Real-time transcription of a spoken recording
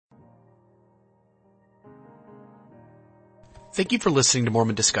Thank you for listening to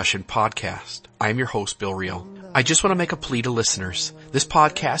Mormon Discussion Podcast. I am your host, Bill Reel. I just want to make a plea to listeners. This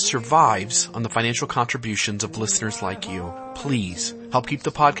podcast survives on the financial contributions of listeners like you. Please help keep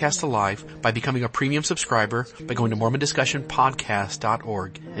the podcast alive by becoming a premium subscriber by going to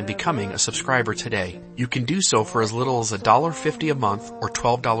MormonDiscussionPodcast.org and becoming a subscriber today. You can do so for as little as $1.50 a month or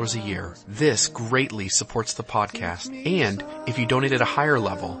 $12 a year. This greatly supports the podcast. And if you donate at a higher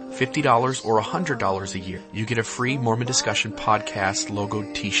level, $50 or $100 a year, you get a free Mormon Discussion Podcast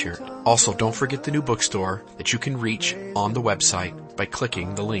logoed t-shirt. Also, don't forget the new bookstore that you can reach on the website by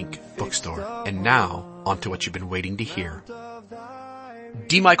clicking the link, Bookstore. And now, on to what you've been waiting to hear.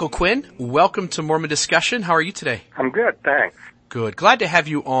 D. Michael Quinn, welcome to Mormon Discussion. How are you today? I'm good, thanks. Good. Glad to have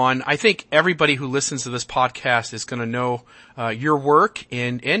you on. I think everybody who listens to this podcast is going to know your work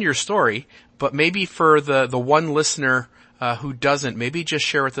and your story, but maybe for the one listener who doesn't, maybe just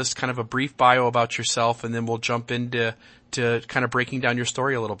share with us kind of a brief bio about yourself, and then we'll jump into kind of breaking down your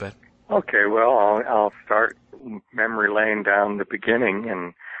story a little bit. Okay, well, I'll start memory lane down the beginning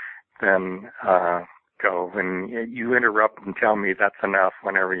and then go. When you interrupt and tell me, that's enough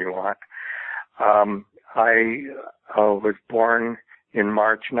whenever you want. I was born in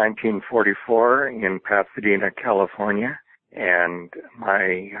March 1944 in Pasadena, California, and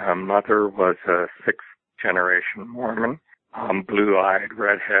my mother was a sixth-generation Mormon, blue-eyed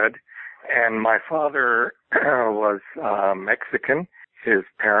redhead, and my father was Mexican. His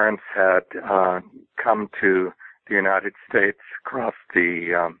parents had come to the United States across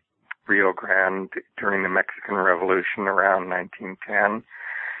the Rio Grande during the Mexican Revolution around 1910.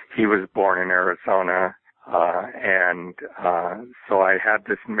 He was born in Arizona, and so I had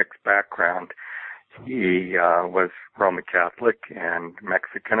this mixed background. He was Roman Catholic and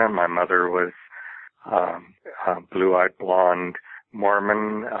Mexican, and my mother was blue-eyed blonde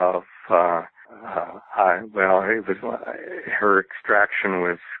Mormon of her extraction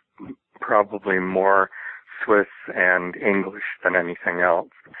was probably more Swiss and English than anything else.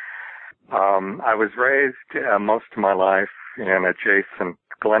 I was raised most of my life in adjacent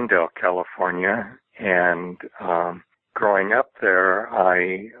Glendale, California, and growing up there,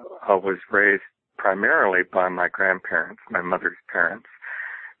 I was raised primarily by my grandparents, my mother's parents,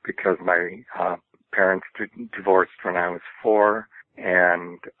 because my parents divorced when I was 4,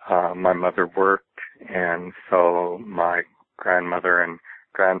 and my mother worked, and so my grandmother and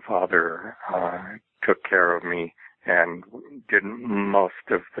grandfather took care of me and did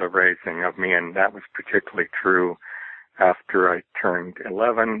most of the raising of me, and that was particularly true after I turned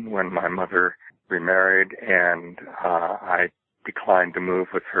 11 when my mother remarried, and I declined to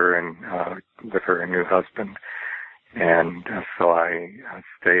move with her and with her new husband, and so I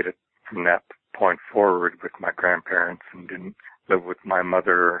stayed from that point forward with my grandparents and didn't live with my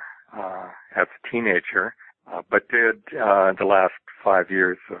mother as a teenager, but did the last 5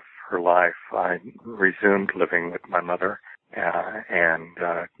 years of her life. I resumed living with my mother and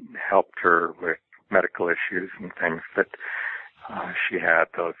helped her with medical issues and things that she had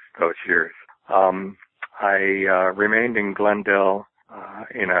those years. I remained in Glendale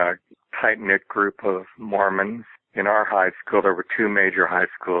in a tight-knit group of Mormons. In our high school, there were 2 major high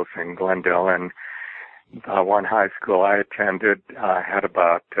schools in Glendale, and one high school I attended had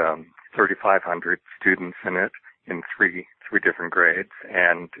about 3,500 students in it in three different grades,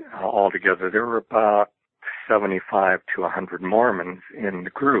 and altogether there were about 75 to 100 Mormons in the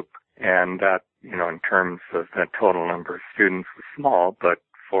group, and that, in terms of the total number of students was small, but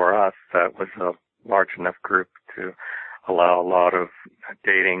for us that was a large enough group to allow a lot of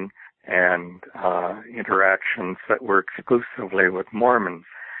dating and interactions that were exclusively with Mormons.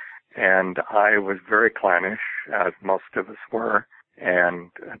 And I was very clannish, as most of us were,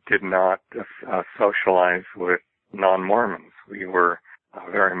 and did not socialize with non-Mormons. We were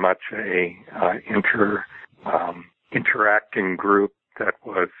very much a interacting group that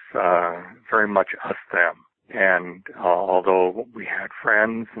was very much us-them. And although we had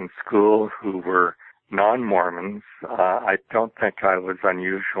friends in school who were non-Mormons, I don't think I was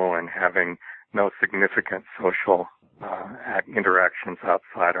unusual in having no significant social interactions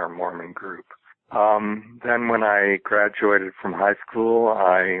outside our Mormon group. Then when I graduated from high school,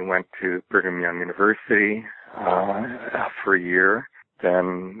 I went to Brigham Young University for a year,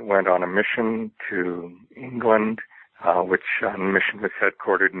 then went on a mission to England, which mission was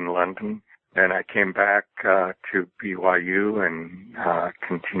headquartered in London. Then I came back to BYU and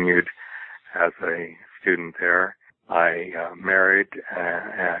continued as a student there. I married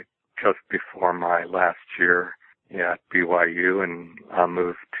just before my last year at BYU and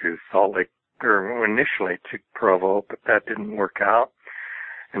moved to Salt Lake, or initially to Provo, but that didn't work out.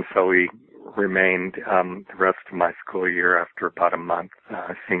 And so we remained the rest of my school year after about a month,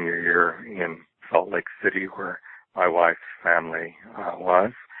 senior year in Salt Lake City, where my wife's family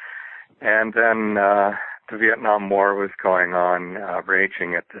was. And then the Vietnam War was going on,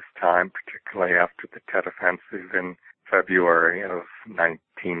 raging at this time, particularly after the Tet Offensive in February of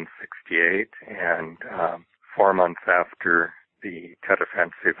 1968. And 4 months after the Tet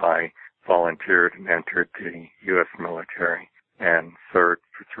Offensive, I volunteered and entered the U.S. military and served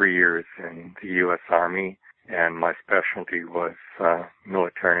for 3 years in the U.S. Army. And my specialty was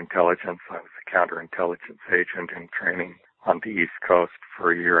military intelligence. I was a counterintelligence agent in training on the East Coast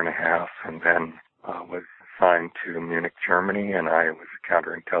for a year and a half, and then was assigned to Munich, Germany, and I was a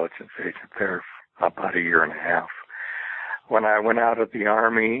counterintelligence agent there for about a year and a half. When I went out of the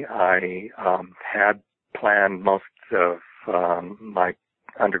Army, I had planned most of my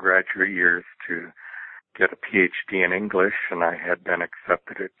undergraduate years to get a PhD in English, and I had been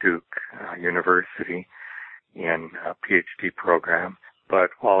accepted at Duke University in a PhD program.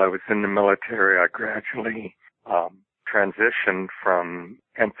 But while I was in the military, I gradually transitioned from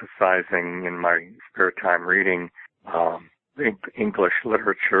emphasizing in my spare time reading English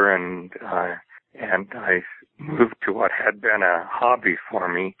literature, and I moved to what had been a hobby for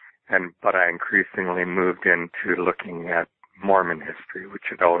me, but I increasingly moved into looking at Mormon history, which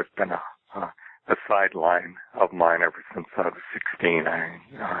had always been a sideline of mine ever since I was 16.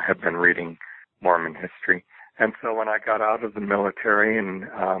 I had been reading Mormon history. And so when I got out of the military in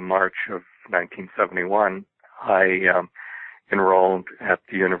March of 1971, I enrolled at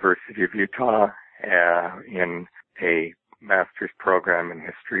the University of Utah in a master's program in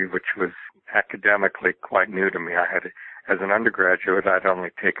history, which was academically quite new to me. As an undergraduate, I'd only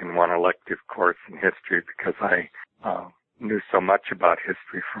taken one elective course in history because I knew so much about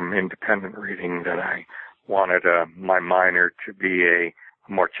history from independent reading that I wanted my minor to be a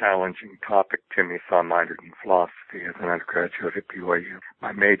more challenging topic to me, so I minored in philosophy as an undergraduate at BYU.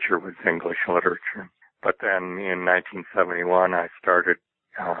 My major was English literature. But then in 1971, I started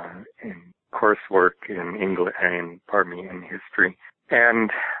in coursework in history.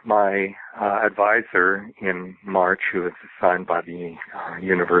 And my advisor in March, who was assigned by the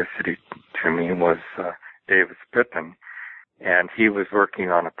university to me, was Davis Pittman. And he was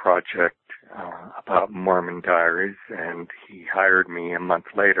working on a project about Mormon diaries, and he hired me a month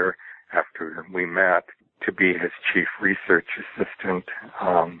later after we met to be his chief research assistant,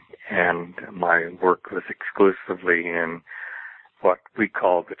 and my work was exclusively in what we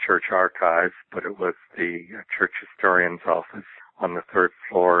called the church archives, but it was the church historian's office on the third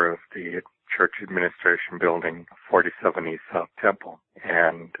floor of the church administration building, 47 East South Temple.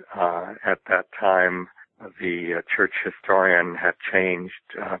 And at that time, the church historian had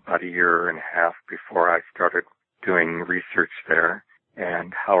changed about a year and a half before I started doing research there.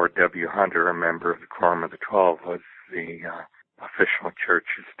 And Howard W. Hunter, a member of the Quorum of the 12, was the official church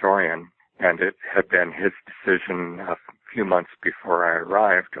historian. And it had been his decision a few months before I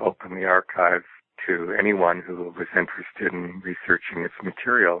arrived to open the archives to anyone who was interested in researching its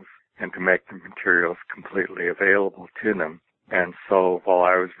materials and to make the materials completely available to them. And so while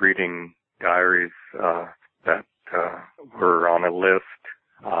I was reading diaries that were on a list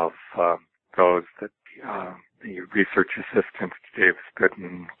of those that the research assistant Davis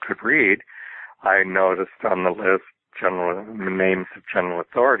Pittman could read, I noticed on the list names of general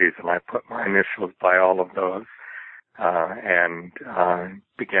authorities, and I put my initials by all of those and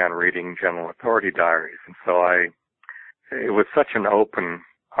began reading general authority diaries. And so it was such an open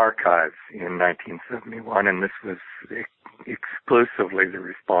archives in 1971, and this was exclusively the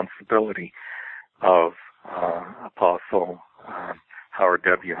responsibility of Apostle Howard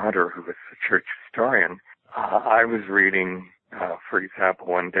W. Hunter, who was the church historian. I was reading, for example,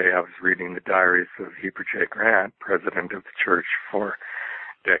 one day I was reading the diaries of Heber J. Grant, president of the church for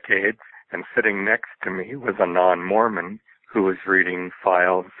decades, and sitting next to me was a non-Mormon who was reading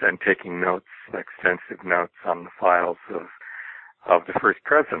files and taking notes, extensive notes on the files of the first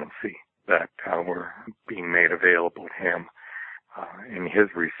presidency that were being made available to him in his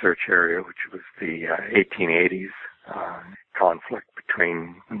research area, which was the 1880s conflict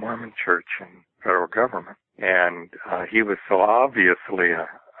between the Mormon church and federal government. And he was so obviously a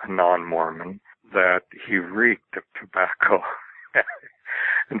non-Mormon that he reeked of tobacco.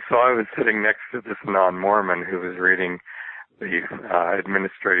 And so I was sitting next to this non-Mormon who was reading the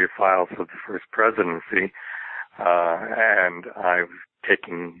administrative files of the first presidency, and I was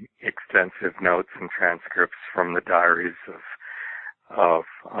taking extensive notes and transcripts from the diaries of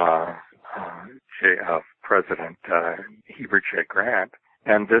President Heber J. Grant.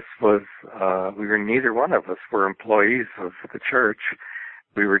 And this was, neither one of us were employees of the church.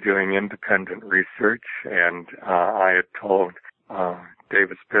 we were doing independent research, and I had told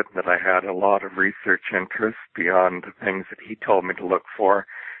Davis Bitton that I had a lot of research interests beyond the things that he told me to look for.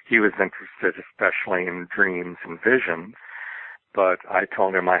 He was interested especially in dreams and visions, but I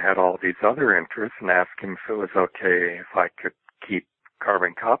told him I had all these other interests and asked him if it was okay if I could keep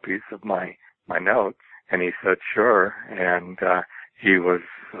carbon copies of my notes, and he said sure, and he was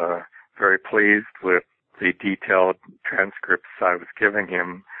very pleased with the detailed transcripts I was giving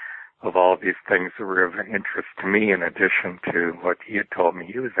him of all these things that were of interest to me in addition to what he had told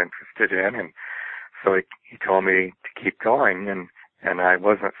me he was interested in. And so he told me to keep going, and I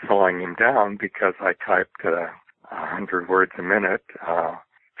wasn't slowing him down because I typed 100 words a minute,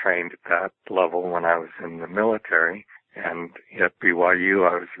 trained at that level when I was in the military. And at BYU,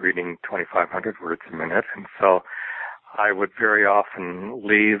 I was reading 2,500 words a minute. And so I would very often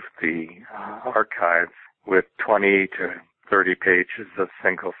leave the archives with 20 to 30 pages of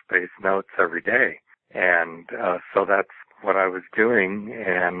single-space notes every day. And so that's what I was doing.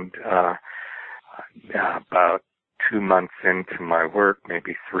 And about 2 months into my work,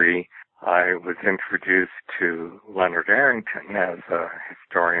 maybe 3, I was introduced to Leonard Arrington as a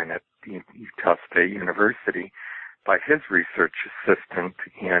historian at Utah State University by his research assistant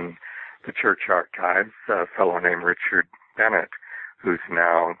in the church archives, a fellow named Richard Bennett, who's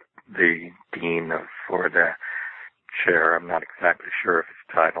now the dean for the chair, I'm not exactly sure of his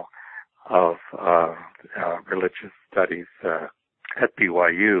title, of religious studies at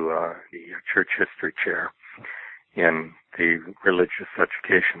BYU, the church history chair in the religious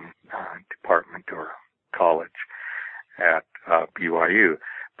education department or college at BYU.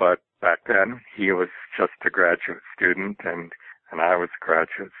 But back then, he was just a graduate student, and I was a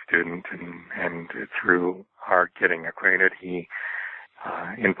graduate student, and through our getting acquainted, he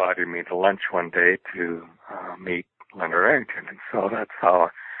invited me to lunch one day to meet Leonard Arrington. And so that's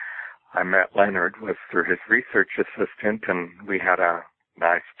how I met Leonard, was through his research assistant, and we had a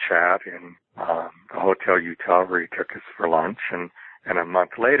nice chat in the Hotel Utah where he took us for lunch. And a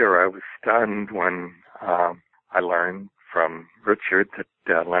month later, I was stunned when I learned from Richard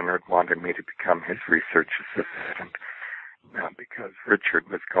that Leonard wanted me to become his research assistant because Richard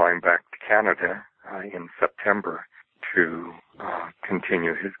was going back to Canada in September to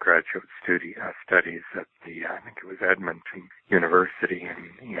continue his graduate studies at I think it was Edmonton University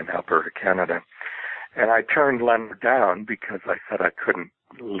in Alberta, Canada. And I turned Leonard down because I said I couldn't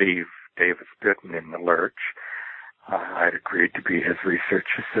leave Davis Bitton in the lurch. I'd agreed to be his research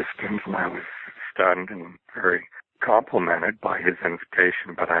assistant, and I was stunned and very complimented by his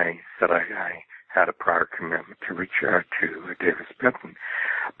invitation, but I said I had a prior commitment to Davis Bitton.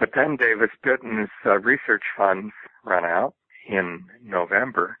 But then Davis Bitton's research funds ran out in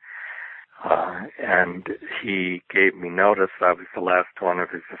November, and he gave me notice. I was the last one of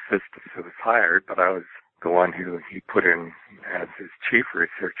his assistants who was hired, but I was the one who he put in as his chief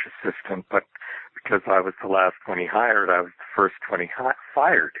research assistant. But because I was the last one he hired, I was the first one he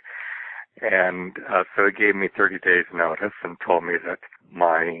fired. And so he gave me 30 days notice and told me that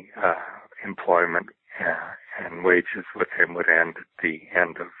my employment and wages with him would end at the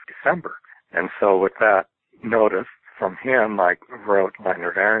end of December. And so with that notice from him, I wrote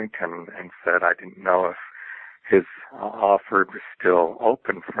Leonard Arrington and said I didn't know if his offer was still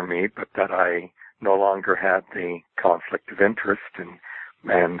open for me, but that I no longer had the conflict of interest and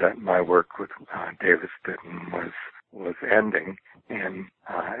that my work with Davis Bitton was ending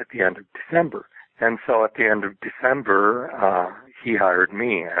at the end of December. And so at the end of December, he hired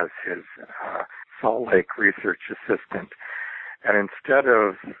me as his Salt Lake research assistant. And instead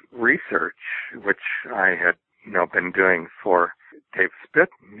of research, which I had, been doing for Davis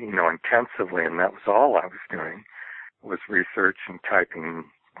Bitton, intensively, and that was all I was doing, was research and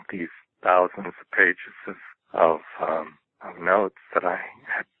typing these thousands of pages of notes that I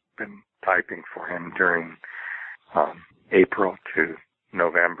had been typing for him during April to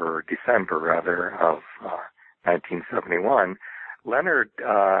November or December, rather, of 1971. Leonard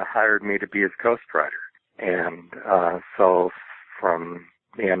hired me to be his ghostwriter. And so from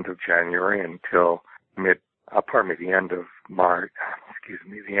the end of January until the end of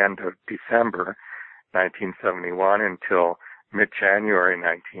the end of December 1971 until mid-January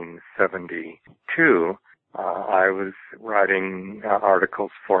 1972, I was writing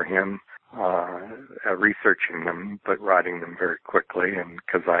articles for him, researching them, but writing them very quickly, and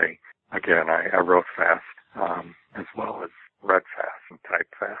because I wrote fast, as well as read fast and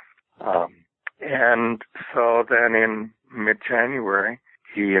typed fast. And so then in mid-January,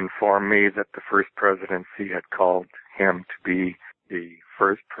 he informed me that the first presidency had called him to be the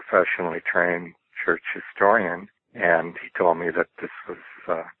first professionally trained church historian, and he told me that this was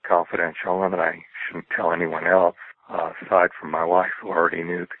confidential and that I shouldn't tell anyone else, aside from my wife, who already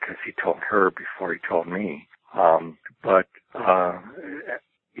knew because he told her before he told me. But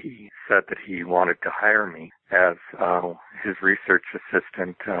he said that he wanted to hire me as his research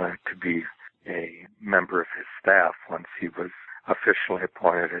assistant to be a member of his staff once he was officially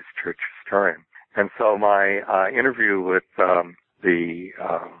appointed as church historian. And so my interview with the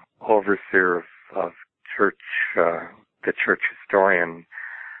overseer of church, the church historian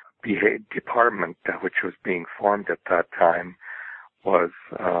department, which was being formed at that time, was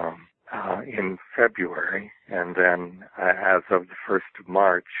in February, and then as of the 1st of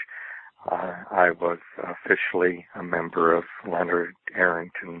March, I was officially a member of Leonard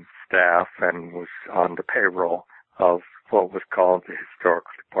Arrington's staff and was on the payroll of what was called the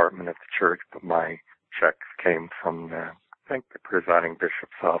historical department of the church, but my checks came from the presiding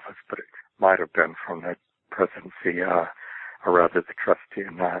bishop's office, but it might have been from the presidency, or rather the trustee,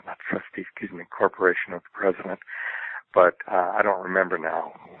 corporation of the president. But I don't remember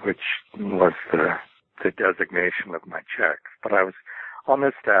now which was the designation of my checks. But I was on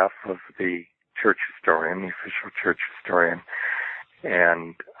the staff of the church historian, the official church historian,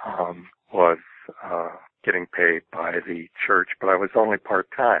 and was getting paid by the church, but I was only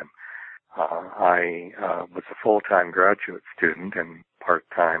part-time. I was a full-time graduate student and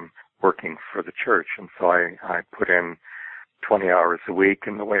part-time working for the church, and so I put in 20 hours a week,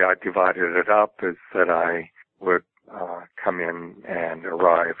 and the way I divided it up is that I would come in and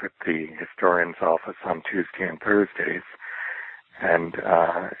arrive at the historian's office on Tuesday and Thursdays, and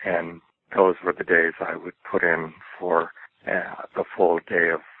those were the days I would put in for the full day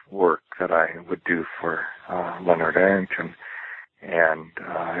of work that I would do for Leonard Arrington, and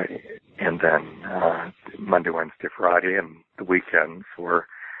then Monday, Wednesday, Friday, and the weekends were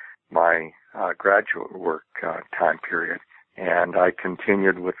my graduate work time period. And I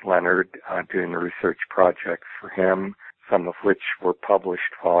continued with Leonard doing the research projects for him, some of which were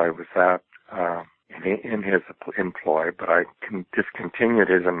published while I was in his employ, but I discontinued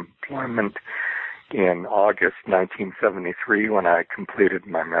his employment in August 1973 when I completed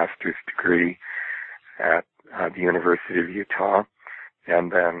my master's degree at the University of Utah,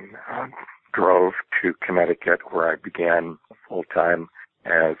 and then drove to Connecticut, where I began full-time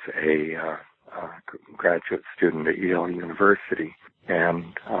as a graduate student at Yale University.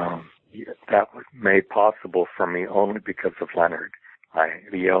 And that was made possible for me only because of Leonard.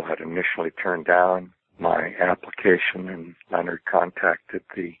 Yale had initially turned down my application, and Leonard contacted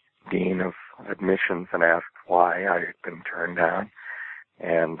the dean of admissions and asked why I had been turned down.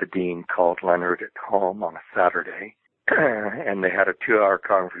 And the dean called Leonard at home on a Saturday, and they had a 2-hour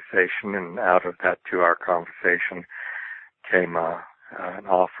conversation, and out of that 2-hour conversation came an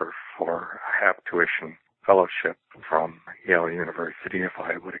offer for a half-tuition fellowship from Yale University if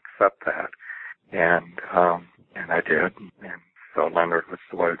I would accept that. And I did. And so Leonard was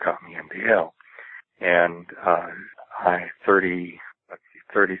the one who got me into Yale. And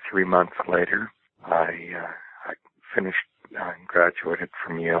 33 months later, I finished and graduated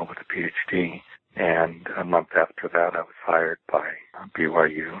from Yale with a PhD. And a month after that, I was hired by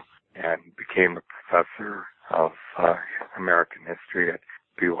BYU and became a professor of American history at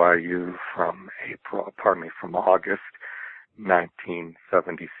BYU from August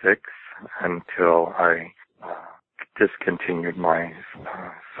 1976 until I discontinued my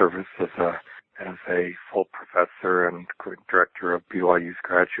service as a full professor and director of BYU's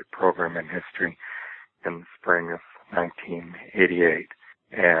graduate program in history in the spring of 1988.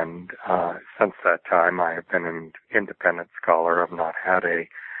 And since that time, I have been an independent scholar. I've not had a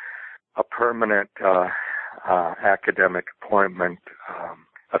permanent academic appointment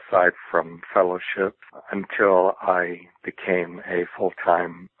aside from fellowship until I became a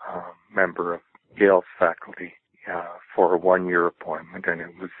full-time member of Yale's faculty for a 1-year appointment, and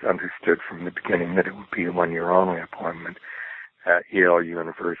it was understood from the beginning that it would be a 1-year only appointment at Yale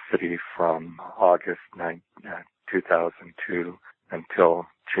University from August 2002 until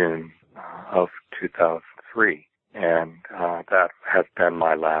June of 2003. And that has been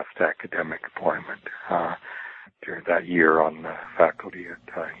my last academic appointment during that year on the faculty at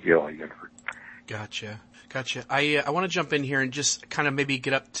Yale University. Gotcha. I want to jump in here and just kind of maybe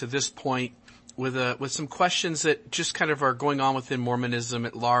get up to this point with some questions that just kind of are going on within Mormonism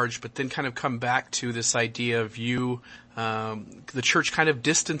at large, but then kind of come back to this idea of you, the church kind of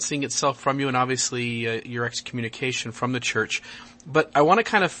distancing itself from you, and obviously your excommunication from the church. But I want to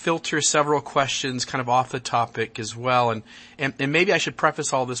kind of filter several questions kind of off the topic as well. And maybe I should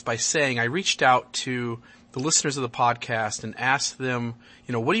preface all this by saying I reached out to the listeners of the podcast and asked them,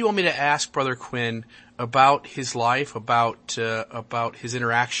 what do you want me to ask Brother Quinn about his life, about his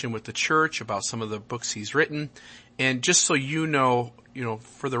interaction with the church, about some of the books he's written. And just so you know,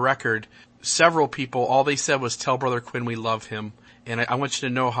 for the record, several people, all they said was, "Tell Brother Quinn we love him." And I want you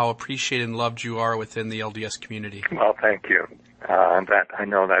to know how appreciated and loved you are within the LDS community. Well, thank you. That I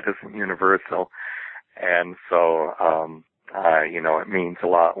know that isn't universal, and so it means a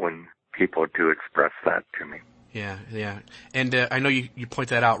lot when people do express that to me. Yeah. And I know you point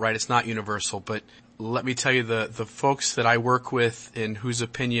that out, right? It's not universal, but let me tell you, the folks that I work with and whose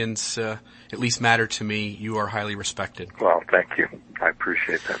opinions at least matter to me, you are highly respected. Well, thank you. I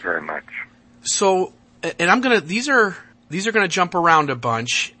appreciate that very much. So, and these are going to jump around a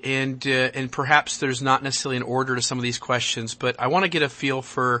bunch, and perhaps there's not necessarily an order to some of these questions, but I want to get a feel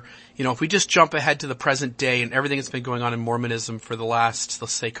for, if we just jump ahead to the present day and everything that's been going on in Mormonism for the last,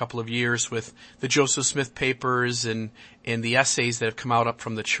 let's say, couple of years with the Joseph Smith papers and the essays that have come out up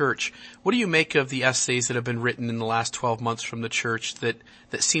from the church. What do you make of the essays that have been written in the last 12 months from the church that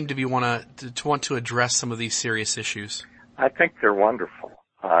seem to be want to address some of these serious issues? I think they're wonderful.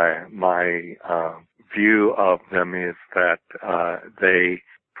 My view of them is that they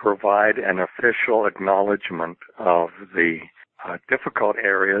provide an official acknowledgement of the difficult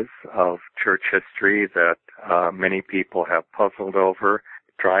areas of church history that many people have puzzled over,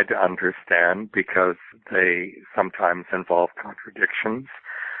 tried to understand, because they sometimes involve contradictions.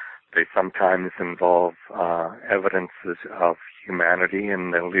 They sometimes involve evidences of humanity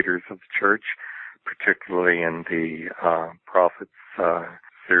in the leaders of the church, particularly in the prophets,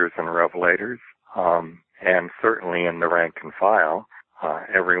 seers, and revelators. And certainly in the rank and file,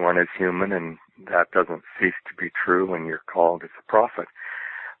 everyone is human, and that doesn't cease to be true when you're called as a prophet.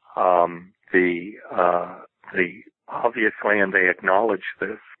 Obviously, and they acknowledge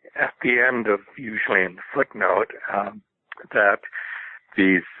this at the end of, usually in the footnote, that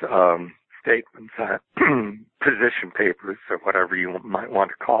these statements, position papers, or whatever you might want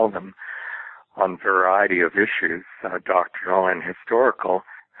to call them, on a variety of issues, doctrinal and historical,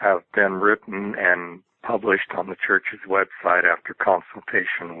 have been written and published on the church's website after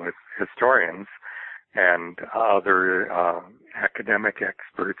consultation with historians and other academic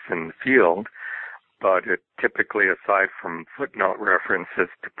experts in the field. But it typically, aside from footnote references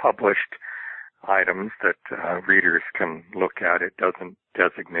to published items that readers can look at, it doesn't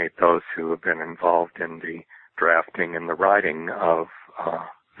designate those who have been involved in the drafting and the writing of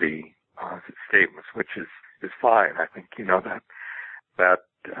the statements, which is fine. I think that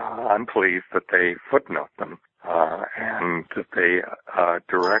I'm pleased that they footnote them and that they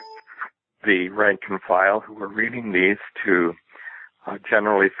direct the rank and file who are reading these to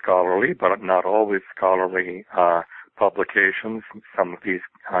generally scholarly, but not always scholarly, publications. Some of these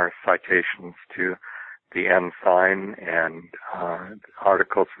are citations to the Ensign and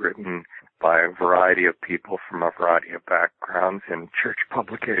articles written by a variety of people from a variety of backgrounds in church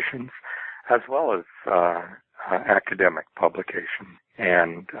publications, as well as academic publications.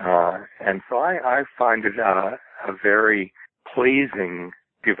 And so I find it a very pleasing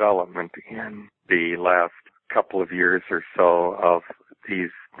development in the last couple of years or so of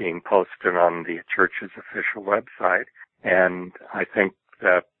these being posted on the church's official website. And I think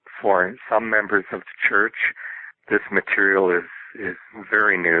that for some members of the church, this material is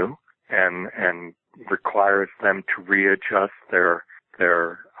very new and requires them to readjust their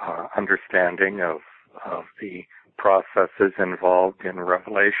understanding of the processes involved in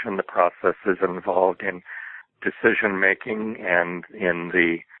revelation, the processes involved in decision making, and in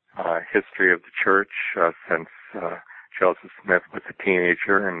the history of the church since Joseph Smith was a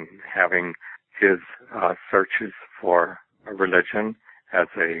teenager and having his searches for a religion as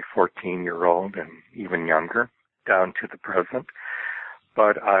a 14-year-old and even younger, down to the present.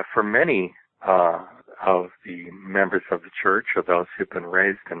 But for many of the members of the church, or those who've been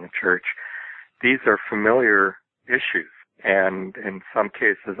raised in the church, these are familiar issues, and in some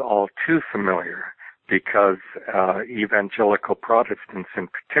cases all too familiar, because evangelical Protestants in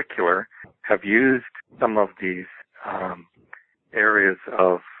particular have used some of these areas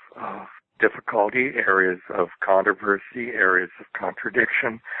of difficulty, areas of controversy, areas of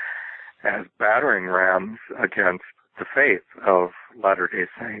contradiction as battering rams against the faith of Latter-day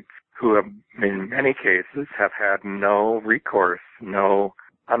Saints, who have, in many cases, have had no recourse, no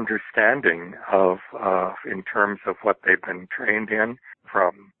understanding of in terms of what they've been trained in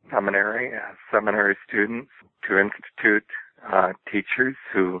from seminary as seminary students to institute teachers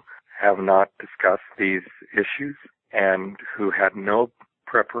who have not discussed these issues and who had no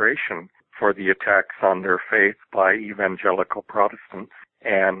preparation for the attacks on their faith by evangelical Protestants,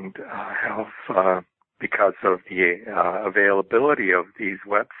 and have, because of the availability of these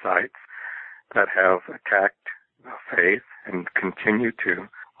websites, that have attacked faith and continue to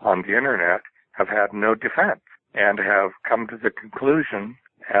on the internet have had no defense and have come to the conclusion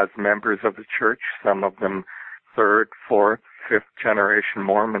as members of the church, some of them third, fourth, fifth generation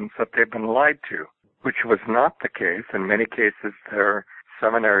Mormons, that they've been lied to, which was not the case. In many cases, their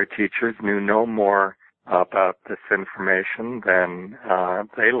seminary teachers knew no more about this information than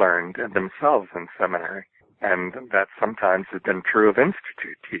they learned themselves in seminary. And that sometimes has been true of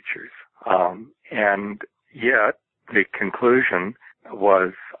institute teachers. And yet, the conclusion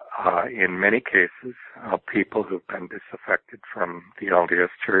was, in many cases, people who've been disaffected from the LDS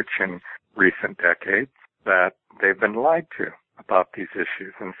Church in recent decades, that they've been lied to about these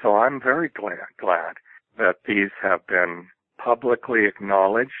issues. And so I'm very glad that these have been publicly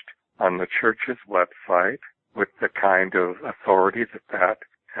acknowledged on the church's website with the kind of authority that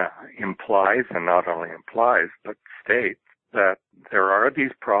implies, and not only implies, but states that there are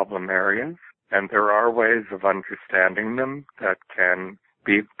these problem areas and there are ways of understanding them that can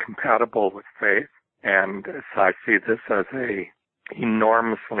be compatible with faith. And so I see this as a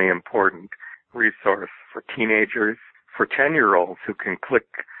enormously important resource for teenagers, for 10-year-olds who can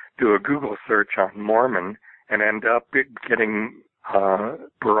do a Google search on Mormon and end up getting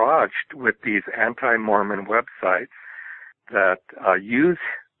barraged with these anti-Mormon websites that use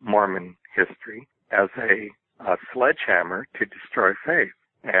Mormon history as a sledgehammer to destroy faith.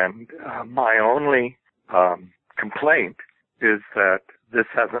 And my only complaint is that this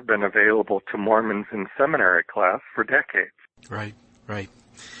hasn't been available to Mormons in seminary class for decades. Right, right.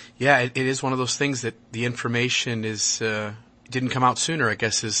 Yeah, it is one of those things that the information is didn't come out sooner, I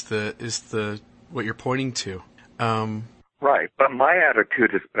guess, is the what you're pointing to. Right, but my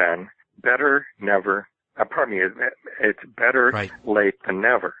attitude has been better never. It's better late than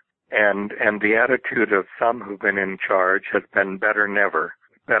never. And the attitude of some who've been in charge has been better never.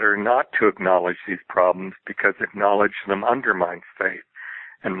 Better not to acknowledge these problems because acknowledge them undermines faith.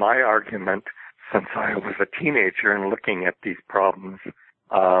 And my argument, since I was a teenager and looking at these problems,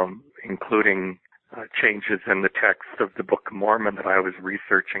 including changes in the text of the Book of Mormon that I was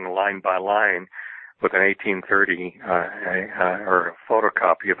researching line by line with an 1830 or a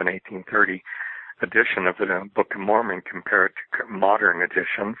photocopy of an 1830 edition of the Book of Mormon compared to modern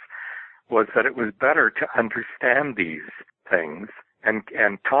editions, was that it was better to understand these things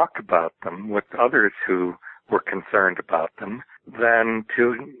and talk about them with others who were concerned about them than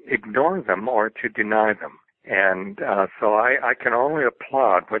to ignore them or to deny them. And so I can only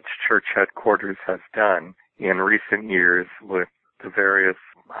applaud what church headquarters has done in recent years with the various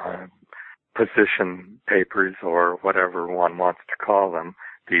position papers, or whatever one wants to call them,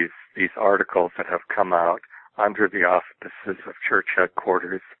 these articles that have come out under the auspices of church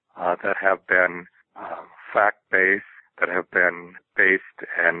headquarters that have been fact-based, that have been based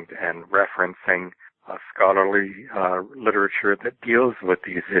and referencing scholarly literature that deals with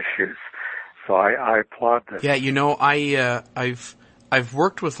these issues. So I applaud this. Yeah, you know, I've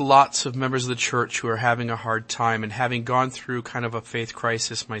worked with lots of members of the church who are having a hard time, and having gone through kind of a faith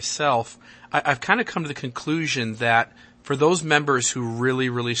crisis myself, I've kind of come to the conclusion that for those members who really,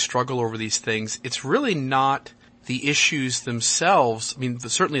 really struggle over these things, it's really not the issues themselves. I mean,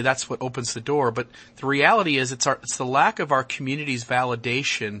 certainly that's what opens the door, but the reality is it's the lack of our community's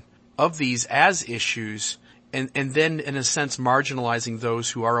validation of these as issues, and then in a sense marginalizing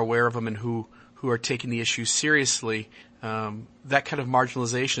those who are aware of them and who are taking the issues seriously. That kind of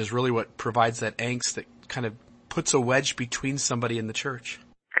marginalization is really what provides that angst that kind of puts a wedge between somebody and the church.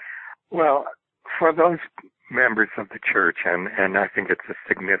 Well, for those members of the church, and I think it's a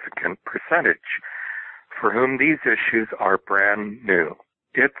significant percentage, for whom these issues are brand new,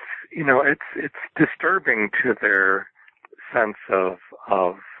 it's disturbing to their sense of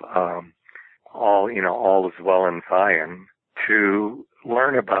all is well in Zion to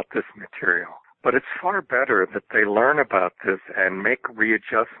learn about this material. But it's far better that they learn about this and make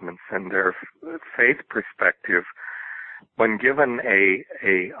readjustments in their faith perspective when given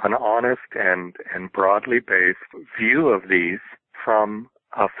an honest and broadly based view of these from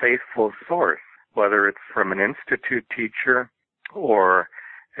a faithful source, whether it's from an institute teacher or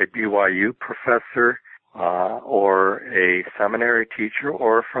a BYU professor or a seminary teacher,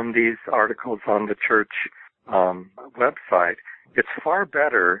 or from these articles on the church website. It's far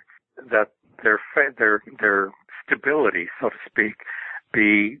better that their stability, so to speak,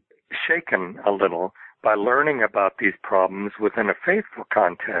 be shaken a little by learning about these problems within a faithful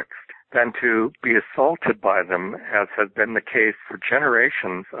context than to be assaulted by them, as has been the case for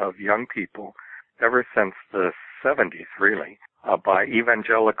generations of young people ever since the 70s, really, by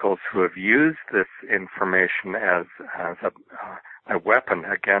evangelicals who have used this information as a weapon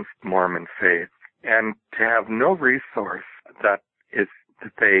against Mormon faith, and to have no resource that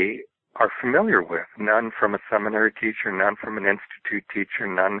they are familiar with, none from a seminary teacher, none from an institute teacher,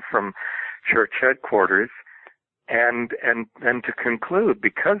 none from church headquarters, and to conclude,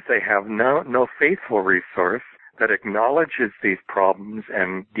 because they have no faithful resource that acknowledges these problems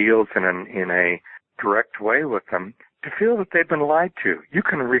and deals in a direct way with them, to feel that they've been lied to. You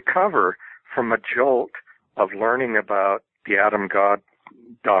can recover from a jolt of learning about the Adam God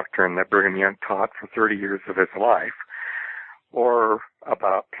doctrine that Brigham Young taught for 30 years of his life, or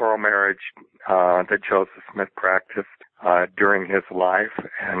about plural marriage that Joseph Smith practiced during his life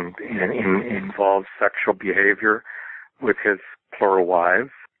and involved sexual behavior with his plural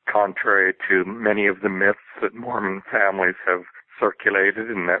wives, contrary to many of the myths that Mormon families have circulated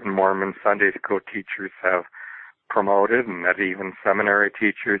and that Mormon Sunday school teachers have promoted, and that even seminary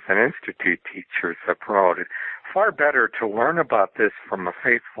teachers and institute teachers have promoted. Far better to learn about this from a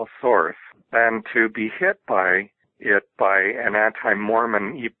faithful source than to be hit by it by an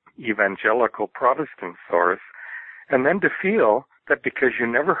anti-Mormon evangelical Protestant source, and then to feel that because you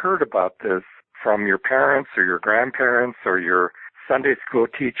never heard about this from your parents or your grandparents or your Sunday school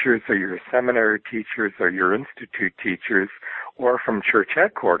teachers or your seminary teachers or your institute teachers or from church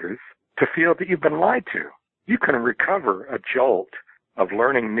headquarters, to feel that you've been lied to. You can recover a jolt of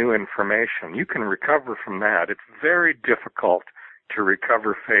learning new information. You can recover from that. It's very difficult to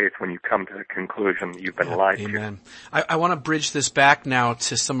recover faith when you come to the conclusion that you've been lied to. Amen. I want to bridge this back now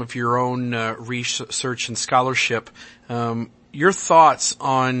to some of your own research and scholarship. Your thoughts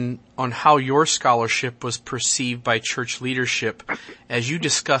on how your scholarship was perceived by church leadership as you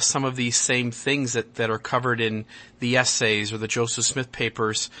discuss some of these same things that are covered in the essays or the Joseph Smith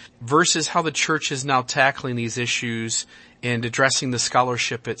papers versus how the church is now tackling these issues and addressing the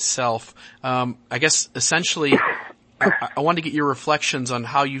scholarship itself. I guess essentially I want to get your reflections on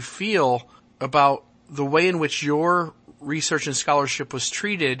how you feel about the way in which your research and scholarship was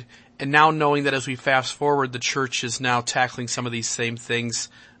treated, and now knowing that as we fast forward, the church is now tackling some of these same things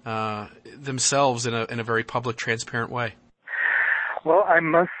themselves in a very public, transparent way. Well, I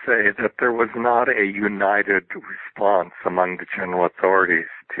must say that there was not a united response among the general authorities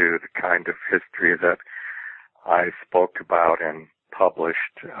to the kind of history that I spoke about and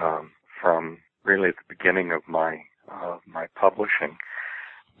published from really at the beginning of my publishing.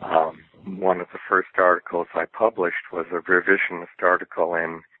 One of the first articles I published was a revisionist article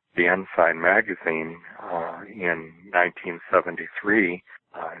in the Ensign magazine in 1973,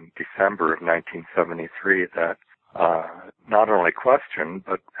 in December of 1973, that not only questioned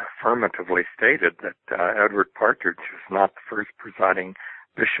but affirmatively stated that Edward Partridge was not the first presiding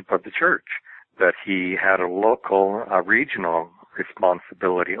bishop of the church, that he had a local, regional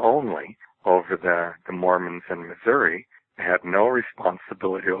responsibility only over the Mormons in Missouri, had no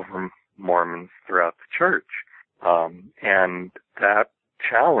responsibility over Mormons throughout the church. And that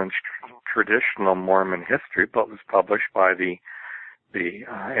challenged traditional Mormon history, but was published by the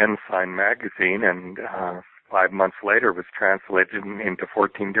Ensign magazine, and 5 months later was translated into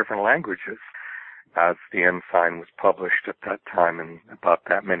 14 different languages, as the Ensign was published at that time in about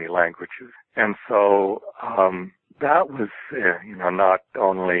that many languages. And so that was, not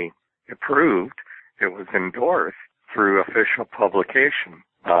only approved, it was endorsed through official publication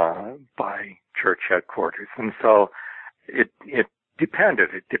by church headquarters. And so it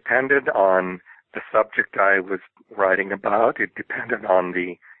depended. It depended on the subject I was writing about. It depended on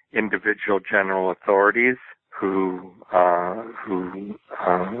the individual general authorities who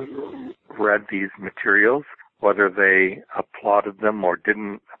read these materials, whether they applauded them or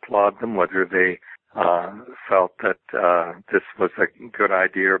didn't applaud them, whether they felt that this was a good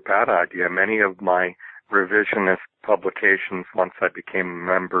idea or bad idea. Many of my revisionist publications, once I became a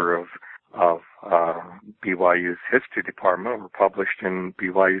member of BYU's history department, were published in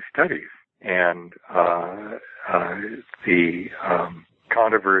BYU Studies. And the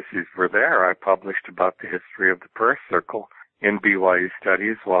controversies were there. I published about the history of the prayer circle in BYU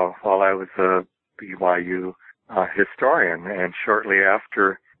Studies while I was a BYU historian. And shortly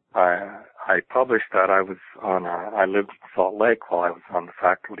after I published that, I lived in Salt Lake while I was on the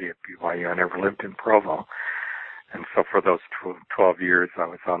faculty at BYU. I never lived in Provo. And so for those 12 years I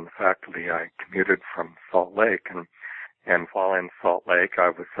was on the faculty, I commuted from Salt Lake. And while in Salt Lake, I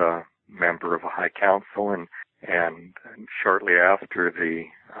was a member of a high council, and shortly after the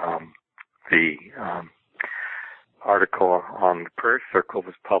article on the prayer circle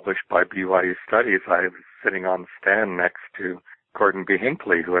was published by BYU Studies, I was sitting on the stand next to Gordon B.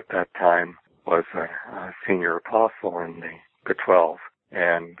 Hinckley, who at that time was a senior apostle in the 12.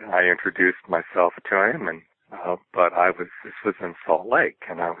 And I introduced myself to him, and But this was in Salt Lake,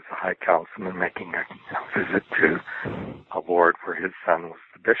 and I was a high councilman making a visit to a ward where his son was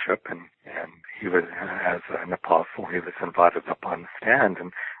the bishop, and he was, as an apostle, he was invited up on the stand,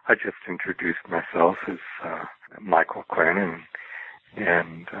 and I just introduced myself as Michael Quinn,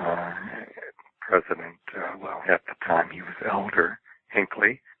 and President, at the time he was Elder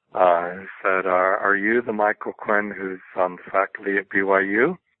Hinckley, said, are you the Michael Quinn who's on the faculty at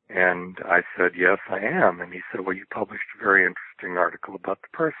BYU? And I said, yes, I am. And he said, well, you published a very interesting article about the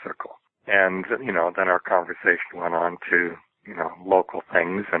Prayer Circle. And, then our conversation went on to, local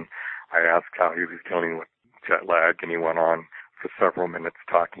things. And I asked how he was dealing with jet lag, and he went on for several minutes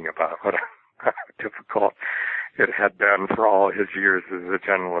talking about what difficult it had been for all his years as a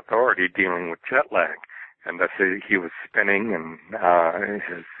general authority dealing with jet lag. And that he was spinning, and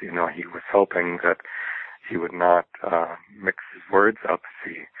he was hoping that he would not mix his words up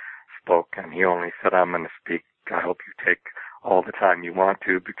as he spoke. And he only said, I'm going to speak. I hope you take all the time you want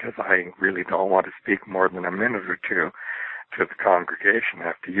to, because I really don't want to speak more than a minute or two to the congregation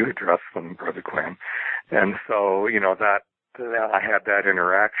after you address them, Brother Quinn. And so, that I had that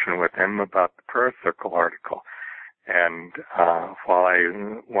interaction with him about the Prayer Circle article. And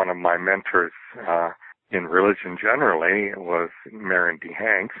one of my mentors in religion generally was Marion D.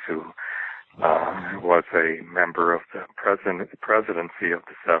 Hanks, who was a member of the presidency of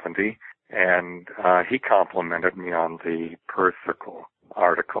the 70, and he complimented me on the Prayer Circle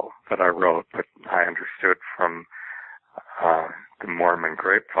article that I wrote, but I understood from the Mormon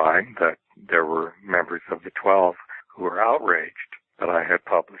grapevine that there were members of the 12 who were outraged that I had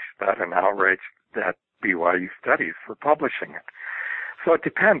published that, and outraged that BYU Studies for publishing it. So it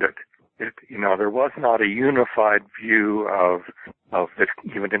depended. There was not a unified view of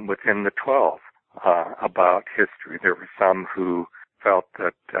even within the 12 about history. There were some who felt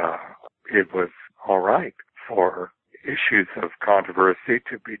that it was all right for issues of controversy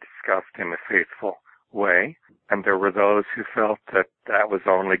to be discussed in a faithful way, and there were those who felt that that was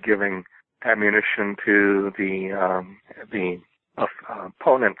only giving ammunition to the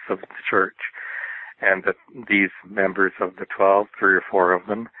opponents of the church, and that these members of the 12, 3 or 4 of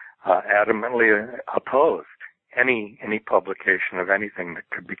them, adamantly opposed any publication of anything that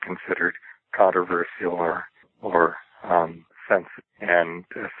could be considered controversial or sensitive. And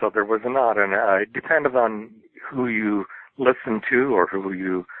so there was not, and it depended on who you listened to or who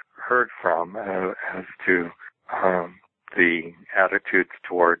you heard from as to the attitudes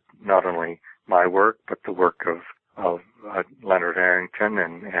toward not only my work, but the work of Leonard Arrington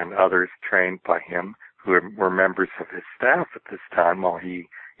and others trained by him who were members of his staff at this time. While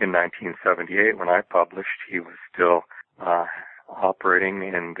in 1978, when I published, he was still operating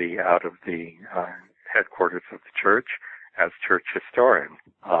out of the headquarters of the church as church historian.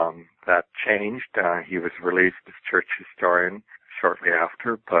 That changed. He was released as church historian shortly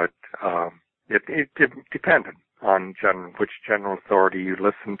after, but it depended on which general authority you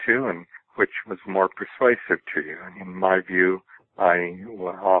listened to and which was more persuasive to you. And in my view, I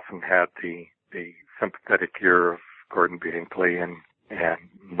often had the sympathetic ear of Gordon B. Hinckley and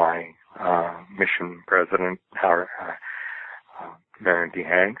my mission president, Marion D.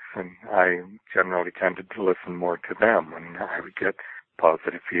 Hanks, and I generally tended to listen more to them, and I would get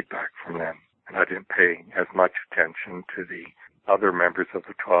positive feedback from them. And I didn't pay as much attention to the other members of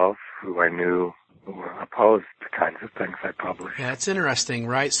the 12 who I knew were opposed to the kinds of things I published. Yeah, it's interesting,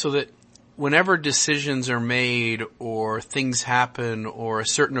 right? So that whenever decisions are made or things happen or a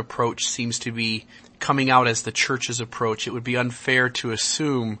certain approach seems to be coming out as the church's approach, it would be unfair to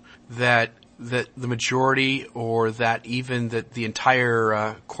assume that the majority or that even that the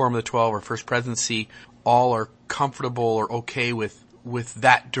entire Quorum of the 12 or First Presidency all are comfortable or okay with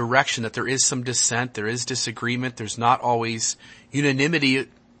that direction, that there is some dissent, there is disagreement, there's not always unanimity,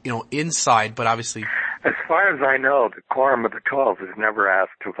 inside, but obviously. As far as I know, the Quorum of the 12 has never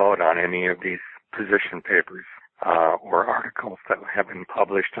asked to vote on any of these position papers or articles that have been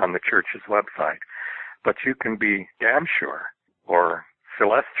published on the church's website. But you can be damn sure, or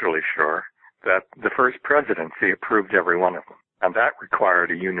celestially sure, that the First Presidency approved every one of them. And that required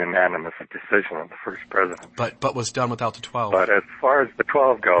a unanimous decision of the First President. But was done without the 12. But as far as the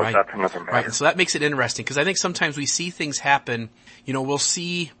 12 goes, right. That's another matter. Right, and so that makes it interesting, because I think sometimes we see things happen, we'll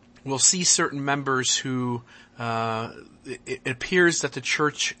see certain members who, it appears that the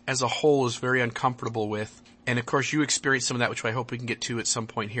church as a whole is very uncomfortable with. And of course you experienced some of that, which I hope we can get to at some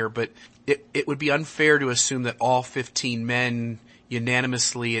point here, but it would be unfair to assume that all 15 men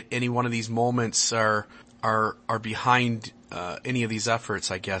unanimously at any one of these moments are behind any of these efforts,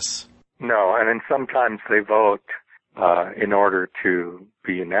 I guess. No, and then sometimes they vote in order to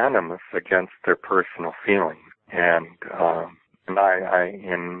be unanimous against their personal feelings. And I,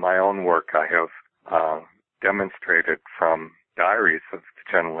 in my own work, I have demonstrated from diaries of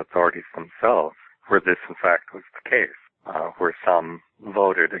the general authorities themselves where this, in fact, was the case, where some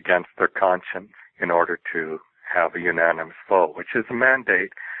voted against their conscience in order to have a unanimous vote, which is a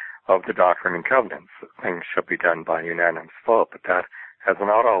mandate of the Doctrine and Covenants. Things should be done by unanimous vote, but that has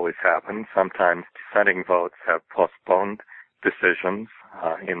not always happened. Sometimes dissenting votes have postponed decisions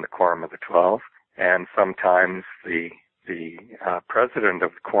in the Quorum of the 12, and sometimes the president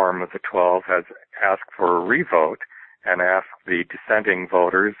of the Quorum of the 12 has asked for a revote and asked the dissenting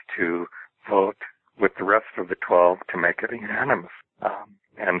voters to vote with the rest of the 12 to make it unanimous.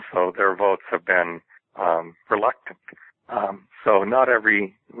 And so their votes have been reluctant. So not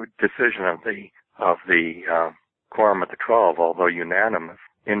every decision of the Quorum of the 12, although unanimous,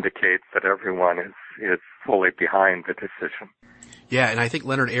 indicates that everyone is fully behind the decision. Yeah, and I think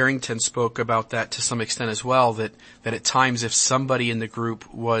Leonard Arrington spoke about that to some extent as well, that at times if somebody in the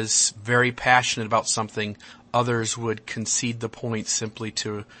group was very passionate about something, others would concede the point simply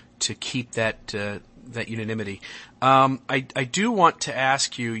to keep that unanimity. I do want to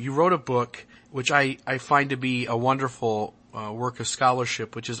ask you, you wrote a book which I find to be a wonderful work of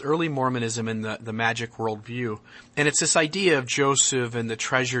scholarship, which is Early Mormonism and the Magic Worldview. And it's this idea of Joseph and the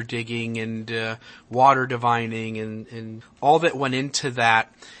treasure digging and water divining and all that went into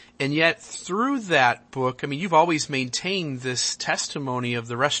that. And yet through that book, I mean, you've always maintained this testimony of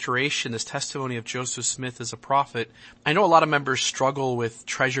the restoration, this testimony of Joseph Smith as a prophet. I know a lot of members struggle with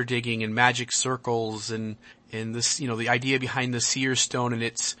treasure digging and magic circles and this, the idea behind the seer stone and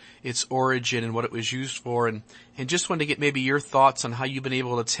its origin and what it was used for. And just wanted to get maybe your thoughts on how you've been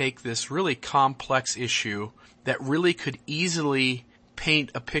able to take this really complex issue that really could easily paint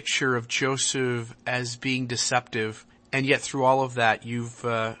a picture of Joseph as being deceptive. And yet through all of that, you've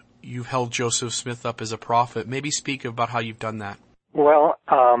held Joseph Smith up as a prophet. Maybe speak about how you've done that. Well,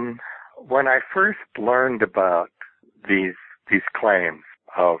 when I first learned about these claims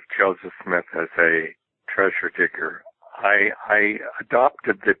of Joseph Smith as a treasure digger, I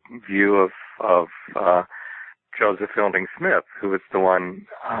adopted the view of Joseph Fielding Smith, who was the one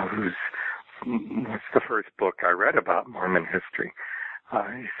was the first book I read about Mormon history,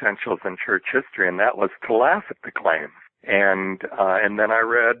 Essentials in Church History, and that was to laugh at the claims. And then I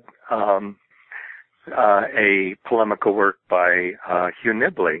read a polemical work by Hugh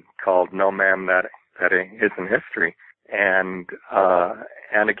Nibley called No Man That Isn't History. And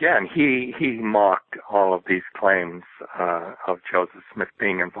again, he mocked all of these claims of Joseph Smith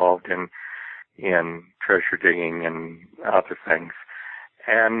being involved in treasure digging and other things.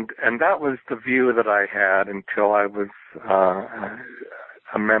 And that was the view that I had until I was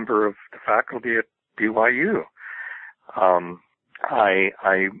a member of the faculty at BYU.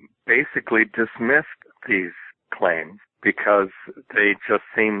 I basically dismissed these claims because they just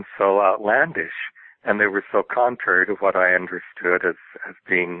seemed so outlandish and they were so contrary to what I understood as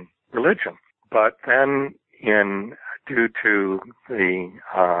being religion. But then due to the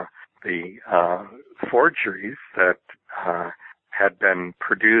forgeries that had been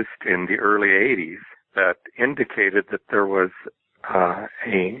produced in the early 80s that indicated that there was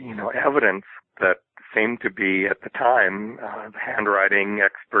evidence that seemed to be at the time the handwriting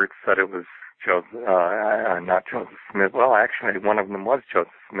experts said it was not Joseph Smith. Well, actually, one of them was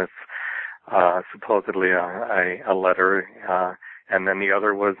Joseph Smith, supposedly a letter, and then the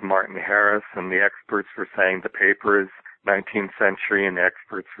other was Martin Harris, and the experts were saying the paper is 19th century, and the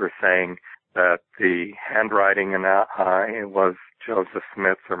experts were saying that the handwriting it was Joseph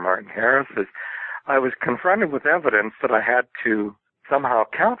Smith or Martin Harris. I was confronted with evidence that I had to somehow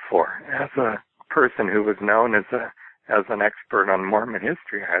account for as a person who was known as an expert on Mormon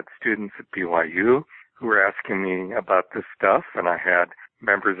history. I had students at BYU who were asking me about this stuff, and I had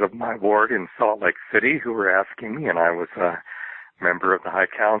members of my ward in Salt Lake City who were asking me, and I was a member of the High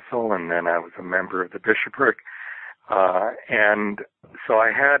Council, and then I was a member of the bishopric. And so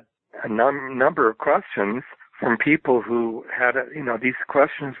I had a number of questions from people who had, these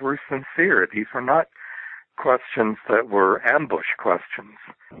questions were sincere. These were not questions that were ambush questions.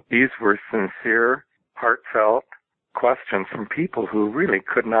 These were sincere, heartfelt questions from people who really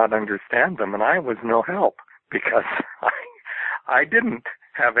could not understand them, and I was no help because I didn't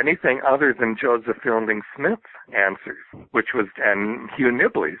have anything other than Joseph Fielding Smith's answers, and Hugh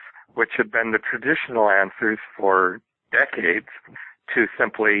Nibley's, which had been the traditional answers for decades to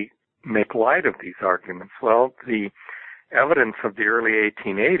simply make light of these arguments. Well, the evidence of the early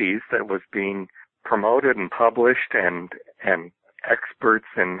 1880s that was being promoted and published and experts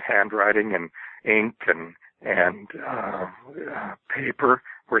in handwriting and ink and and paper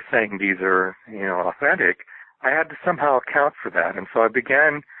were saying these are, authentic, I had to somehow account for that. And so I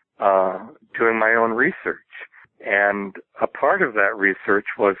began doing my own research. And a part of that research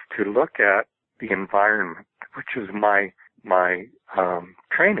was to look at the environment, which is my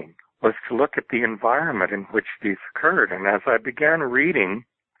training, was to look at the environment in which these occurred. And as I began reading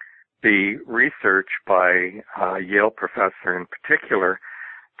the research by Yale professor, in particular,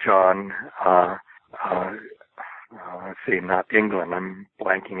 John, let's see, not England, I'm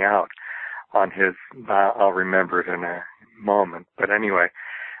blanking out on his, I'll remember it in a moment. But anyway,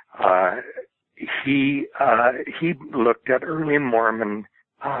 he looked at early Mormon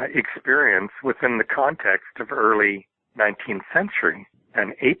experience within the context of early 19th century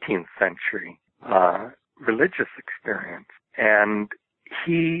and 18th century religious experience. And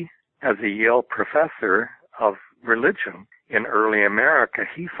he, as a Yale professor of religion in early America,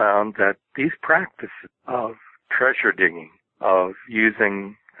 he found that these practices of treasure digging, of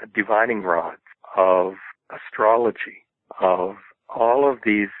using divining rods, of astrology, of all of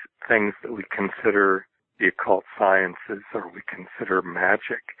these things that we consider the occult sciences or we consider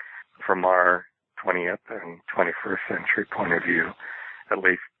magic from our 20th and 21st century point of view, at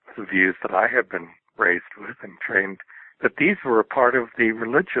least the views that I have been raised with and trained, that these were a part of the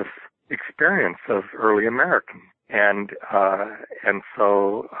religious experience of early Americans. And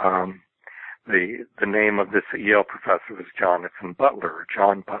so the name of this Yale professor was John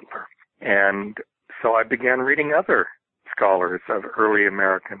Butler. And so I began reading other scholars of early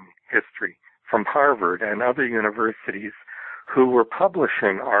American history from Harvard and other universities who were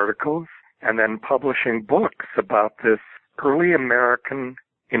publishing articles and then publishing books about this early American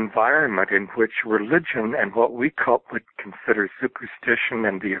environment in which religion and what we would consider superstition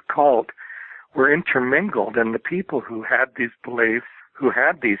and the occult were intermingled, and the people who had these beliefs, who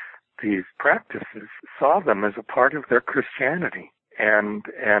had these practices, saw them as a part of their Christianity and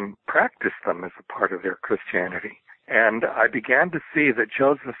practiced them as a part of their Christianity. And I began to see that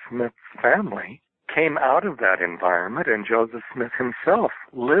Joseph Smith's family came out of that environment, and Joseph Smith himself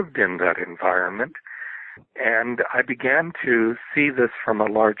lived in that environment. And I began to see this from a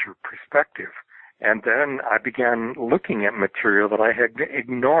larger perspective. And then I began looking at material that I had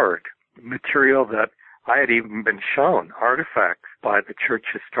ignored, material that I had even been shown, artifacts by the church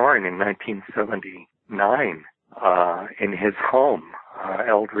historian in 1979 in his home.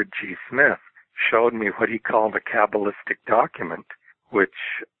 Eldred G. Smith showed me what he called a Kabbalistic document,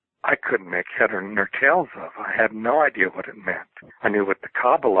 which I couldn't make head or tails of. I had no idea what it meant. I knew what the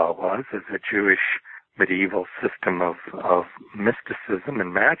Kabbalah was as a Jewish medieval system of mysticism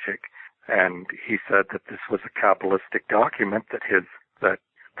and magic, and he said that this was a Kabbalistic document that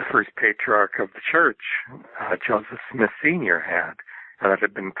the first patriarch of the church, Joseph Smith Sr., had, and that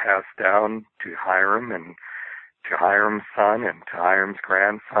had been passed down to Hiram and to Hiram's son and to Hiram's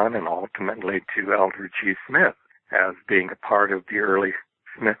grandson and ultimately to Elder G. Smith as being a part of the early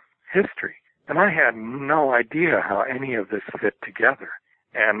Smith history. And I had no idea how any of this fit together.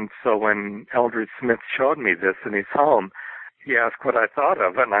 And so when Eldred Smith showed me this in his home, he asked what I thought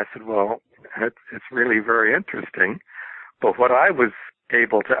of it, and I said, well, it's really very interesting. But what I was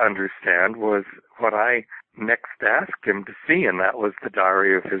able to understand was what I next asked him to see, and that was the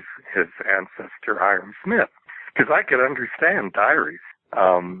diary of his ancestor, Hiram Smith. Because I could understand diaries,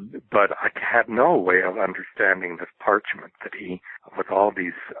 but I had no way of understanding this parchment that he, with all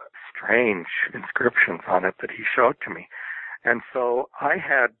these strange inscriptions on it that he showed to me. And so I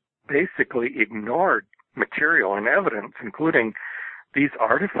had basically ignored material and evidence, including these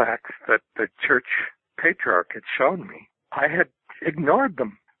artifacts that the church patriarch had shown me. I had ignored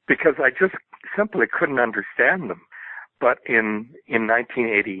them because I just simply couldn't understand them. But in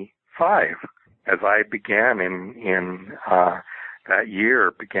 1985, as I began in that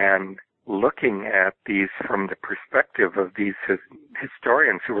year, began looking at these from the perspective of these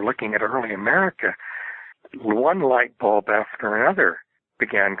historians who were looking at early America, one light bulb after another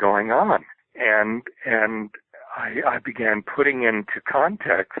began going on. And I began putting into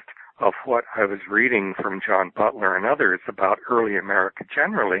context of what I was reading from John Butler and others about early America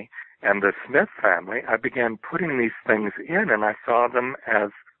generally and the Smith family. I began putting these things in, and I saw them as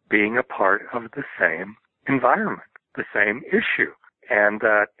being a part of the same environment, the same issue. And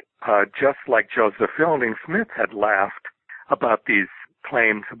that just like Joseph Fielding Smith had laughed about these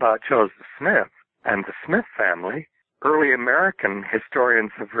claims about Joseph Smith and the Smith family, early American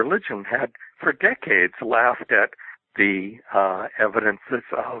historians of religion had for decades laughed at the evidences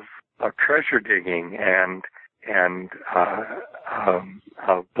of treasure digging and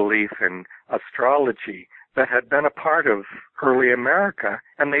belief in astrology that had been a part of early America,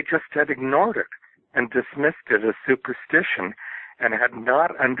 and they just had ignored it. and dismissed it as superstition and had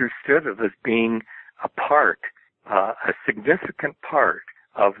not understood it as being a significant part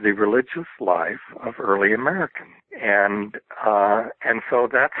of the religious life of early Americans. And so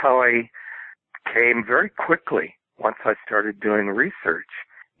that's how I came very quickly, once I started doing research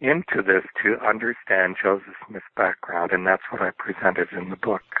into this, to understand Joseph Smith's background, and that's what I presented in the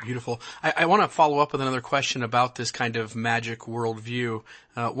book. Beautiful. I want to follow up with another question about this kind of magic worldview.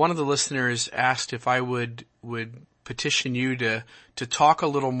 One of the listeners asked if I would petition you to talk a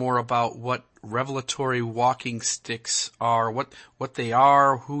little more about what revelatory walking sticks are, what they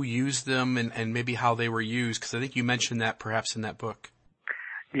are, who used them, and maybe how they were used, because I think you mentioned that perhaps in that book.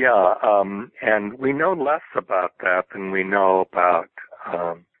 Yeah, and we know less about that than we know about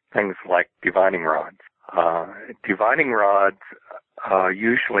things like divining rods. Divining rods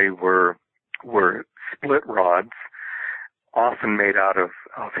usually were split rods, often made out of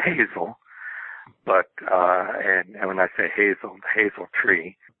hazel, but and when I say hazel, the hazel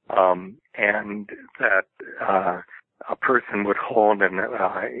tree, and that a person would hold, and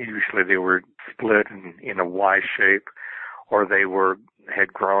usually they were split in a Y shape, or they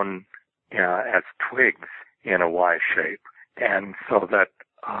had grown as twigs in a Y shape, and so that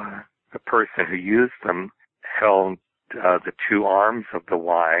the person who used them held the two arms of the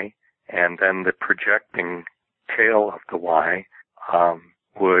Y, and then the projecting tail of the Y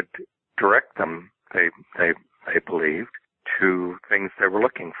would direct them, they believed, to things they were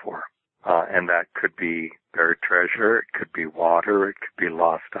looking for. And that could be buried treasure, it could be water, it could be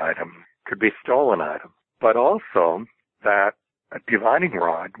lost item, it could be stolen item. But also that a divining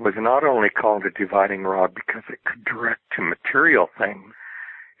rod was not only called a divining rod because it could direct to material things,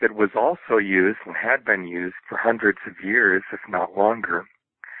 it was also used and had been used for hundreds of years, if not longer,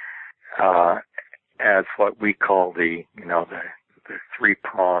 as what we call the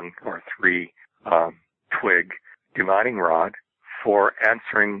three-prong or three-twig divining rod for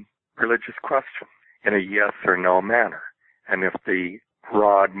answering religious questions in a yes or no manner. And if the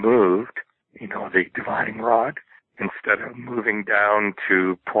rod moved, the divining rod, instead of moving down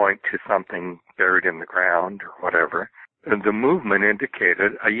to point to something buried in the ground or whatever, the movement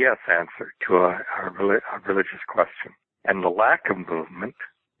indicated a yes answer to a religious question. And the lack of movement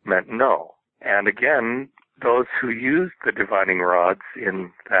meant no. And again, those who used the divining rods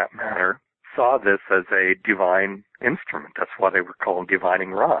in that manner saw this as a divine instrument. That's why they were called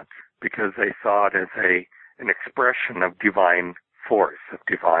divining rods, because they saw it as an expression of divine force, of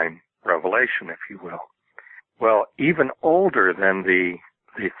divine revelation, if you will. Well, even older than the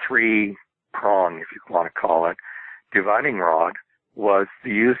three-prong, if you want to call it, divining rod was the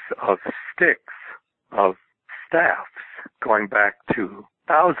use of sticks, of staffs, going back to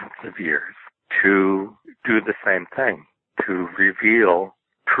thousands of years, to do the same thing, to reveal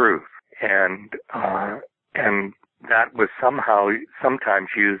truth. And that was sometimes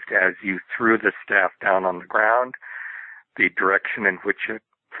used as you threw the staff down on the ground. The direction in which it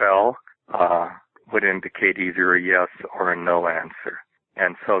fell would indicate either a yes or a no answer.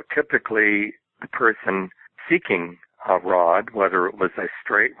 And so typically the person seeking a rod, whether it was a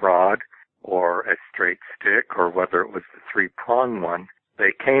straight rod or a straight stick, or whether it was the three-pronged one,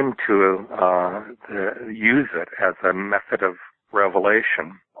 they came to use it as a method of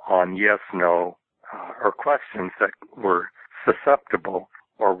revelation on yes, no, or questions that were susceptible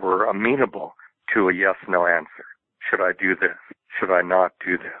or were amenable to a yes, no answer. Should I do this? Should I not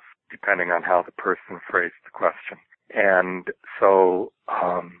do this? Depending on how the person phrased the question. And so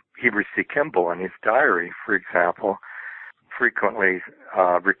Heber C. Kimball in his diary, for example, frequently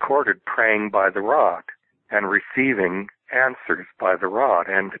recorded praying by the rod and receiving answers by the rod.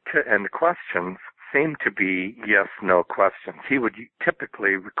 And the questions seemed to be yes-no questions. He would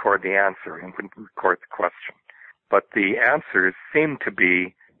typically record the answer and wouldn't record the question. But the answers seemed to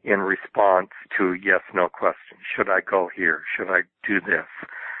be in response to yes-no questions. Should I go here? Should I do this?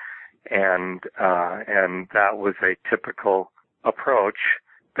 And that was a typical approach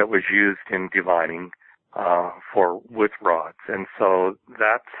that was used in divining with rods. And so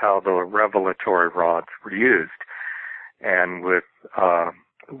that's how the revelatory rods were used. And with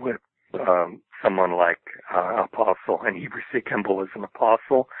someone like Apostle, and Heber C. Kimball was an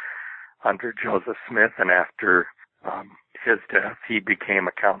apostle under Joseph Smith, and after his death, he became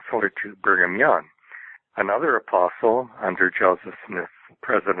a counselor to Brigham Young. Another apostle under Joseph Smith's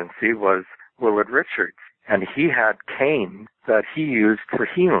presidency was Willard Richards, and he had canes that he used for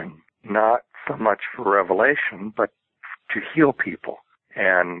healing, not so much for revelation, but to heal people.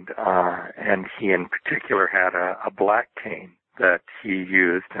 And he in particular had a black cane that he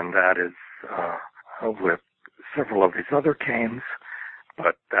used, and that is with several of his other canes,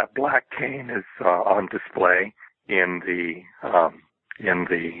 But that black cane is on display in the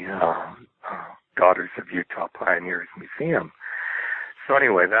Daughters of Utah Pioneers Museum. So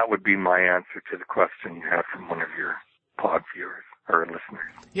anyway, that would be my answer to the question you had from one of your pod viewers or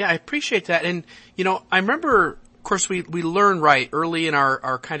listeners. Yeah, I appreciate that. And, I remember, of course, we learned right early in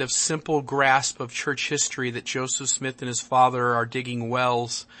our kind of simple grasp of church history that Joseph Smith and his father are digging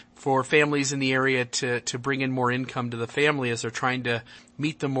wells for families in the area to bring in more income to the family as they're trying to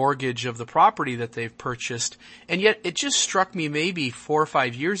meet the mortgage of the property that they've purchased. And yet it just struck me maybe 4 or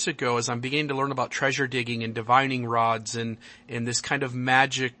 5 years ago as I'm beginning to learn about treasure digging and divining rods and this kind of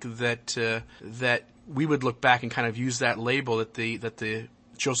magic that we would look back and kind of use that label that the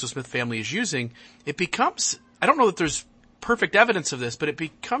Joseph Smith family is using. It becomes, I don't know that there's perfect evidence of this, but it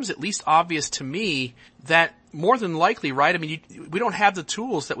becomes at least obvious to me that more than likely, right? I mean, we don't have the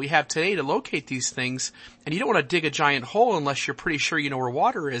tools that we have today to locate these things, and you don't want to dig a giant hole unless you're pretty sure you know where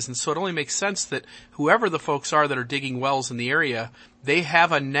water is. And so it only makes sense that whoever the folks are that are digging wells in the area, they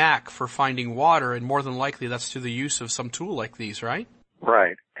have a knack for finding water, and more than likely that's through the use of some tool like these, right?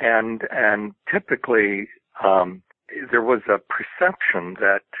 Right. And typically, there was a perception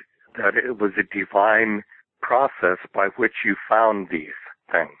that it was a divine process by which you found these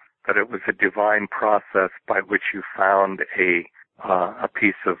things, that it was a divine process by which you found a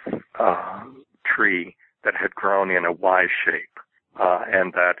piece of tree that had grown in a Y shape,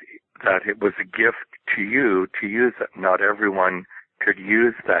 and that it was a gift to you to use it. Not everyone could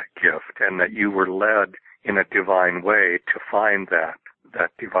use that gift, and that you were led in a divine way to find that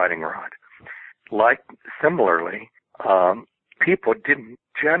dividing rod. Similarly, people didn't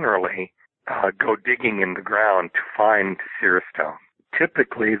generally go digging in the ground to find seer stone.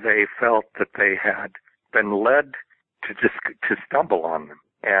 Typically, they felt that they had been led to stumble on them,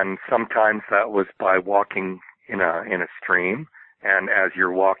 and sometimes that was by walking in a stream. And as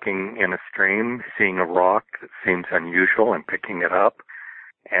you're walking in a stream, seeing a rock that seems unusual and picking it up,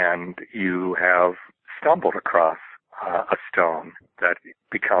 and you have stumbled across a stone that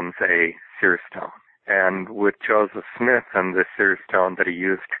becomes a seer stone. And with Joseph Smith and the seer stone that he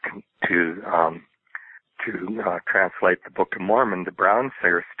used to translate the Book of Mormon, the brown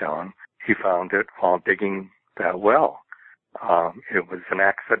seer stone, he found it while digging that well. It was an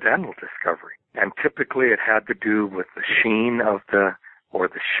accidental discovery. And typically it had to do with the sheen or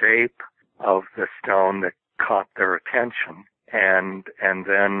the shape of the stone that caught their attention. And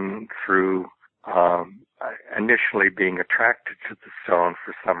then through initially being attracted to the stone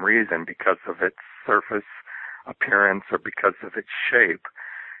for some reason because of its surface appearance or because of its shape,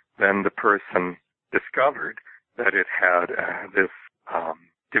 then the person discovered that it had this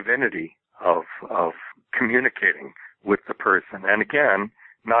divinity of communicating with the person. And again,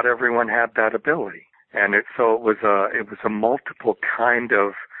 not everyone had that ability, and so it was a multiple kind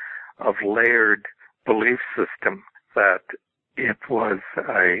of layered belief system that it was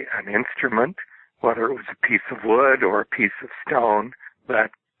an instrument, whether it was a piece of wood or a piece of stone,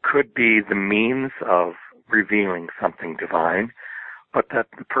 that could be the means of revealing something divine, but that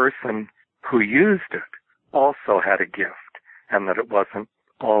the person who used it also had a gift, and that it wasn't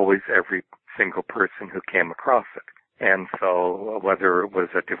always every single person who came across it. And so whether it was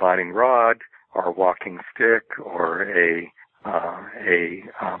a divining rod or a walking stick or a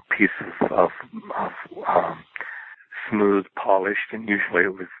piece of smooth polished, and usually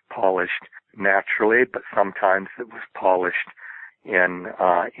it was polished naturally, but sometimes it was polished in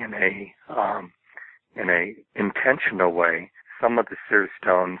a intentional way. Some of the seer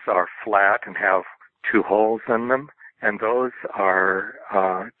stones are flat and have 2 holes in them, and those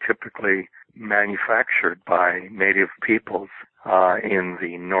are typically manufactured by native peoples in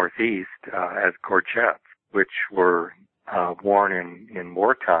the Northeast as gorgets, which were worn in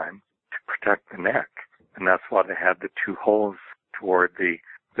wartime to protect the neck. And that's why they had the 2 holes toward the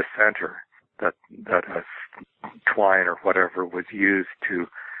center that a twine or whatever was used to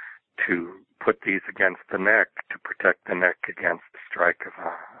put these against the neck to protect the neck against the strike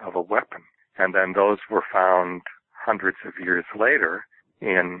of a weapon. And then those were found hundreds of years later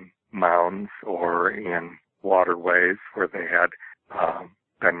in mounds or in waterways where they had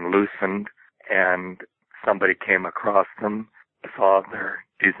been loosened, and somebody came across them, saw their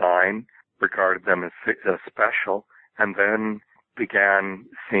design, regarded them as special, and then began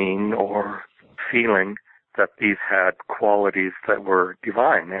seeing or feeling that these had qualities that were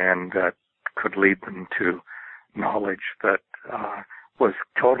divine and that could lead them to knowledge that was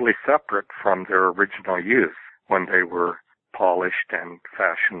totally separate from their original use when they were polished and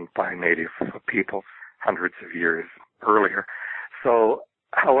fashioned by native peoples hundreds of years earlier. So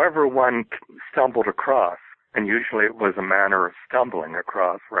however one stumbled across and usually it was a manner of stumbling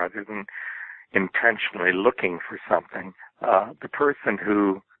across rather than intentionally looking for something. The person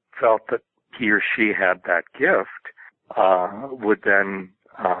who felt that he or she had that gift would then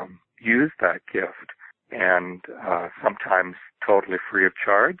use that gift, and sometimes totally free of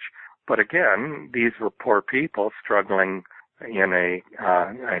charge. But again, these were poor people struggling in a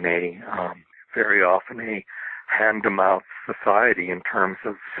very often a hand-to-mouth society in terms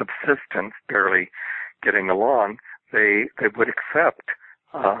of subsistence, barely getting along. They would accept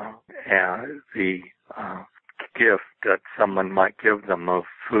the gift that someone might give them of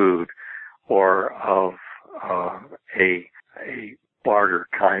food or of a barter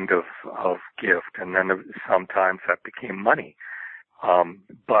kind of gift, and then sometimes that became money.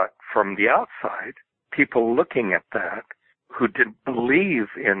 But from the outside, people looking at that who didn't believe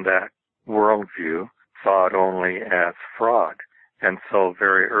in that worldview saw it only as fraud. And so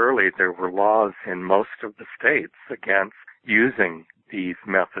very early there were laws in most of the states against using these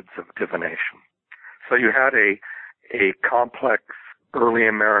methods of divination. So you had a complex early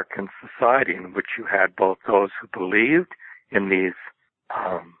American society in which you had both those who believed in these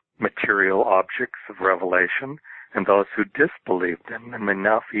material objects of revelation and those who disbelieved them, and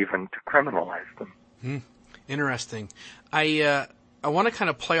enough even to criminalize them. Interesting. I want to kind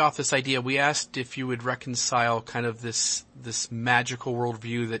of play off this idea. We asked if you would reconcile kind of this magical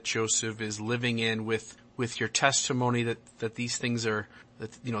worldview that Joseph is living in with your testimony that these things are,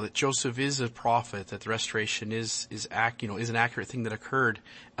 that Joseph is a prophet, that the restoration is an accurate thing that occurred.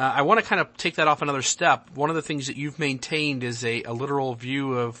 I want to kind of take that off another step. One of the things that you've maintained is a literal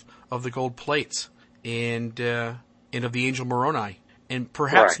view of the gold plates and of the angel Moroni. And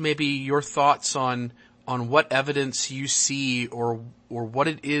perhaps maybe your thoughts on what evidence you see or what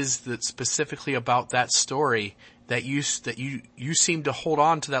it is that specifically about that story that you seem to hold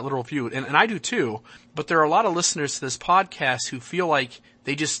on to that literal view. And I do too, but there are a lot of listeners to this podcast who feel like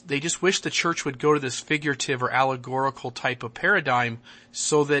they just wish the church would go to this figurative or allegorical type of paradigm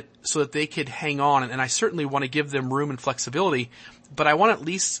so that they could hang on. And I certainly want to give them room and flexibility, but I want to at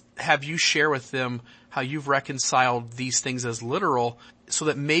least have you share with them how you've reconciled these things as literal so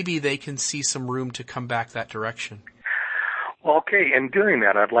that maybe they can see some room to come back that direction. Okay, in doing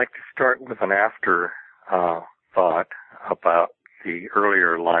that, I'd like to start with an after thought about the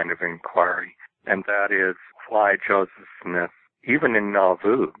earlier line of inquiry, and that is why Joseph Smith, even in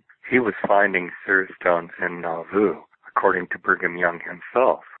Nauvoo, he was finding seer stones in Nauvoo, according to Brigham Young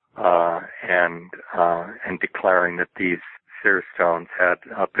himself, and declaring that these seer stones had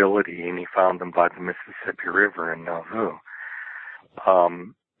ability, and he found them by the Mississippi River in Nauvoo.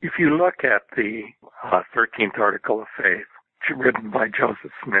 If you look at the 13th Article of Faith, written by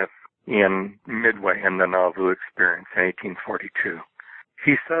Joseph Smith in Midway in the Nauvoo experience in 1842,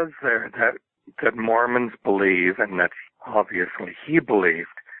 he says there that Mormons believe, and that obviously he believed,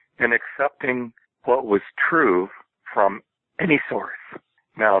 in accepting what was true from any source.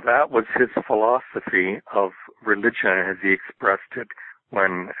 Now, that was his philosophy of religion as he expressed it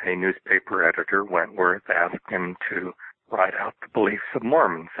when a newspaper editor, Wentworth, asked him to write out the beliefs of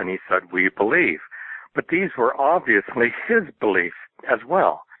Mormons, and he said, "We believe." But these were obviously his beliefs as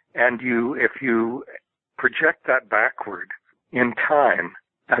well. And if you project that backward in time,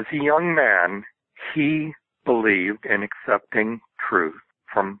 as a young man, he believed in accepting truth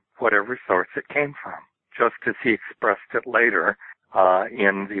from whatever source it came from, just as he expressed it later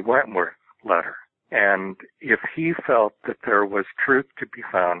in the Wentworth letter. And if he felt that there was truth to be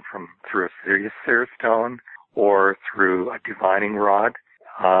found through a seer stone or through a divining rod,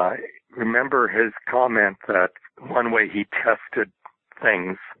 remember his comment that one way he tested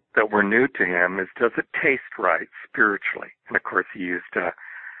things that were new to him is, does it taste right spiritually? And of course he used a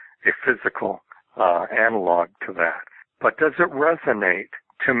physical analog to that. But does it resonate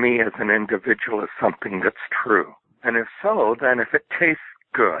to me as an individual as something that's true? And if so, then if it tastes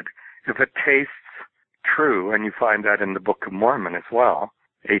good, if it tastes true, and you find that in the Book of Mormon as well,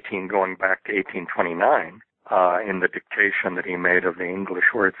 going back to 1829, in the dictation that he made of the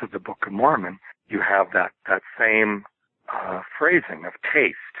English words of the Book of Mormon, you have that same phrasing of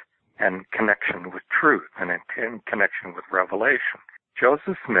taste and connection with truth and in connection with revelation.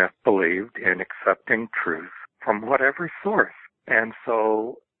 Joseph Smith believed in accepting truth from whatever source. And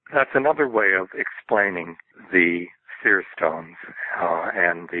so that's another way of explaining the seer stones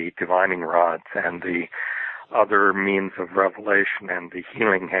and the divining rods and the other means of revelation and the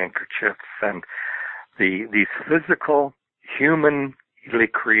healing handkerchiefs and these physical, humanly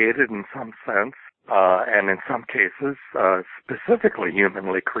created in some sense, and in some cases specifically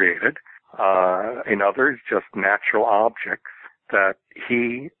humanly created, in others just natural objects that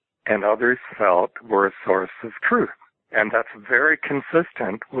he and others felt were a source of truth. And that's very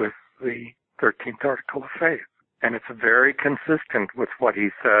consistent with the 13th article of faith. And it's very consistent with what he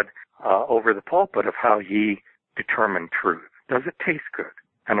said over the pulpit of how he determined truth. Does it taste good?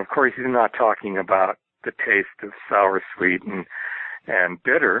 And of course, he's not talking about the taste of sour, sweet, and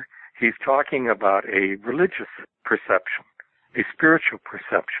bitter. He's talking about a religious perception, a spiritual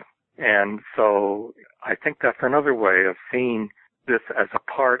perception. And so I think that's another way of seeing this as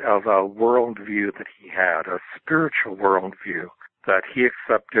a part of a worldview that he had, a spiritual worldview, that he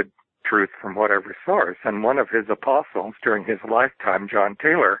accepted truth from whatever source. And one of his apostles during his lifetime, John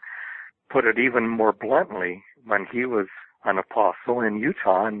Taylor, put it even more bluntly when he was an apostle in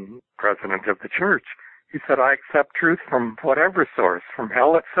Utah and president of the church. He said, I accept truth from whatever source, from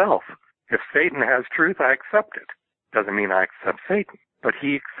hell itself. If Satan has truth, I accept it. Doesn't mean I accept Satan. But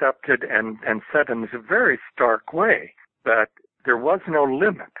he accepted and said in a very stark way that there was no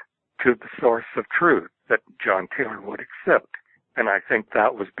limit to the source of truth that John Taylor would accept. And I think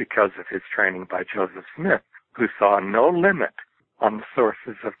that was because of his training by Joseph Smith, who saw no limit on the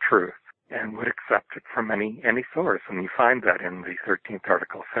sources of truth and would accept it from any source. And you find that in the 13th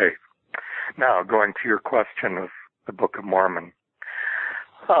article of faith. Now, going to your question of the Book of Mormon.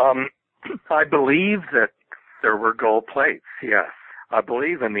 I believe that there were gold plates, yes. I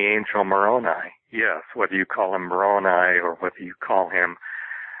believe in the angel Moroni, yes, whether you call him Moroni or whether you call him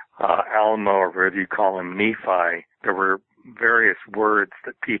Alma or whether you call him Nephi. There were various words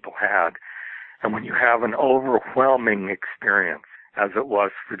that people had. And when you have an overwhelming experience, as it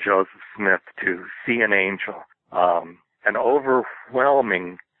was for Joseph Smith to see an angel, an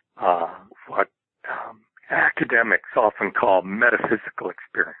overwhelming, what academics often call metaphysical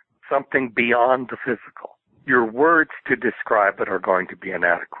experience, something beyond the physical. Your words to describe it are going to be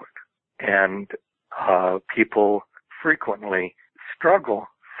inadequate. And people frequently struggle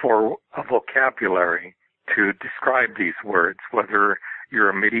for a vocabulary to describe these words, whether you're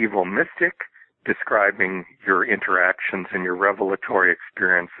a medieval mystic describing your interactions and your revelatory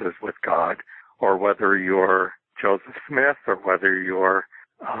experiences with God, or whether you're Joseph Smith, or whether you're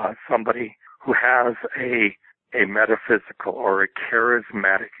somebody who has a metaphysical or a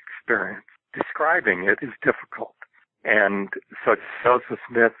charismatic experience. Describing it is difficult. And so Joseph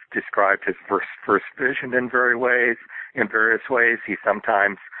Smith described his first vision in various ways. He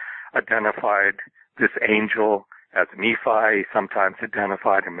sometimes identified this angel as Nephi. He sometimes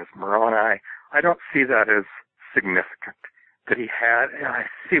identified him as Moroni. I don't see that as significant. That he had, and I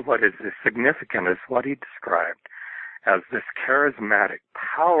see what is significant is what he described as this charismatic,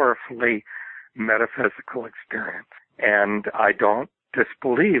 powerfully metaphysical experience. And I don't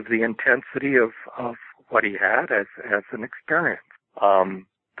disbelieve the intensity of what he had as an experience.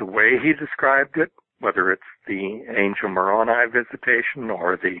 The way he described it, whether it's the angel Moroni visitation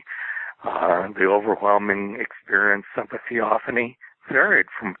or the overwhelming experience of a theophany, varied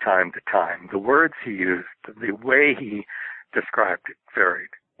from time to time. The words he used, the way he described it varied.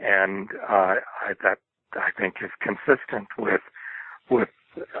 And that I think is consistent with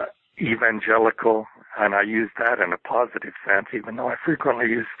evangelical, and I use that in a positive sense, even though I frequently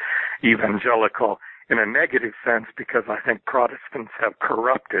use evangelical in a negative sense because I think Protestants have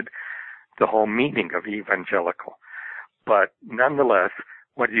corrupted the whole meaning of evangelical. But nonetheless,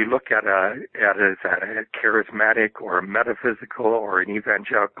 whether you look at it as a charismatic or a metaphysical or an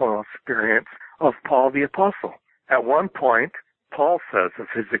evangelical experience of Paul the Apostle. At one point, Paul says of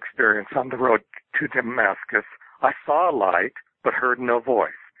his experience on the road to Damascus, I saw a light but heard no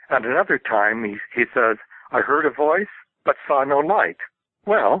voice. At another time, he says, I heard a voice, but saw no light.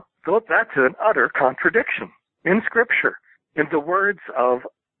 Well, that's an utter contradiction in Scripture, in the words of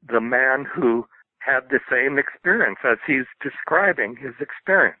the man who had the same experience as he's describing his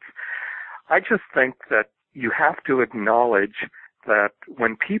experience. I just think that you have to acknowledge that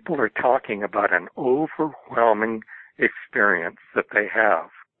when people are talking about an overwhelming experience that they have,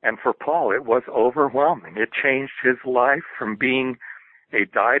 and for Paul it was overwhelming. It changed his life from being a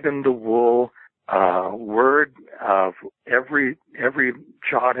dyed-in-the-wool word of every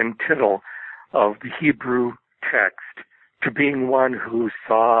jot and tittle of the Hebrew text to being one who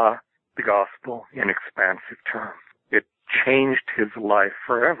saw the gospel in expansive terms. It changed his life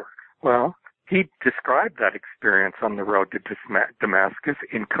forever. Well, he described that experience on the road to Damascus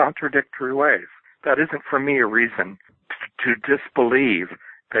in contradictory ways. That isn't for me a reason to disbelieve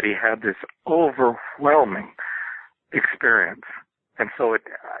that he had this overwhelming experience. And so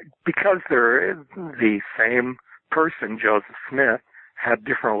because there is the same person, Joseph Smith, had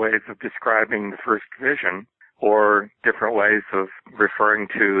different ways of describing the first vision or different ways of referring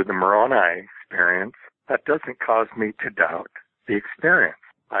to the Moroni experience, that doesn't cause me to doubt the experience.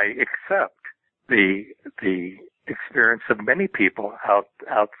 I accept the experience of many people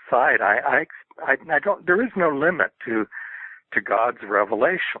outside. I don't. There is no limit to God's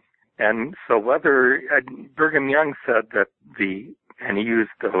revelation. And so whether Brigham Young said that and he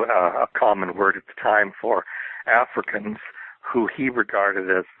used a common word at the time for Africans who he regarded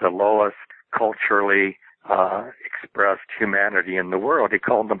as the lowest culturally expressed humanity in the world. He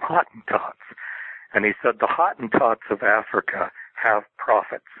called them Hottentots. And he said the Hottentots of Africa have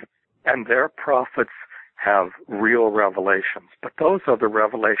prophets, and their prophets have real revelations. But those are the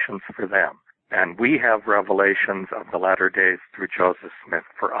revelations for them. And we have revelations of the latter days through Joseph Smith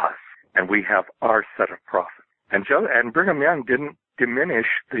for us. And we have our set of prophets. And Brigham Young didn't diminish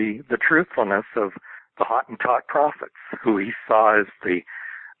the truthfulness of the Hottentot prophets, who he saw as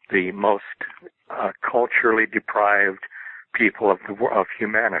the most culturally deprived people of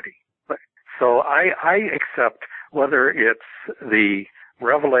humanity. So I accept whether it's the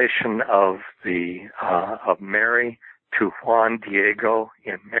revelation of Mary to Juan Diego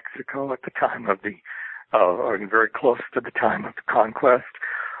in Mexico at the time of or very close to the time of the conquest,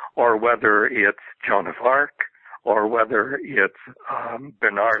 or whether it's Joan of Arc, or whether it's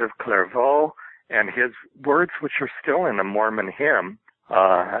Bernard of Clairvaux and his words, which are still in the Mormon hymn,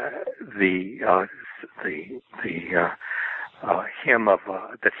 the hymn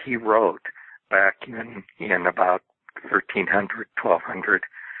that he wrote back in about 1300, 1200,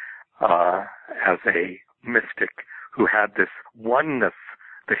 as a mystic who had this oneness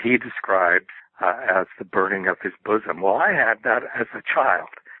that he described as the burning of his bosom. Well, I had that as a child,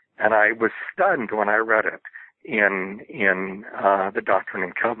 and I was stunned when I read it in the Doctrine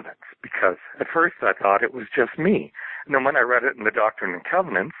and Covenants, because at first I thought it was just me. And then when I read it in the Doctrine and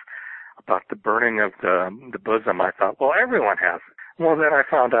Covenants about the burning of the bosom, I thought, well, everyone has it. Well, then I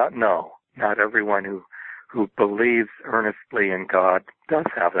found out, no, not everyone who believes earnestly in God does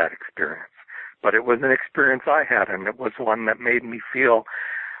have that experience. But it was an experience I had, and it was one that made me feel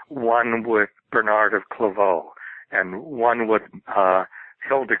one with Bernard of Clairvaux and one with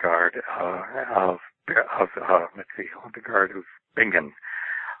Hildegard Hildegard of Bingen,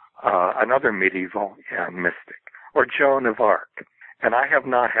 another medieval mystic, or Joan of Arc. And I have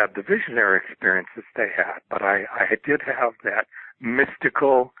not had the visionary experiences they had, but I did have that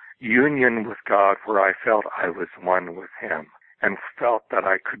mystical union with God where I felt I was one with Him and felt that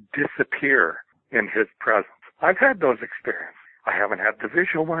I could disappear in His presence. I've had those experiences. I haven't had the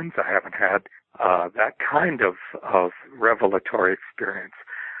visual ones. I haven't had that kind of revelatory experience.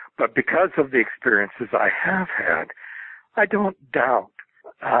 But because of the experiences I have had, I don't doubt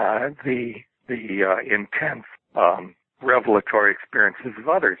the intense revelatory experiences of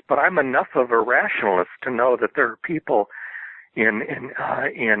others. But I'm enough of a rationalist to know that there are people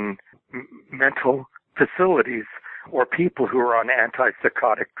in mental facilities or people who are on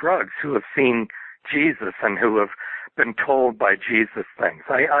antipsychotic drugs who have seen Jesus and who have been told by Jesus things.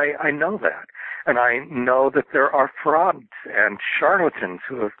 I know that. And I know that there are frauds and charlatans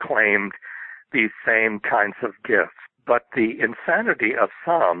who have claimed these same kinds of gifts. But the insanity of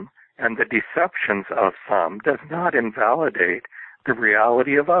some and the deceptions of some does not invalidate the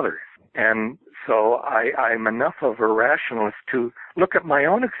reality of others. And so I'm enough of a rationalist to look at my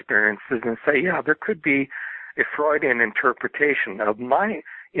own experiences and say, yeah, there could be a Freudian interpretation of my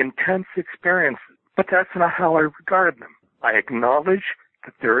intense experiences, but that's not how I regard them. I acknowledge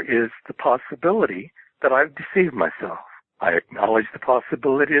that there is the possibility that I've deceived myself. I acknowledge the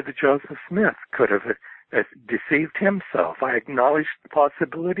possibility that Joseph Smith could have deceived himself. I acknowledge the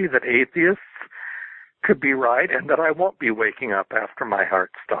possibility that atheists could be right and that I won't be waking up after my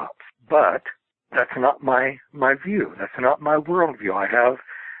heart stops. But that's not my view. That's not my worldview. I have,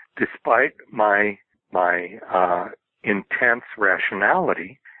 despite my intense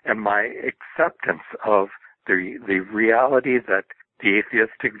rationality and my acceptance of the reality that the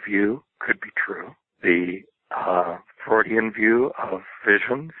atheistic view could be true, the Freudian view of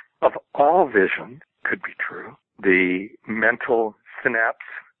visions, of all vision, could be true, the mental synapse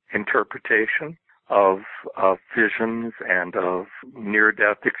interpretation of visions and of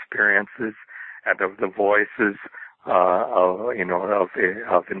near-death experiences and of the voices of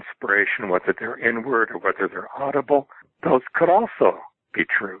inspiration, whether they're inward or whether they're audible, those could also be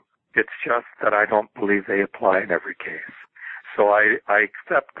true. It's just that I don't believe they apply in every case. So I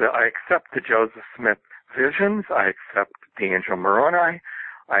accept the Joseph Smith visions. I accept the Angel Moroni.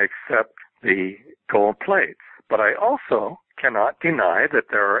 I accept the gold plates. But I also cannot deny that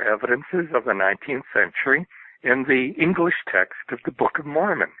there are evidences of the 19th century in the English text of the Book of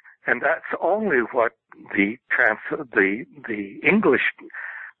Mormon. And that's only what the English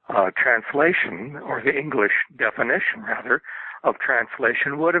translation, or the English definition, rather, of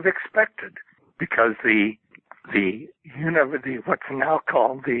translation would have expected, because the what's now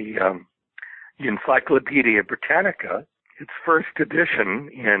called the Encyclopedia Britannica, its first edition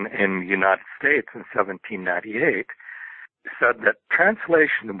in the United States in 1798, said that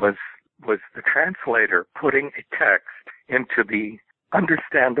translation was the translator putting a text into the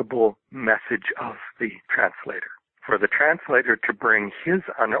understandable message of the translator. For the translator to bring his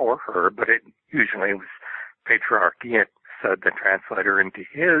or her, but it usually was patriarchy, it said the translator into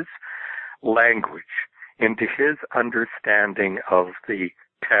his language, into his understanding of the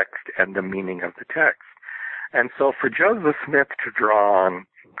text and the meaning of the text. And so for Joseph Smith to draw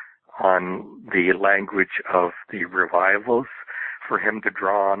on the language of the revivals, for him to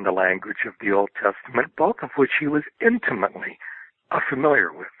draw on the language of the Old Testament, both of which he was intimately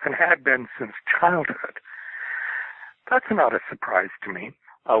familiar with and had been since childhood, that's not a surprise to me.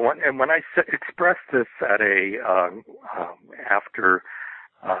 When I expressed this at after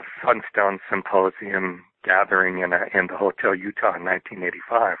Sunstone Symposium gathering in the Hotel Utah in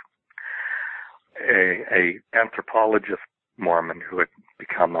 1985, a anthropologist Mormon who had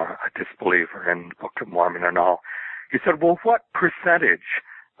become a disbeliever in the Book of Mormon and all, he said, well, what percentage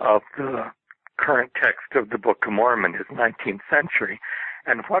of the current text of the Book of Mormon is 19th century,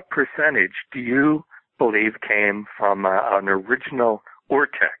 and what percentage do you believe came from an original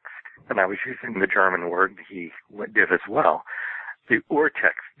urtext? And I was using the German word, he did as well. The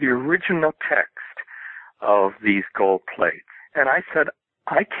urtext, the original text of these gold plates. And I said,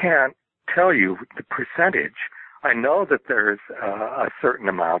 I can't tell you the percentage. I know that there's a certain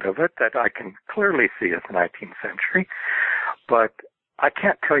amount of it that I can clearly see as 19th century, but I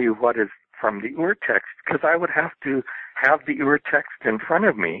can't tell you what is from the urtext, because I would have to have the urtext in front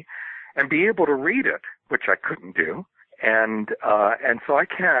of me and be able to read it, which I couldn't do. And so I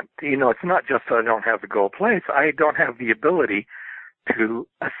can't, it's not just that I don't have the gold plates. I don't have the ability to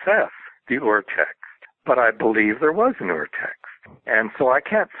assess the urtext, but I believe there was an urtext. And so I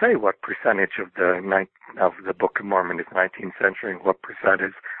can't say what percentage of the Book of Mormon is 19th century and what percent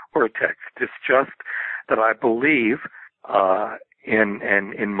is urtext. It's just that I believe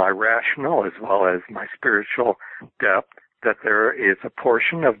in my rational as well as my spiritual depth that there is a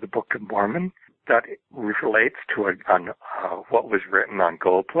portion of the Book of Mormon that relates to what was written on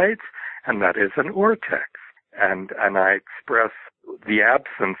gold plates, and that is an urtext. And I express the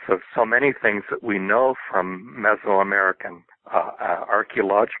absence of so many things that we know from Mesoamerican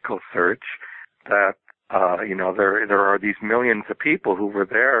archaeological search, that there are these millions of people who were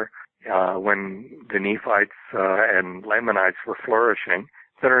there when the Nephites and Lamanites were flourishing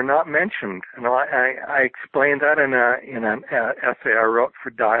that are not mentioned. And I explained that in an essay I wrote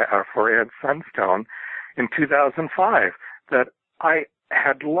for Ed Sunstone in 2005, that I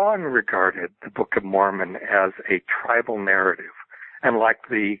had long regarded the Book of Mormon as a tribal narrative. And like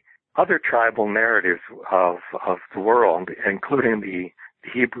the other tribal narratives of the world, including the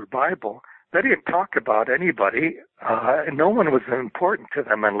Hebrew Bible, they didn't talk about anybody. No one was important to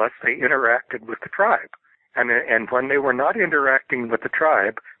them unless they interacted with the tribe. And when they were not interacting with the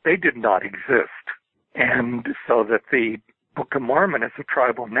tribe, they did not exist. And so that the Book of Mormon as a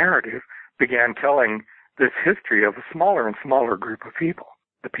tribal narrative began telling this history of a smaller and smaller group of people,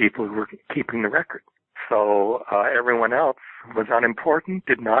 the people who were keeping the record. So everyone else was unimportant,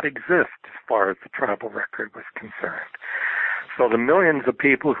 did not exist as far as the tribal record was concerned. So the millions of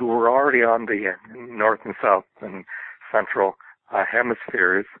people who were already on the north and south and central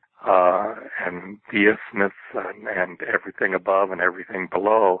hemispheres, and the isthmus and everything above and everything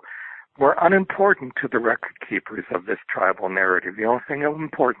below, were unimportant to the record keepers of this tribal narrative. The only thing of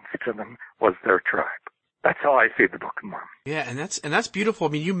importance to them was their tribe. That's how I see the Book of Mormon. Yeah, and that's beautiful.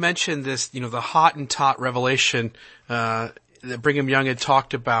 I mean, you mentioned this, the Hottentot revelation that Brigham Young had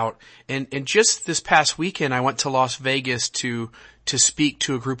talked about, and just this past weekend, I went to Las Vegas to speak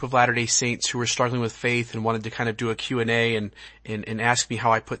to a group of Latter-day Saints who were struggling with faith and wanted to kind of do a Q&A and ask me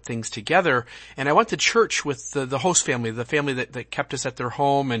how I put things together. And I went to church with the host family, the family that kept us at their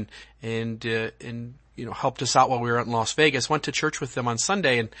home and helped us out while we were out in Las Vegas. Went to church with them on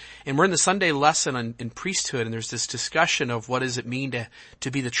Sunday, and we're in the Sunday lesson in priesthood, and there's this discussion of what does it mean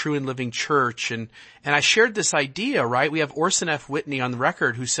to be the true and living church. And I shared this idea, right? We have Orson F. Whitney on the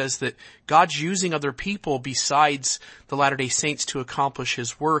record who says that God's using other people besides the Latter-day Saints to accomplish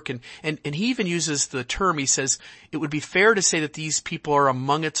his work. And he even uses the term, he says, it would be fair to say that these people are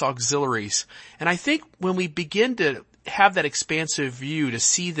among its auxiliaries. And I think when we begin to have that expansive view, to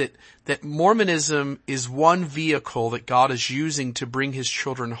see that Mormonism is one vehicle that God is using to bring his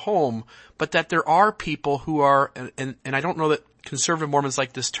children home, but that there are people who are, and I don't know that conservative Mormons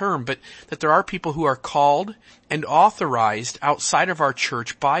like this term, but that there are people who are called and authorized outside of our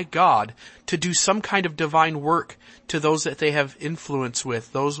church by God to do some kind of divine work to those that they have influence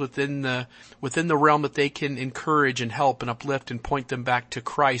with, those within the realm that they can encourage and help and uplift and point them back to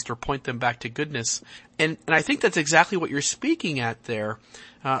Christ or point them back to goodness. And I think that's exactly what you're speaking at there.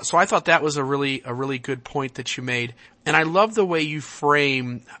 So I thought that was a really good point that you made. And I love the way you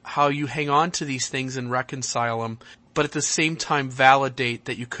frame how you hang on to these things and reconcile them, but at the same time validate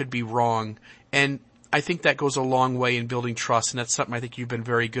that you could be wrong. And I think that goes a long way in building trust, and that's something I think you've been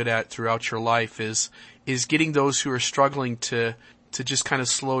very good at throughout your life is getting those who are struggling to just kind of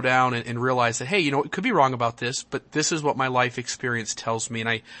slow down and realize that, hey, it could be wrong about this, but this is what my life experience tells me.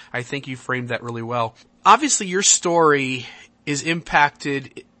 And I think you framed that really well. Obviously, your story is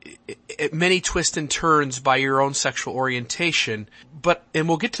impacted at many twists and turns by your own sexual orientation, and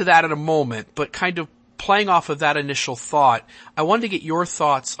we'll get to that in a moment, but kind of playing off of that initial thought, I wanted to get your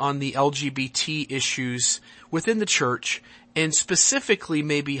thoughts on the LGBT issues within the church, and specifically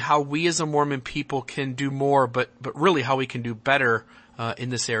maybe how we as a Mormon people can do more, but really how we can do better in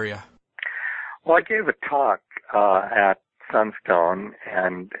this area. Well, I gave a talk at Sunstone,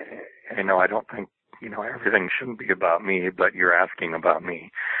 and I don't think everything shouldn't be about me, but you're asking about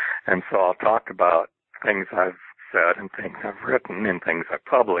me, and so I'll talk about things I've said and things I've written and things I've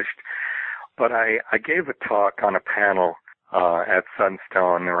published. But I gave a talk on a panel at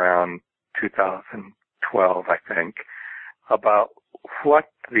Sunstone around 2012, I think, about what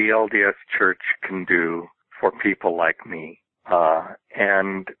the LDS Church can do for people like me,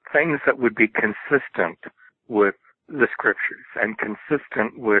 and things that would be consistent with the Scriptures and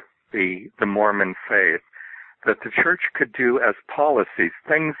consistent with the Mormon faith, that the Church could do as policies,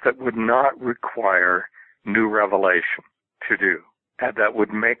 things that would not require new revelation to do, and that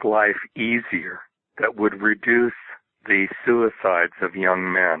would make life easier, that would reduce the suicides of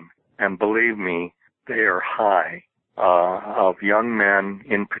young men. And believe me, they are high, of young men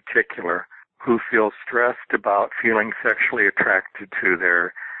in particular who feel stressed about feeling sexually attracted to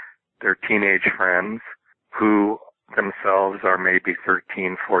their teenage friends, who themselves are maybe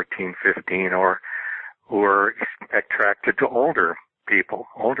 13, 14, 15, or who are attracted to older people,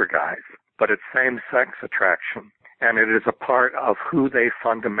 older guys. But it's same-sex attraction. And it is a part of who they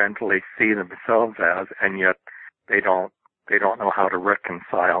fundamentally see themselves as, and yet they don't know how to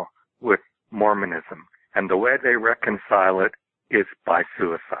reconcile with Mormonism. And the way they reconcile it is by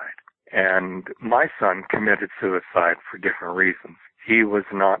suicide. And my son committed suicide for different reasons. He was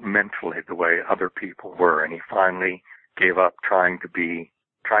not mentally the way other people were, and he finally gave up trying to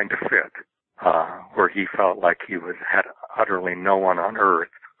fit, where he felt like he had utterly no one on earth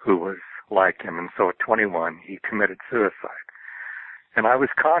who was like him. And so at 21, he committed suicide. And I was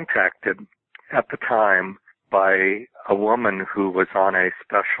contacted at the time by a woman who was on a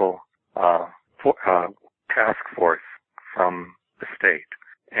special task force from the state.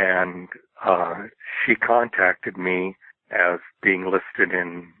 And she contacted me as being listed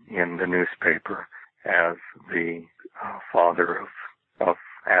in the newspaper as the father of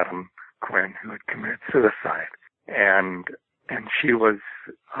Adam Quinn, who had committed suicide. And she was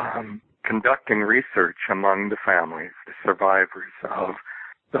conducting research among the families, the survivors of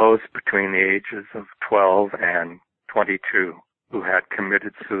those between the ages of 12 and 22 who had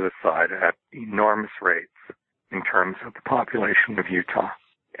committed suicide at enormous rates in terms of the population of Utah.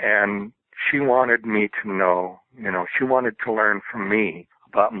 And she wanted me to know, she wanted to learn from me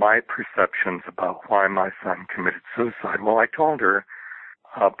about my perceptions about why my son committed suicide. Well, I told her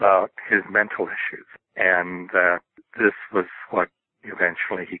about his mental issues and that this was what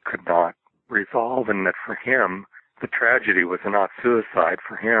eventually he could not resolve, and that for him, the tragedy was not suicide.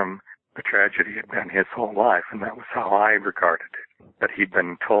 For him, the tragedy had been his whole life, and that was how I regarded it. That he'd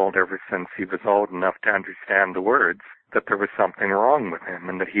been told ever since he was old enough to understand the words that there was something wrong with him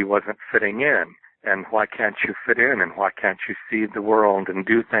and that he wasn't fitting in. And why can't you fit in? And why can't you see the world and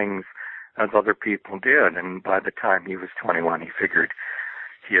do things as other people did? And by the time he was 21, he figured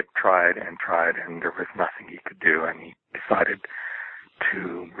he had tried, and there was nothing he could do, and he decided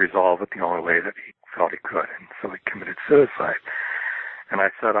to resolve it the only way that he felt he could, and so he committed suicide. And I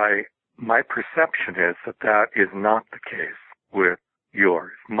said, my perception is that is not the case with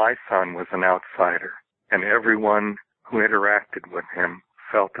yours. My son was an outsider, and everyone who interacted with him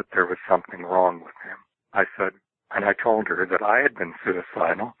felt that there was something wrong with him. I said, and I told her that I had been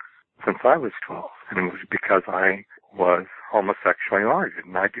suicidal since I was 12, and it was because I was homosexually oriented,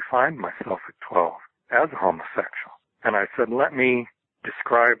 and I defined myself at 12 as a homosexual. And I said, let me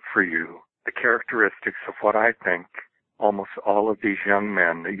describe for you the characteristics of what I think almost all of these young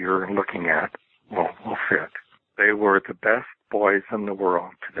men that you're looking at will fit. They were the best boys in the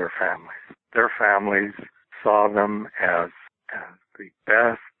world to their families. Their families saw them as the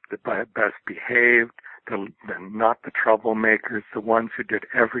best behaved, not the troublemakers, the ones who did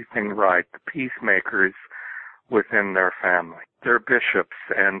everything right, the peacemakers within their family. Their bishops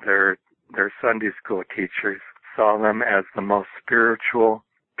and their Sunday school teachers saw them as the most spiritual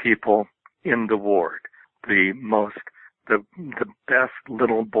people in the ward, the best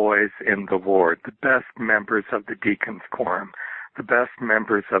little boys in the ward, the best members of the deacon's quorum, the best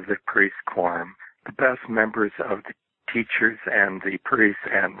members of the priest quorum, the best members of the teachers and the priests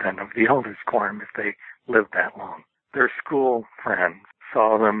and then of the elders quorum if they lived that long. Their school friends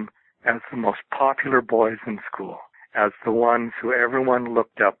saw them as the most popular boys in school, as the ones who everyone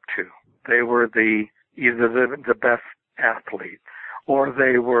looked up to. They were either the best athletes, or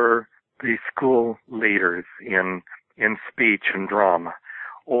they were the school leaders in speech and drama,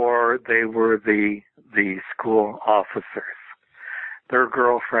 or they were the school officers. Their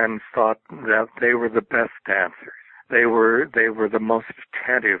girlfriends thought that they were the best dancers. They were the most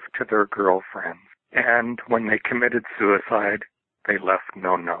attentive to their girlfriends. And when they committed suicide, they left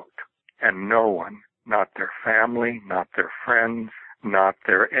no note. And no one, not their family, not their friends, not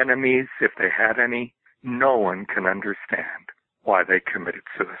their enemies, if they had any, no one can understand why they committed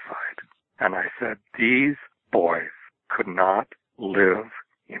suicide. And I said, these boys could not live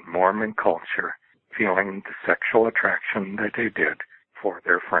in Mormon culture feeling the sexual attraction that they did for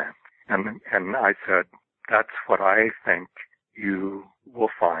their friends. And I said, that's what I think you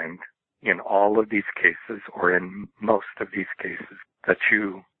will find in all of these cases, or in most of these cases that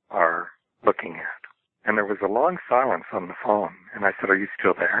you are looking at. And there was a long silence on the phone, and I said, are you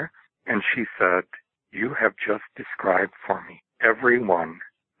still there? And she said, you have just described for me every one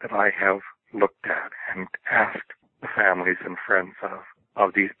that I have looked at and asked the families and friends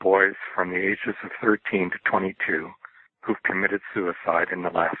of these boys from the ages of 13 to 22 who've committed suicide in the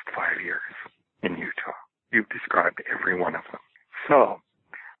last 5 years in Utah. You've described every one of them. So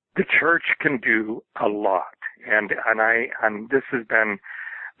the church can do a lot, and this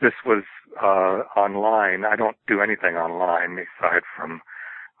was online. I don't do anything online aside from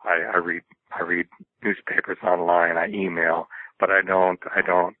I read newspapers online. I email, but I don't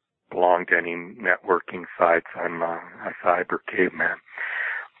belong to any networking sites. I'm a cyber caveman.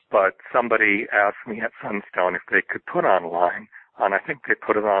 But somebody asked me at Sunstone if they could put online, and I think they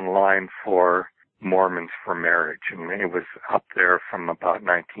put it online for Mormons for Marriage, and it was up there from about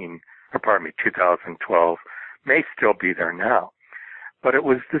 2012. May still be there now. But it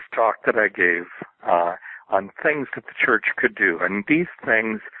was this talk that I gave on things that the church could do, and these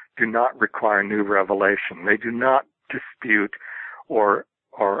things do not require new revelation. They do not dispute or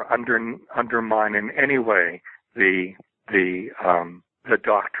undermine in any way the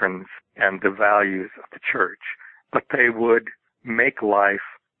doctrines and the values of the church, but they would make life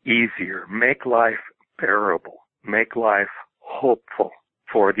easier, make life bearable, make life hopeful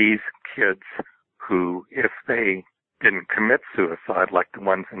for these kids who, if they didn't commit suicide like the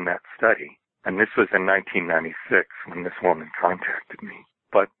ones in that study, and this was in 1996 when this woman contacted me,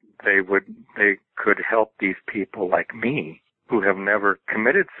 but they could help these people like me who have never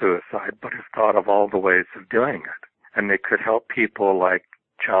committed suicide but have thought of all the ways of doing it. And they could help people like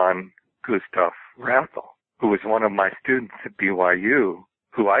John Gustav Rathel, who was one of my students at BYU,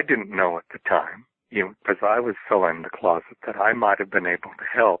 who I didn't know at the time, because I was so in the closet that I might have been able to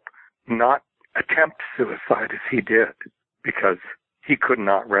help not attempt suicide as he did, because he could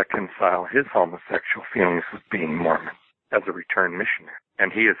not reconcile his homosexual feelings with being Mormon as a returned missionary.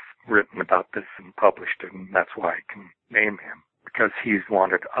 And he has written about this and published it, and that's why I can name him, because he's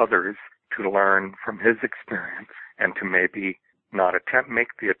wanted others to learn from his experience and to maybe not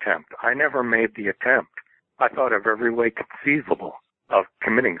make the attempt. I never made the attempt. I thought of every way conceivable of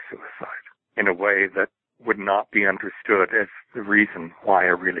committing suicide in a way that would not be understood as the reason why I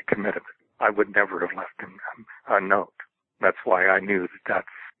really committed it. I would never have left him a note. That's why I knew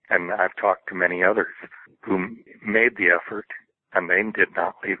and I've talked to many others who made the effort and they did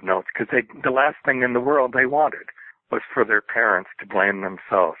not leave notes, because the last thing in the world they wanted was for their parents to blame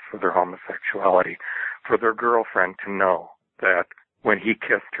themselves for their homosexuality, for their girlfriend to know that when he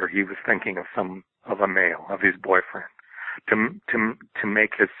kissed her, he was thinking of a male, of his boyfriend, to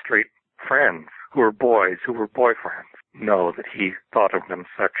make his straight friends who were boys, who were boyfriends, know that he thought of them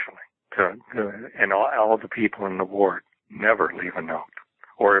sexually. And all the people in the ward never leave a note.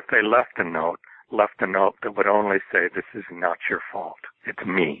 Or if they left a note that would only say, this is not your fault, it's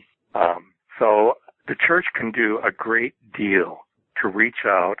me. So the church can do a great deal to reach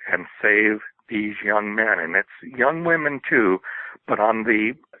out and save these young men, and it's young women too, but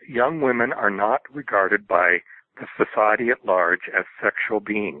young women are not regarded by the society at large as sexual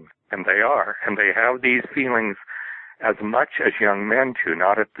beings. And they are. And they have these feelings as much as young men do,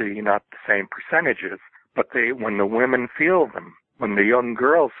 not the same percentages, but when the women feel them, when the young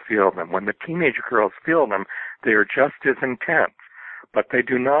girls feel them, when the teenage girls feel them, they are just as intense. But they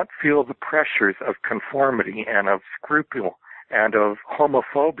do not feel the pressures of conformity and of scruple and of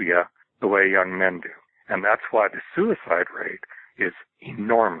homophobia the way young men do. And that's why the suicide rate is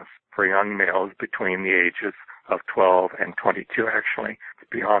enormous for young males between the ages of 12 and 22. Actually, it's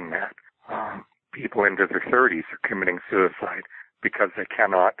beyond that. People into their 30s are committing suicide because they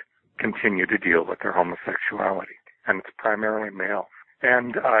cannot continue to deal with their homosexuality. And it's primarily males.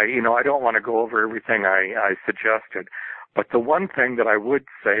 And, I don't want to go over everything I suggested, but the one thing that I would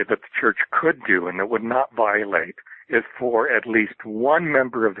say that the church could do and that would not violate is for at least one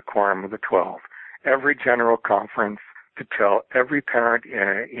member of the Quorum of the 12, every general conference, to tell every parent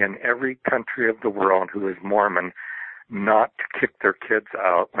in every country of the world who is Mormon not to kick their kids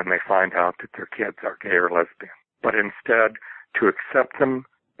out when they find out that their kids are gay or lesbian, but instead to accept them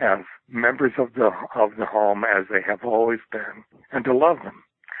as members of the home as they have always been, and to love them.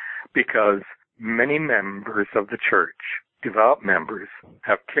 Because many members of the church, devout members,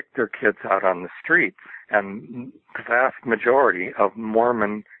 have kicked their kids out on the streets, and the vast majority of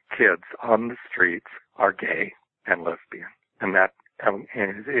Mormon kids on the streets are gay and lesbian. And that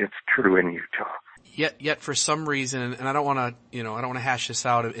it's true in Utah. Yet for some reason, and I don't want to hash this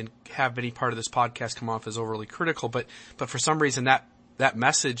out and have any part of this podcast come off as overly critical, but for some reason that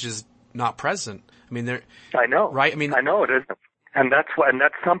message is not present. I mean, I know. Right? I mean, I know it isn't. And that's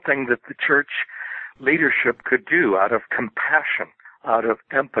something that the church leadership could do out of compassion, out of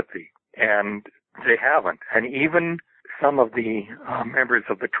empathy. And they haven't. And even some of the members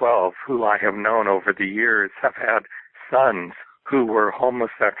of the 12 who I have known over the years have had sons who were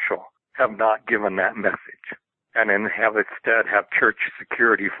homosexual, have not given that message, and have instead have church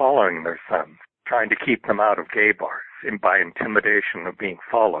security following their sons, trying to keep them out of gay bars by intimidation of being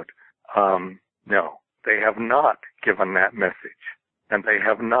followed. No, they have not given that message, and they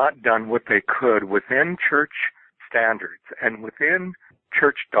have not done what they could within church standards and within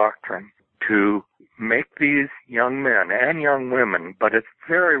church doctrine to make these young men and young women, but it's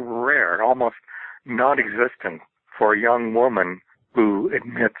very rare, almost non-existent, for a young woman who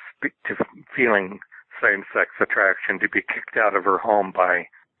admits to feeling same-sex attraction to be kicked out of her home by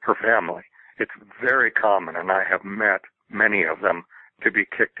her family. It's very common, and I have met many of them to be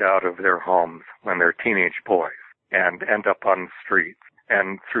kicked out of their homes when they're teenage boys and end up on the streets.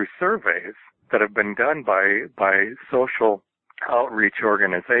 And through surveys that have been done by social outreach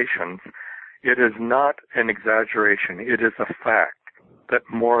organizations, it is not an exaggeration. It is a fact that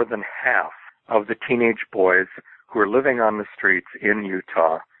more than half of the teenage boys who are living on the streets in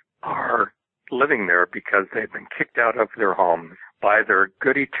Utah are living there because they've been kicked out of their homes by their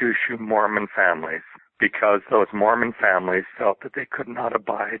goody two-shoe Mormon families, because those Mormon families felt that they could not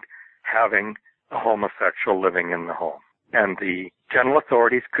abide having a homosexual living in the home. And the general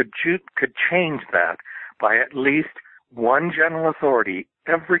authorities could change that by at least one general authority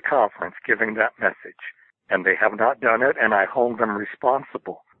every conference giving that message. And they have not done it, and I hold them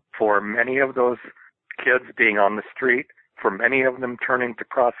responsible for many of those kids being on the street, for many of them turning to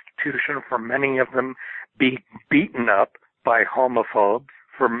prostitution, for many of them being beaten up by homophobes,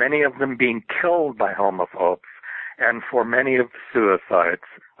 for many of them being killed by homophobes, and for many of the suicides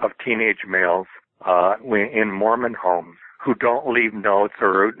of teenage males in Mormon homes who don't leave notes,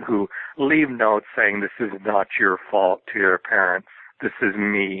 or who leave notes saying, "This is not your fault," to their parents. "This is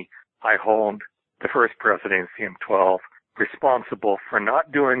me." I hold the First Presidency in 12 responsible for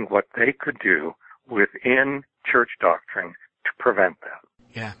not doing what they could do within church doctrine to prevent that.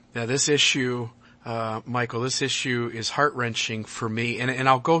 Yeah. Now this issue, Michael, this issue is heart-wrenching for me. And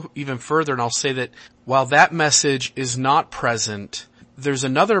I'll go even further and I'll say that while that message is not present, there's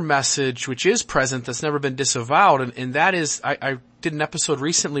another message which is present that's never been disavowed. And that is, I did an episode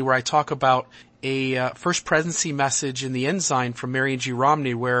recently where I talk about a First Presidency message in the Ensign from Marion G.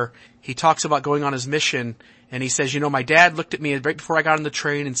 Romney, where he talks about going on his mission. And he says, my dad looked at me right before I got on the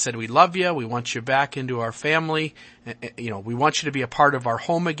train and said, "We love you. We want you back into our family. We want you to be a part of our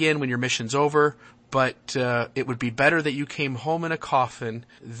home again when your mission's over. But it would be better that you came home in a coffin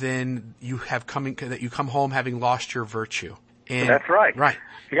than that you come home having lost your virtue." And that's right. Right.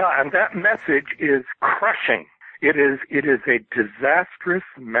 Yeah, and that message is crushing. It is a disastrous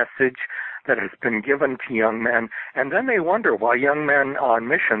message that has been given to young men. And then they wonder why young men on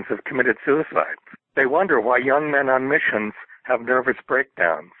missions have committed suicide. They wonder why young men on missions have nervous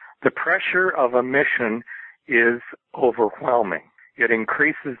breakdowns. The pressure of a mission is overwhelming. It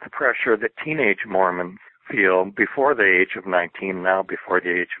increases the pressure that teenage Mormons feel before the age of 19, now before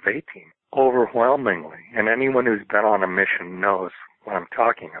the age of 18, overwhelmingly, and anyone who's been on a mission knows what I'm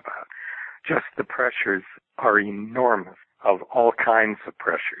talking about. Just the pressures are enormous, of all kinds of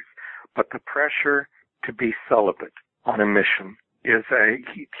pressures. But the pressure to be celibate on a mission is a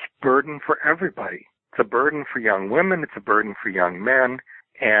burden for everybody. It's a burden for young women, it's a burden for young men,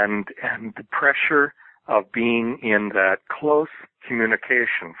 and the pressure of being in that close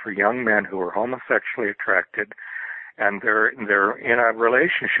communication for young men who are homosexually attracted, and they're in a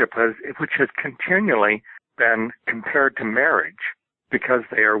relationship which has continually been compared to marriage, because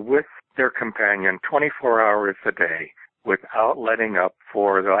they are with their companion 24 hours a day without letting up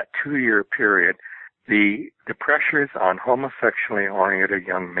for that 2-year period. The pressures on homosexually oriented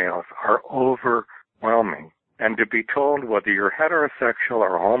young males are overwhelming. And to be told whether you're heterosexual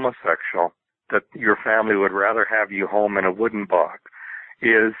or homosexual that your family would rather have you home in a wooden box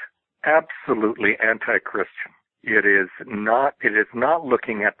is absolutely anti-Christian. It is not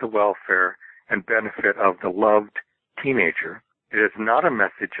looking at the welfare and benefit of the loved teenager. It is not a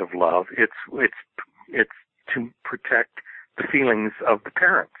message of love. It's to protect the feelings of the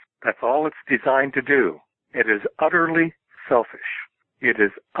parents. That's all it's designed to do. It is utterly selfish. It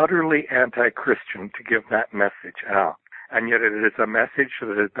is utterly anti-Christian to give that message out. And yet it is a message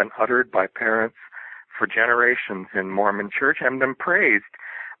that has been uttered by parents for generations in Mormon church and been praised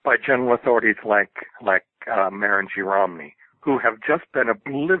by general authorities like Maren G. Romney, who have just been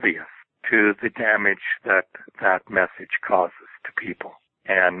oblivious to the damage that message causes to people.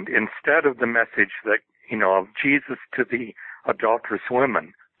 And instead of the message that, of Jesus to the adulterous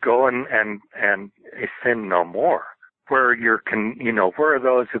women, go and sin no more. Where where are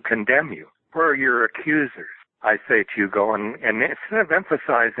those who condemn you? Where are your accusers? I say to you, go and instead of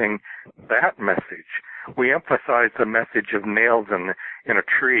emphasizing that message, we emphasize the message of nails in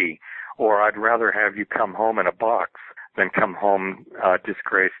a tree, or I'd rather have you come home in a box than come home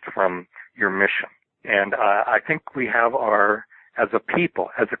disgraced from your mission. And I think we have as a people,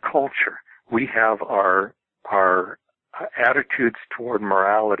 as a culture, we have our attitudes toward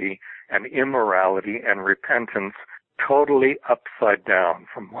morality and immorality and repentance totally upside down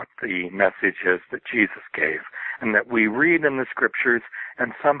from what the message is that Jesus gave, and that we read in the scriptures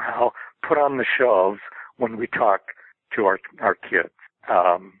and somehow put on the shelves when we talk to our kids,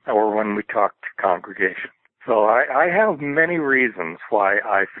 or when we talk to congregations. So I have many reasons why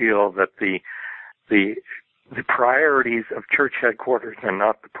I feel that the priorities of church headquarters are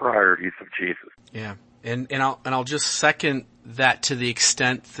not the priorities of Jesus. Yeah. And I'll just second that to the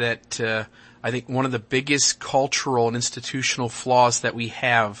extent that I think one of the biggest cultural and institutional flaws that we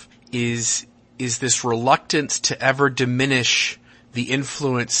have is this reluctance to ever diminish the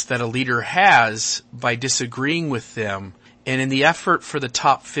influence that a leader has by disagreeing with them. And in the effort for the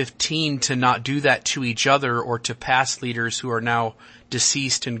top 15 to not do that to each other or to past leaders who are now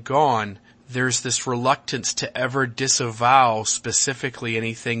deceased and gone, there's this reluctance to ever disavow specifically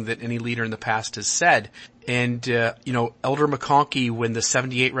anything that any leader in the past has said. And, Elder McConkie, when the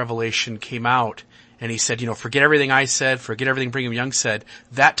 78 revelation came out, and he said, forget everything I said, forget everything Brigham Young said,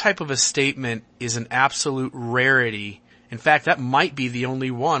 that type of a statement is an absolute rarity. In fact, that might be the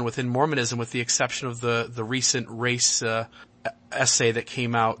only one within Mormonism, with the exception of the recent race essay that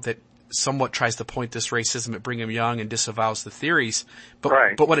came out that somewhat tries to point this racism at Brigham Young and disavows the theories. But,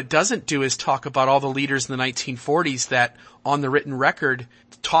 right. But what it doesn't do is talk about all the leaders in the 1940s that, on the written record,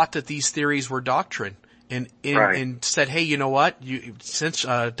 taught that these theories were doctrine. And said, hey, you know what? Since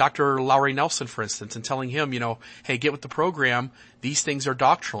Dr. Lowry Nelson, for instance, and telling him, hey, get with the program. These things are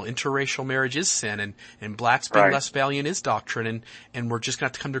doctrinal. Interracial marriage is sin, and blacks being less valiant is doctrine, and we're just going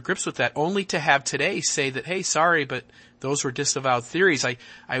to have to come to grips with that. Only to have today say that, hey, sorry, but those were disavowed theories.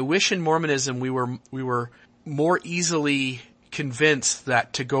 I wish in Mormonism we were more easily convinced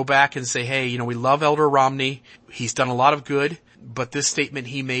that to go back and say, hey, we love Elder Romney. He's done a lot of good. But this statement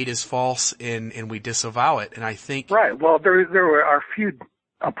he made is false, and we disavow it. And I think... Right. Well, there were a few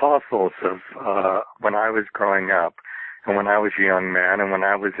apostles of when I was growing up, and when I was a young man, and when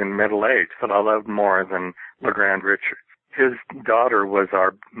I was in middle age, that I loved more than LeGrand Richards. His daughter was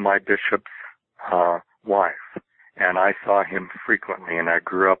my bishop's wife, and I saw him frequently, and I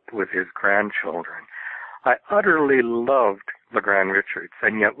grew up with his grandchildren. I utterly loved LeGrand Richards,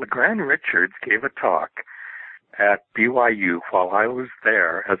 and yet LeGrand Richards gave a talk at BYU while I was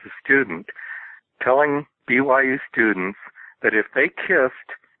there as a student, telling BYU students that if they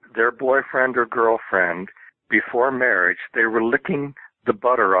kissed their boyfriend or girlfriend before marriage, they were licking the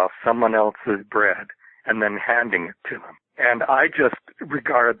butter off someone else's bread and then handing it to them. And I just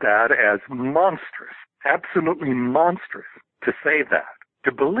regard that as monstrous, absolutely monstrous, to say that,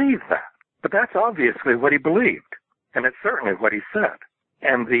 to believe that. But that's obviously what he believed, and it's certainly what he said.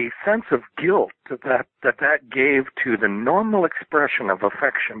 And the sense of guilt that gave to the normal expression of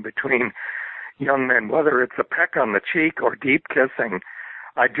affection between young men, whether it's a peck on the cheek or deep kissing,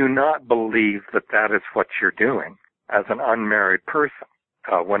 I do not believe that is what you're doing as an unmarried person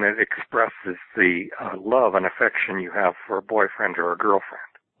when it expresses the love and affection you have for a boyfriend or a girlfriend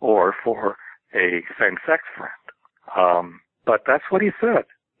or for a same-sex friend. But that's what he said.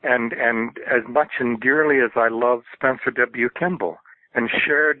 And as much and dearly as I love Spencer W. Kimball and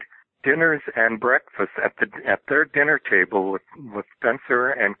shared dinners and breakfasts at their dinner table with Spencer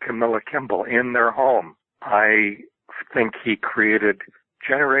and Camilla Kimball in their home, I think he created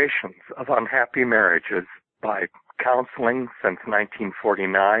generations of unhappy marriages by counseling since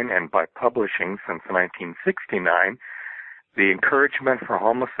 1949 and by publishing since 1969 the encouragement for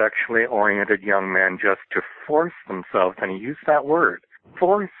homosexually oriented young men just to force themselves, and he used that word,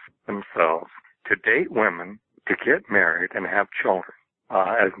 force themselves to date women, to get married and have children.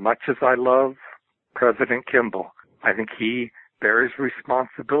 As much as I love President Kimball, I think he bears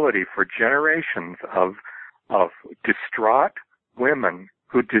responsibility for generations of distraught women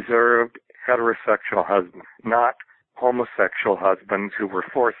who deserved heterosexual husbands, not homosexual husbands who were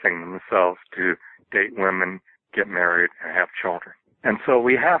forcing themselves to date women, get married, and have children. And so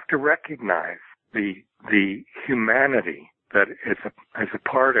we have to recognize the humanity that is a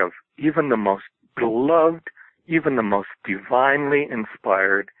part of even the most beloved, even the most divinely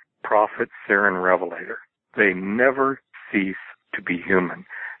inspired prophet, seer, and revelator. They never cease to be human.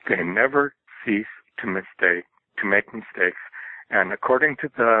 They never cease to make mistakes. And according to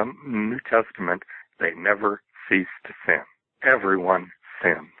the New Testament, they never cease to sin. Everyone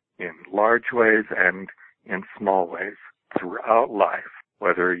sins in large ways and in small ways throughout life,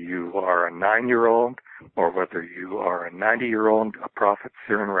 whether you are a 9-year-old or whether you are a 90-year-old, a prophet,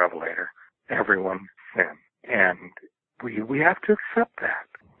 seer, and revelator. Everyone sins. And we have to accept that.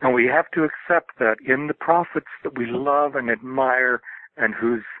 And we have to accept that in the prophets that we love and admire and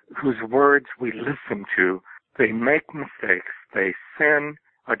whose words we listen to, they make mistakes. They sin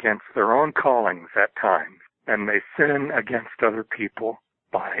against their own callings at times. And they sin against other people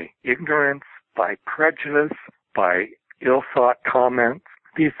by ignorance, by prejudice, by ill-thought comments.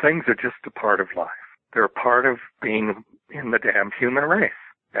 These things are just a part of life. They're a part of being in the damned human race,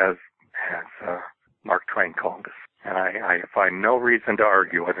 as Mark Twain called us. And I find no reason to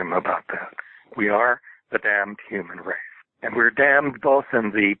argue with him about that. We are the damned human race. And we're damned both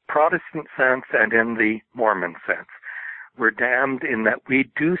in the Protestant sense and in the Mormon sense. We're damned in that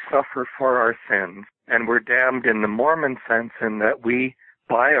we do suffer for our sins, and we're damned in the Mormon sense in that we,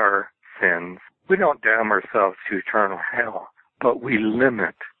 by our sins, we don't damn ourselves to eternal hell, but we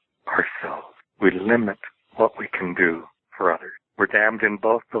limit ourselves. We limit what we can do for others. We're damned in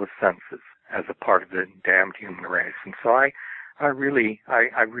both those senses as a part of the damned human race. And so I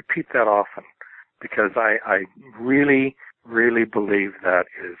repeat that often because I really, really believe that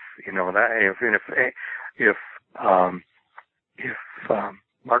is, that if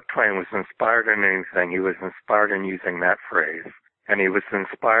Mark Twain was inspired in anything, he was inspired in using that phrase. And he was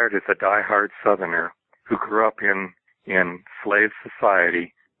inspired as a diehard Southerner who grew up in slave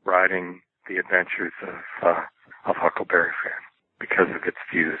society writing the adventures of Huckleberry Finn because of its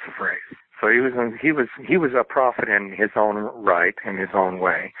views of race. So he was a prophet in his own right, in his own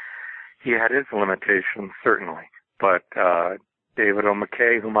way. He had his limitations, certainly. But David O.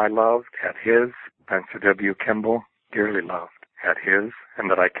 McKay, whom I loved, had his. Spencer W. Kimball, dearly loved, had his, and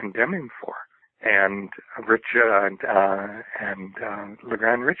that I condemn him for. And Richard and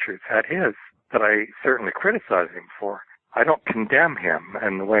LeGrand Richards had his, that I certainly criticize him for. I don't condemn him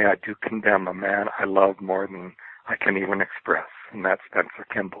in the way I do condemn a man I love more than I can even express, and that's Spencer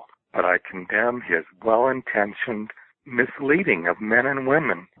Kimball. But I condemn his well-intentioned misleading of men and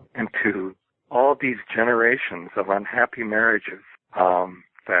women into all these generations of unhappy marriages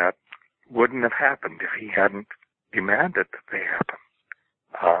that wouldn't have happened if he hadn't demanded that they happen.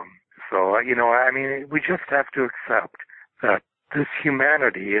 So, we just have to accept that this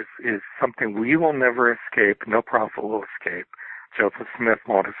humanity is something we will never escape. No prophet will escape. Joseph Smith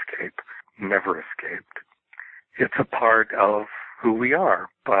won't escape. Never escaped. It's a part of who we are,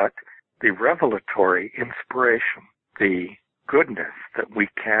 but the revelatory inspiration, the goodness that we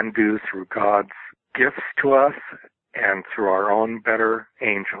can do through God's gifts to us and through our own better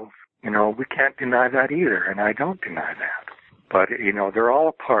angels, we can't deny that either, and I don't deny that. But, they're all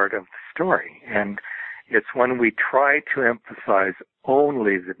a part of the story. And it's when we try to emphasize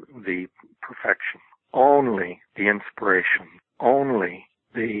only the perfection, only the inspiration, only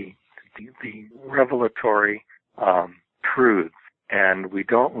the revelatory truths, and we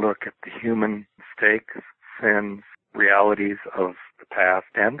don't look at the human mistakes, sins, realities of the past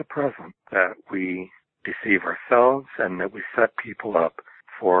and the present, that we deceive ourselves and that we set people up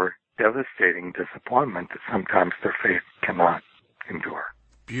for devastating disappointment that sometimes their faith cannot endure.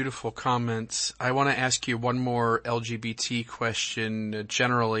 Beautiful comments. I want to ask you one more LGBT question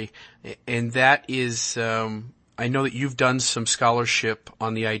generally, and that is, I know that you've done some scholarship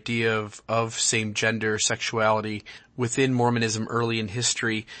on the idea of same-gender sexuality within Mormonism early in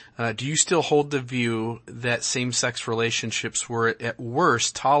history. Do you still hold the view that same-sex relationships were at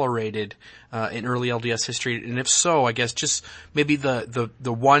worst tolerated in early LDS history? And if so, I guess just maybe the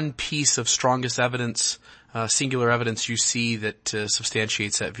one piece of strongest evidence, singular evidence you see that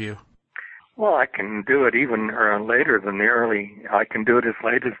substantiates that view. Well, I can do it even later than I can do it as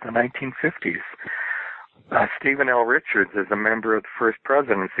late as the 1950s. Stephen L. Richards, as a member of the First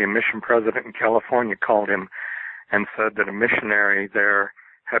Presidency, a mission president in California, called him and said that a missionary there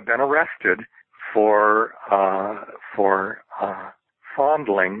had been arrested for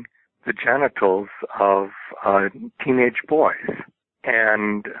fondling the genitals of teenage boys,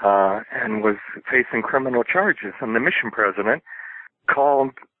 and was facing criminal charges. And the mission president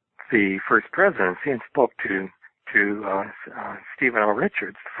called the First Presidency and spoke to Stephen L.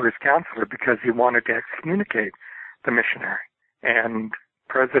 Richards, the first counselor, because he wanted to excommunicate the missionary. And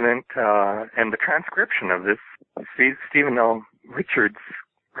and the transcription of this, Stephen L. Richards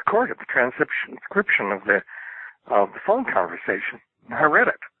recorded the transcription of the phone conversation. I read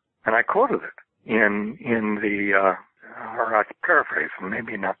it, and I quoted it in the, or I paraphrased it,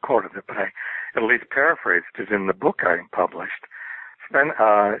 maybe not quoted it, but I at least paraphrased it in the book I published.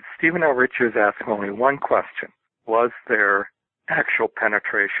 Stephen L. Richards asked only one question. Was there actual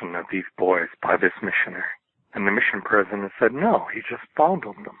penetration of these boys by this missionary? And the mission president said, no, he just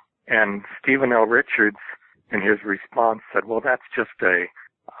fondled them. And Stephen L. Richards, in his response, said, well, that's just a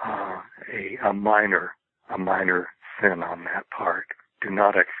minor sin on that part. Do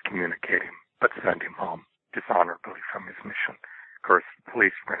not excommunicate him, but send him home dishonorably from his mission. Of course, the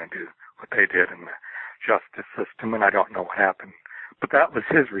police were going to do what they did in the justice system, and I don't know what happened. But that was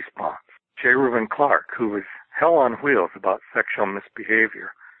his response. J. Reuben Clark, who was hell on wheels about sexual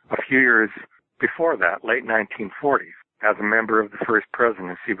misbehavior a few years before that, late 1940s, as a member of the First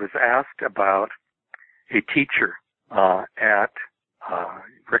Presidency, was asked about a teacher at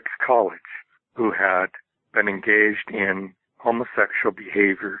Ricks College who had been engaged in homosexual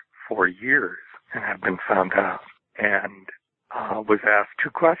behavior for years and had been found out, and was asked two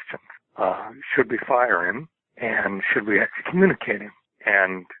questions. Should we fire him, and should we excommunicate him?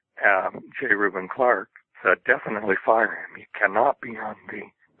 And J. Reuben Clark said, definitely fire him. He cannot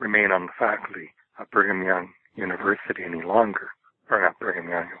remain on the faculty of Brigham Young University any longer. Or not Brigham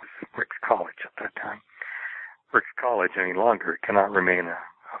Young, it was Ricks College at that time. Ricks College any longer. He cannot remain a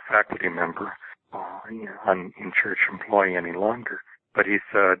faculty member, in church employee any longer. But he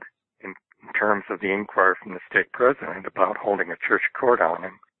said, in terms of the inquiry from the stake president about holding a church court on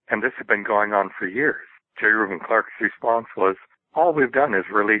him, and this had been going on for years, J. Reuben Clark's response was, all we've done is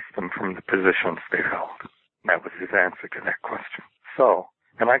release them from the positions they've held. And that was his answer to that question. So,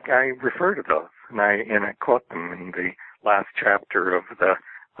 and I refer to those, and I quote them in the last chapter of the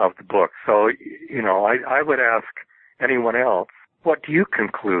book. So, I would ask anyone else, what do you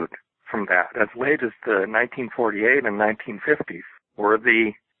conclude from that? As late as the 1948 and 1950s, were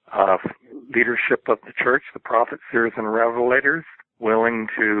the leadership of the church, the prophets, seers, and revelators, willing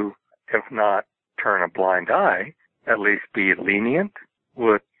to, if not turn a blind eye, at least be lenient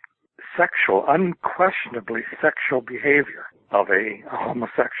with unquestionably sexual behavior of a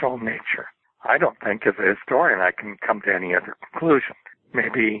homosexual nature? I don't think as a historian I can come to any other conclusion.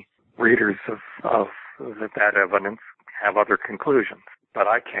 Maybe readers of that evidence have other conclusions, but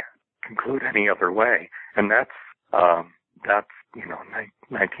I can't conclude any other way. And that's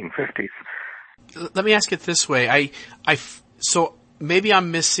 1950s. Let me ask it this way. So maybe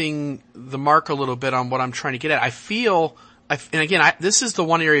I'm missing the mark a little bit on what I'm trying to get at. And again, this is the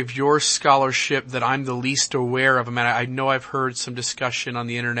one area of your scholarship that I'm the least aware of. I mean, I know I've heard some discussion on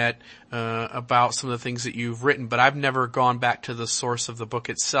the internet about some of the things that you've written, but I've never gone back to the source of the book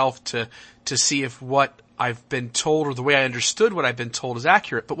itself to see if what I've been told or the way I understood what I've been told is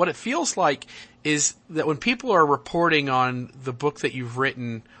accurate. But what it feels like is that when people are reporting on the book that you've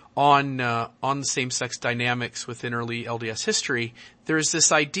written on the same-sex dynamics within early LDS history, there's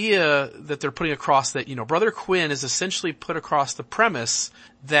this idea that they're putting across that, Brother Quinn has essentially put across the premise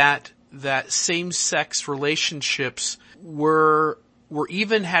that same-sex relationships were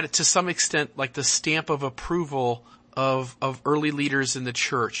even had to some extent like the stamp of approval of early leaders in the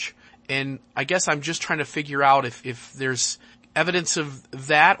church. And I guess I'm just trying to figure out if there's, evidence of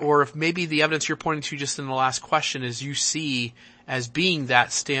that, or if maybe the evidence you're pointing to just in the last question is you see as being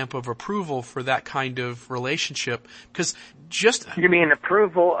that stamp of approval for that kind of relationship. Because just... You mean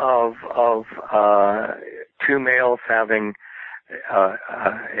approval of two males having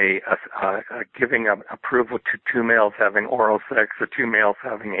giving approval to two males having oral sex, or two males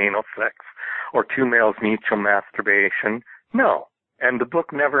having anal sex, or two males mutual masturbation? No. And the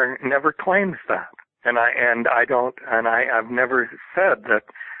book never claims that. I've never said that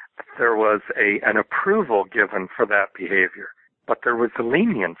there was an approval given for that behavior, but there was a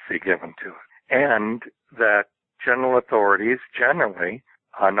leniency given to it. And that general authorities generally,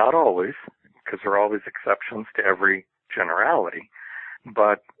 not always, because there are always exceptions to every generality,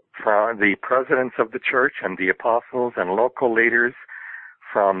 but from the presidents of the church and the apostles and local leaders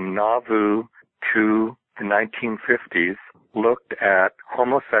from Nauvoo to the 1950s looked at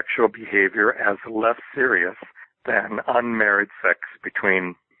homosexual behavior as less serious than unmarried sex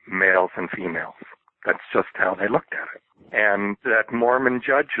between males and females. That's just how they looked at it. And that Mormon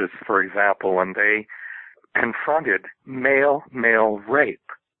judges, for example, when they confronted male-male rape,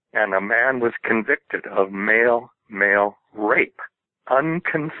 and a man was convicted of male-male rape,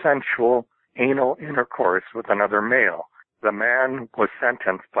 unconsensual anal intercourse with another male, the man was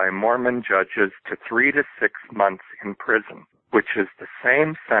sentenced by Mormon judges to 3 to 6 months in prison, which is the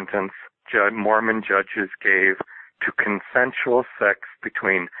same sentence Mormon judges gave to consensual sex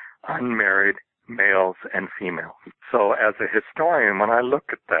between unmarried males and females. So as a historian, when I look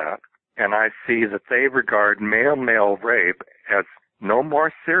at that and I see that they regard male-male rape as no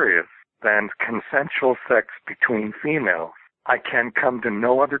more serious than consensual sex between females, I can come to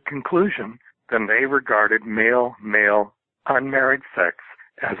no other conclusion than they regarded male-male unmarried sex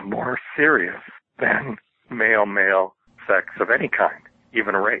as more serious than male-male sex of any kind,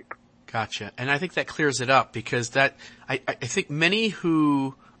 even rape. Gotcha. And I think that clears it up, because I think many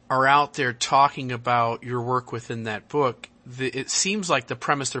who are out there talking about your work within that book, it seems like the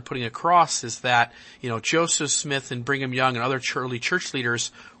premise they're putting across is that, Joseph Smith and Brigham Young and other early church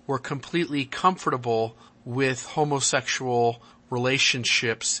leaders were completely comfortable with homosexual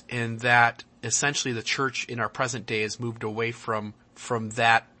relationships, and that essentially the church in our present day has moved away from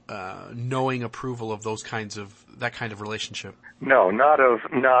that knowing approval of that kind of relationship. No, not of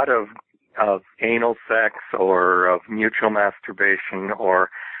anal sex or of mutual masturbation or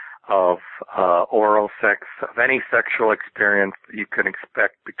of oral sex, of any sexual experience that you can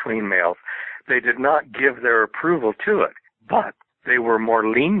expect between males. They did not give their approval to it, but they were more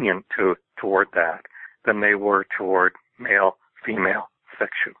lenient toward that than they were toward male-female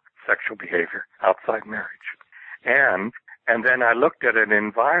sexual behavior outside marriage. And then I looked at an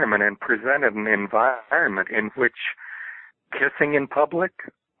environment and presented an environment in which kissing in public,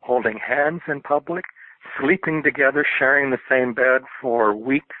 holding hands in public, sleeping together, sharing the same bed for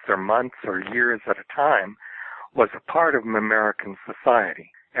weeks or months or years at a time was a part of American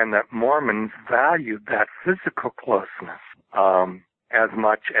society, and that Mormons valued that physical closeness as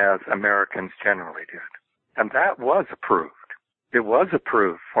much as Americans generally did. And that was approved. It was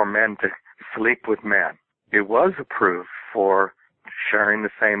approved for men to sleep with men. It was approved for sharing the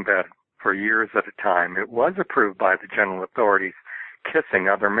same bed for years at a time. It was approved by the general authorities kissing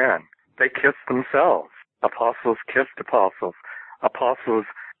other men. They kissed themselves. Apostles kissed apostles. Apostles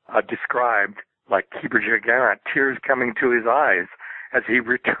described, like Heber J. Garrett, tears coming to his eyes as he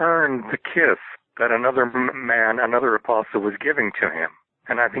returned the kiss that another apostle was giving to him.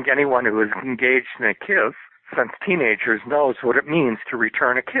 And I think anyone who is engaged in a kiss since teenagers knows what it means to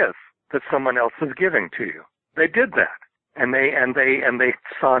return a kiss that someone else is giving to you. They did that, and they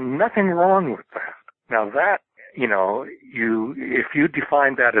saw nothing wrong with that. Now that, if you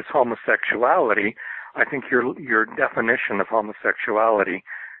define that as homosexuality, I think your definition of homosexuality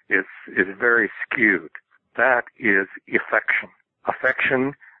is very skewed. That is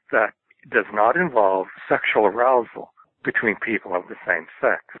affection that does not involve sexual arousal between people of the same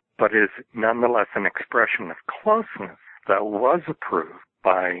sex, but is nonetheless an expression of closeness that was approved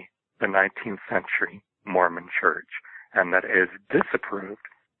by the 19th century Mormon Church, and that is disapproved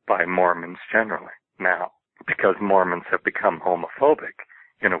by Mormons generally now, because Mormons have become homophobic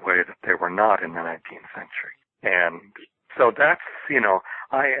in a way that they were not in the 19th century. And so that's,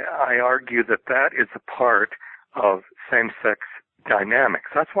 I argue that is a part of same-sex dynamics.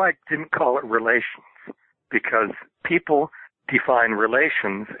 That's why I didn't call it relations, because people define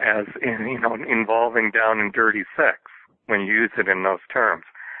relations as, involving down and dirty sex when you use it in those terms.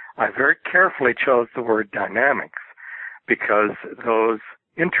 I very carefully chose the word dynamics because those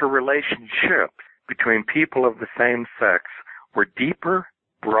interrelationships between people of the same sex were deeper,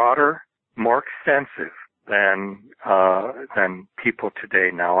 broader, more extensive than people today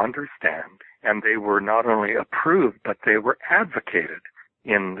now understand. And they were not only approved, but they were advocated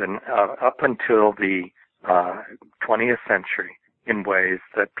up until the 20th century in ways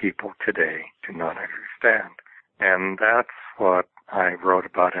that people today do not understand. And that's what I wrote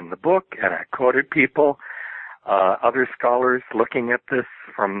about in the book, and I quoted people, other scholars looking at this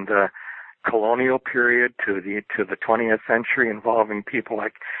from the colonial period to the 20th century, involving people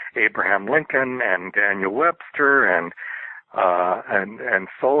like Abraham Lincoln and Daniel Webster and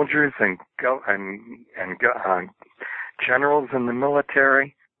soldiers and generals in the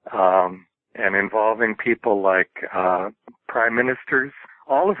military, and involving people like prime ministers,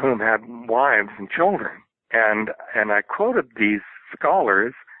 all of whom had wives and children. And I quoted these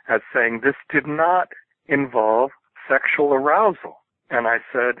scholars as saying this did not involve sexual arousal. And I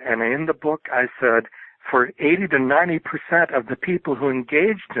said, and in the book I said, for 80 to 90% of the people who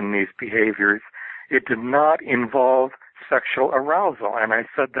engaged in these behaviors, it did not involve sexual arousal. And I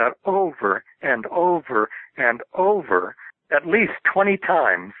said that over and over and over, at least 20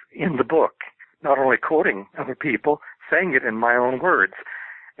 times in the book, not only quoting other people, saying it in my own words.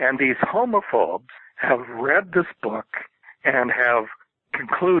 And these homophobes have read this book and have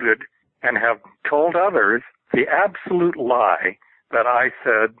concluded and have told others the absolute lie that I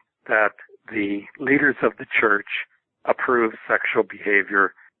said that the leaders of the church approve sexual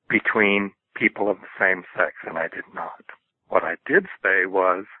behavior between people of the same sex, and I did not. What I did say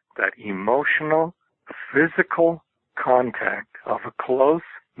was that emotional, physical contact of a close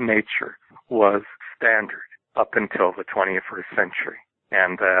nature was standard up until the 21st century,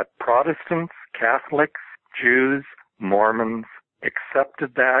 and that Protestants, Catholics, Jews, Mormons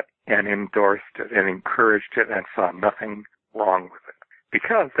accepted that and endorsed it and encouraged it and saw nothing wrong with it,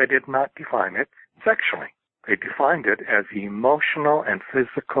 because they did not define it sexually. They defined it as emotional and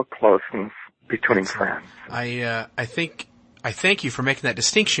physical closeness between friends. I thank you for making that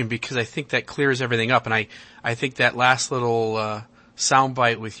distinction, because I think that clears everything up. And I think that last little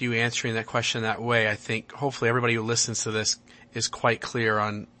soundbite with you answering that question that way, I think hopefully everybody who listens to this is quite clear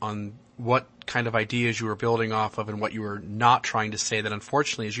on what kind of ideas you were building off of and what you were not trying to say. That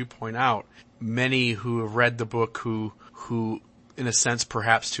unfortunately, as you point out, many who have read the book who in a sense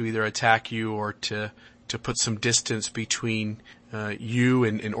perhaps to either attack you or to put some distance between you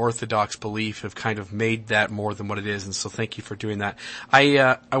and Orthodox belief have kind of made that more than what it is. And so thank you for doing that.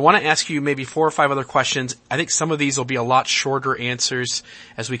 I want to ask you maybe 4 or 5 other questions. I think some of these will be a lot shorter answers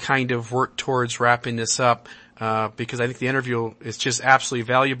as we kind of work towards wrapping this up, because I think the interview is just absolutely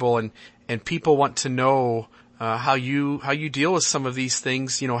valuable, and people want to know how you deal with some of these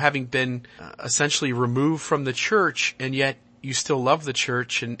things, having been essentially removed from the church, and yet you still love the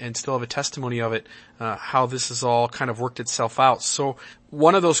church and still have a testimony of it, how this has all kind of worked itself out. So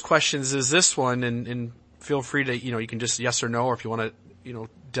one of those questions is this one, and feel free to, you can just yes or no, or if you want to,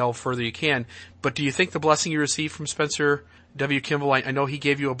 delve further, you can. But do you think the blessing you received from Spencer W. Kimball, I know he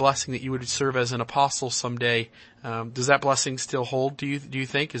gave you a blessing that you would serve as an apostle someday. Does that blessing still hold, do you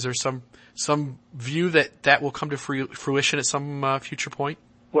think? Is there some view that will come to fruition at some future point?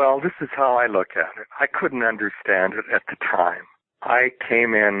 Well, this is how I look at it. I couldn't understand it at the time. I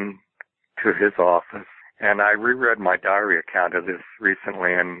came in to his office, and I reread my diary account of this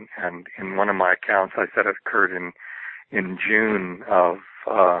recently, and in one of my accounts I said it occurred in June of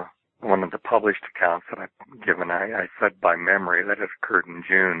one of the published accounts that I've given. I said by memory that it occurred in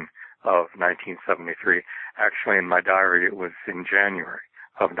June of 1973. Actually, in my diary it was in January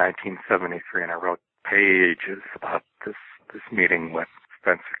of 1973, and I wrote pages about this meeting with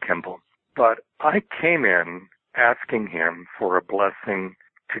Spencer Kimball. But I came in asking him for a blessing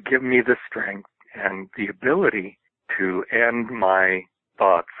to give me the strength and the ability to end my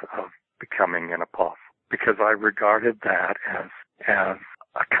thoughts of becoming an apostle, because I regarded that as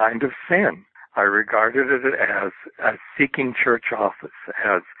a kind of sin. I regarded it as seeking church office,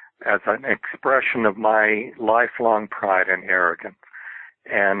 as an expression of my lifelong pride and arrogance.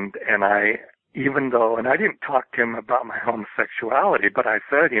 And I, even though, and I didn't talk to him about my homosexuality, but I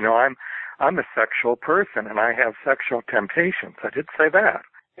said, I'm a sexual person and I have sexual temptations. I did say that.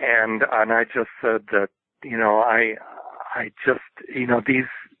 And I just said that,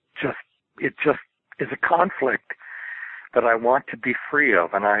 it just is a conflict that I want to be free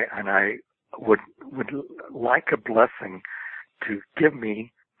of, and I would like a blessing to give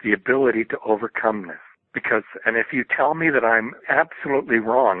me the ability to overcome this. Because, and if you tell me that I'm absolutely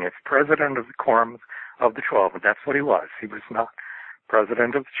wrong, as president of the Quorum of the 12, and that's what he was. He was not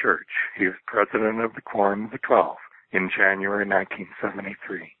president of the church. He was president of the Quorum of the 12 in January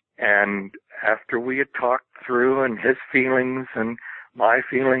 1973. And after we had talked through and his feelings and my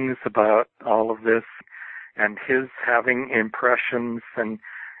feelings about all of this, and his having impressions and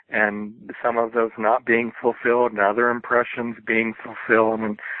some of those not being fulfilled and other impressions being fulfilled.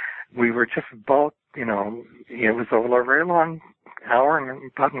 And we were just both, it was over a very long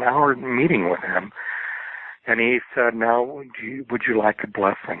about an hour meeting with him. And he said, now, would you like a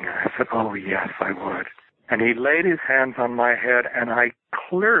blessing? And I said, oh, yes, I would. And he laid his hands on my head, and I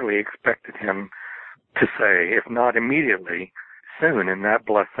clearly expected him to say, if not immediately, soon in that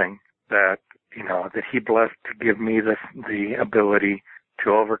blessing, that, that he blessed to give me the ability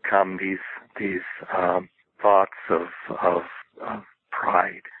to overcome these thoughts of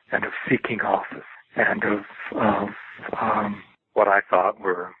pride and of seeking office and of what I thought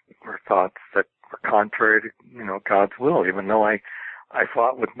were thoughts that were contrary to, God's will, even though I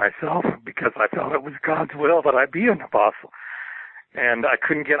fought with myself because I felt it was God's will that I be an apostle. And I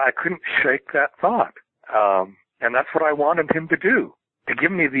couldn't shake that thought. And that's what I wanted him to do, to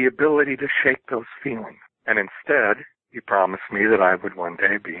give me the ability to shake those feelings. And instead, he promised me that I would one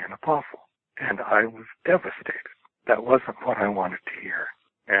day be an apostle. And I was devastated. That wasn't what I wanted to hear.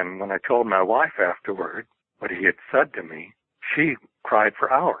 And when I told my wife afterward what he had said to me, she cried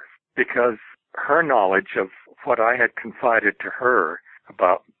for hours because her knowledge of what I had confided to her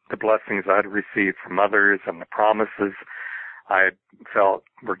about the blessings I had received from others and the promises I had felt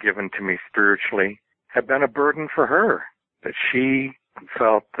were given to me spiritually had been a burden for her, that she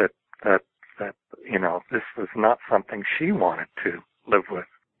felt that this was not something she wanted to live with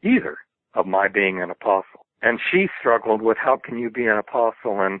either, of my being an apostle. And she struggled with how can you be an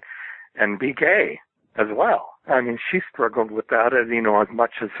apostle and be gay as well. I mean, she struggled with that as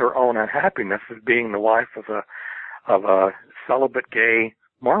much as her own unhappiness as being the wife of a celibate gay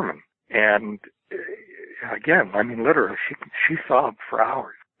Mormon. And again, I mean, literally, she sobbed for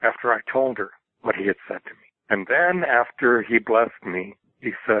hours after I told her what he had said to me. And then after he blessed me,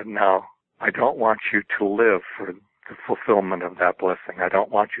 he said, now, I don't want you to live for the fulfillment of that blessing. I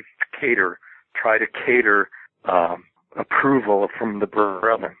don't want you to try to cater approval from the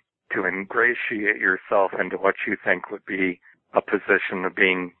brethren, to ingratiate yourself into what you think would be a position of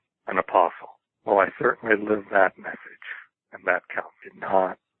being an apostle. Well, I certainly lived that message, and that count did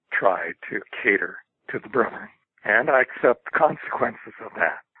not try to cater to the brethren. And I accept the consequences of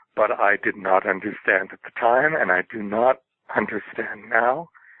that. But I did not understand at the time, and I do not understand now,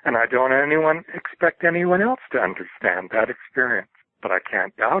 and I don't expect anyone else to understand that experience. But I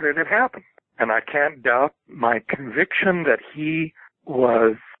can't doubt it. It happened. And I can't doubt my conviction that he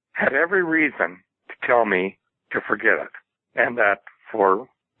had every reason to tell me to forget it, and that for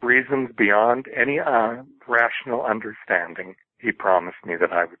reasons beyond any rational understanding, he promised me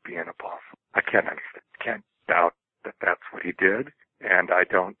that I would be an apostle. I can't doubt that that's what he did, and I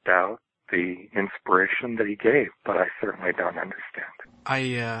don't doubt the inspiration that he gave, but I certainly don't understand it.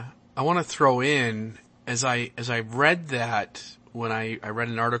 I want to throw in, as I read that, when I read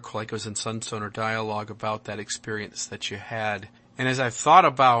an article, like it was in Sunstone or Dialogue, about that experience that you had, and as I've thought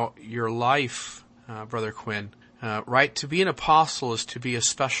about your life, Brother Quinn, right, to be an apostle is to be a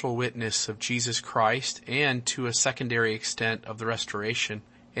special witness of Jesus Christ and to a secondary extent of the restoration.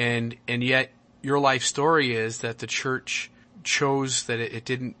 And yet your life story is that the church chose that it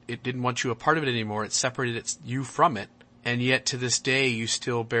didn't want you a part of it anymore. It separated you from it. And yet to this day you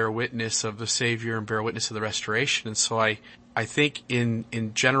still bear witness of the Savior and bear witness of the restoration. And so I think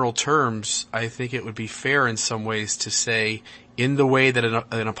in general terms, I think it would be fair in some ways to say, in the way that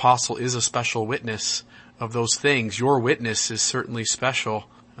an apostle is a special witness of those things, your witness is certainly special.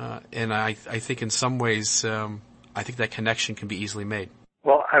 And I think in some ways, I think that connection can be easily made.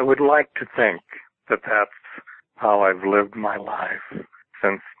 Well, I would like to think that that's how I've lived my life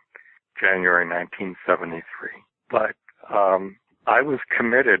since January 1973. But I was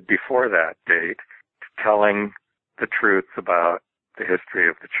committed before that date to telling the truth about the history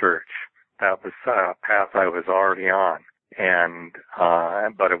of the church. That was a path I was already on.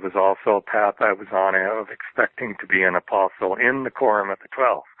 But it was also a path I was on of expecting to be an apostle in the Quorum of the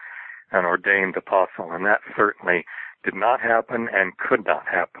 12, an ordained apostle. And that certainly did not happen and could not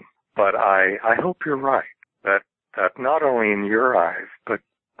happen. But I hope you're right, that not only in your eyes, but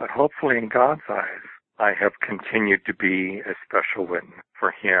hopefully in God's eyes, I have continued to be a special witness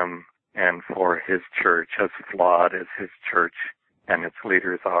for him and for his church, as flawed as his church and its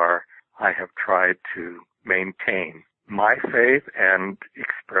leaders are. I have tried to maintain my faith and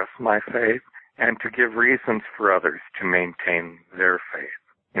express my faith and to give reasons for others to maintain their faith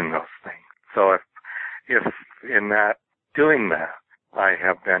in those things. So if in that, doing that, I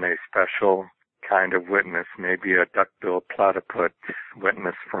have been a special kind of witness, maybe a duck-billed platypus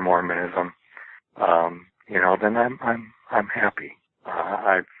witness for Mormonism, then I'm happy.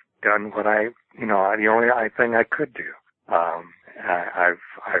 I've done what the only thing I could do.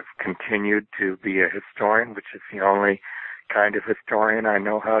 I've continued to be a historian, which is the only kind of historian I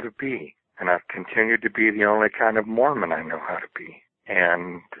know how to be. And I've continued to be the only kind of Mormon I know how to be.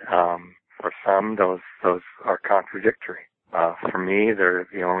 And for some, those are contradictory. For me, they're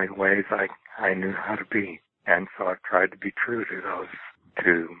the only ways I knew how to be. And so I've tried to be true to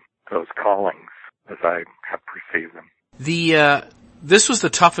those callings as I have perceived them. This was the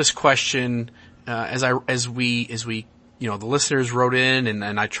toughest question as we the listeners wrote in,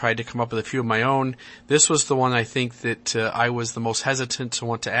 and I tried to come up with a few of my own. This was the one I think that I was the most hesitant to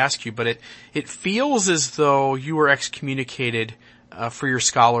want to ask you, but it feels as though you were excommunicated for your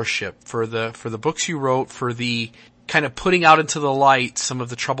scholarship, for the books you wrote, for the kind of putting out into the light some of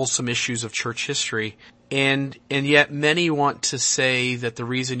the troublesome issues of church history. And yet many want to say that the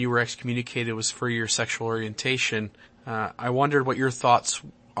reason you were excommunicated was for your sexual orientation. I wondered what your thoughts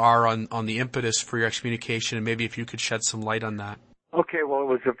are on the impetus for your excommunication, and maybe if you could shed some light on that. Okay, well, it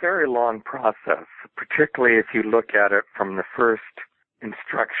was a very long process, particularly if you look at it from the first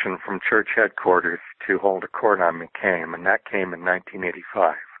instruction from church headquarters to hold a court on me came, and that came in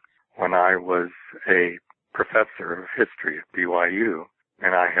 1985 when I was a professor of history at BYU,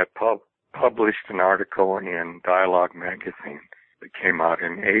 and I had published an article in Dialogue magazine that came out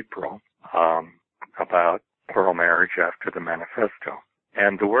in April about plural marriage after the manifesto.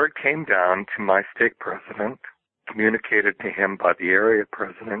 And the word came down to my stake president, communicated to him by the area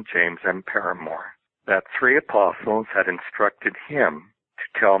president, James M. Paramore, that 3 apostles had instructed him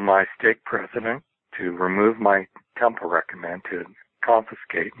to tell my stake president to remove my temple recommend, to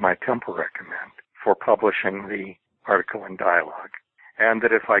confiscate my temple recommend for publishing the article in Dialogue. And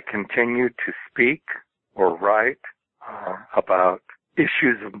that if I continued to speak or write about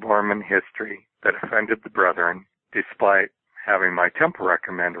issues of Mormon history that offended the brethren, despite having my temple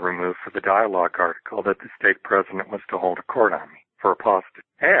recommend removed for the Dialogue article, that the stake president was to hold a court on me for apostasy.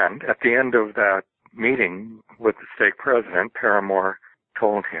 And at the end of that meeting with the stake president, Paramore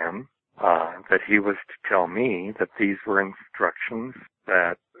told him that he was to tell me that these were instructions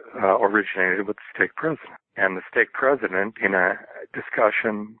that originated with the stake president. And the stake president, in a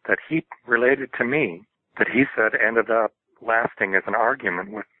discussion that he related to me, that he said ended up lasting as an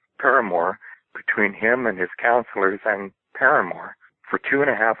argument with Paramore between him and his counselors and Paramore for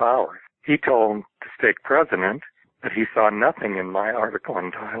 2.5 hours. He told the stake president that he saw nothing in my article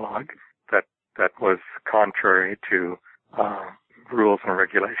in Dialogue that was contrary to rules and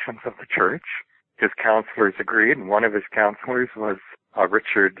regulations of the church. His counselors agreed, and one of his counselors was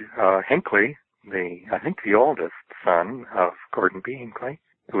Richard Hinckley, I think the oldest son of Gordon B. Hinckley,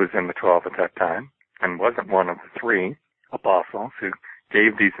 who was in the 12 at that time, and wasn't one of the 3 apostles who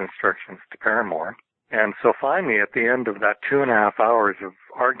gave these instructions to Paramore. And so finally, at the end of that 2.5 hours of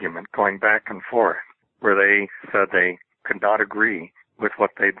argument going back and forth, where they said they could not agree with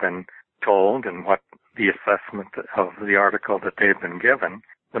what they'd been told and what the assessment of the article that they'd been given,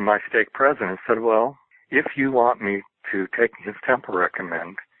 then my stake president said, well, if you want me to take his temple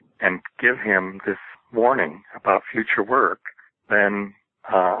recommend and give him this warning about future work, then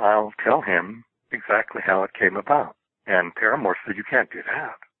I'll tell him exactly how it came about. And Paramore said, you can't do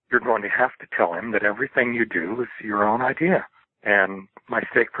that. You're going to have to tell him that everything you do is your own idea. And my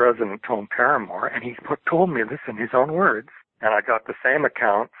stake president told Paramore, and he told me this in his own words, and I got the same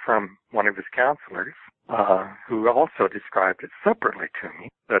account from one of his counselors, who also described it separately to me,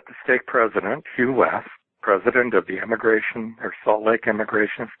 that the stake president, Hugh West, president of the Salt Lake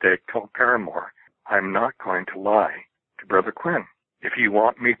Immigration Stake, told Paramore, I'm not going to lie to Brother Quinn. If you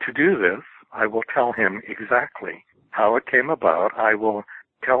want me to do this, I will tell him exactly how it came about. I will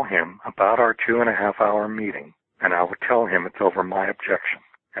tell him about our 2.5-hour meeting, and I will tell him it's over my objection.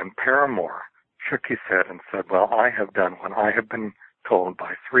 And Paramore shook his head and said, well, I have done what I have been told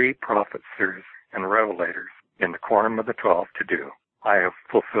by 3 prophets, seers, and revelators in the Quorum of the 12 to do. I have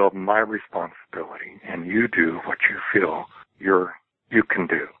fulfilled my responsibility, and you do what you feel you can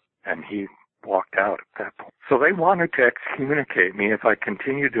do. And he walked out at that point. So they wanted to excommunicate me if I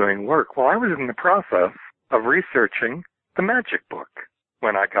continued doing work. Well, I was in the process of researching the magic book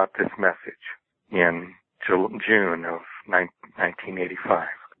when I got this message in June of 1985.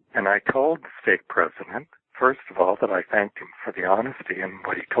 And I told the stake president, first of all, that I thanked him for the honesty in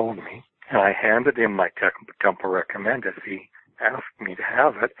what he told me. And I handed him my temple recommend as he asked me to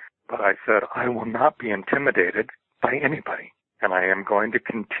have it. But I said, I will not be intimidated by anybody. And I am going to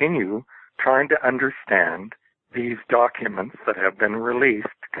continue trying to understand these documents that have been released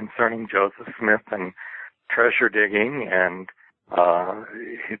concerning Joseph Smith and treasure digging and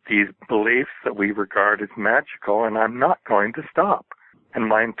these beliefs that we regard as magical, and I'm not going to stop. and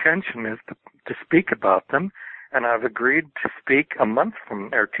my intention is to speak about them, and I've agreed to speak 2 months from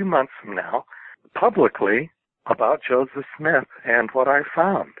now, publicly about Joseph Smith and what I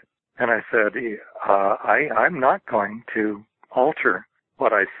found. And I said, I'm not going to alter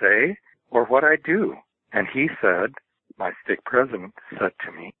what I say or what I do. And he said, my stake president said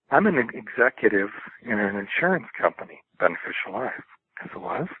to me, I'm an executive in an insurance company, Beneficial Life, as it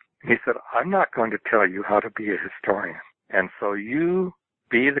was. He said, I'm not going to tell you how to be a historian. And so you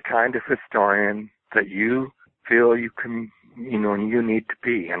be the kind of historian that you feel you can, you need to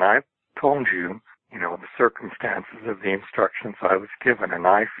be. And I've told you, the circumstances of the instructions I was given, and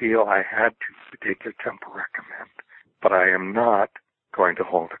I feel I had to take your temple recommend. But I am not going to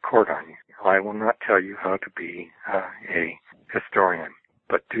hold a court on you. I will not tell you how to be a historian.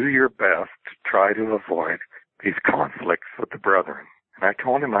 But do your best to try to avoid these conflicts with the brethren. And I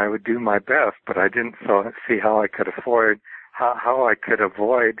told him I would do my best, but I didn't see how I could avoid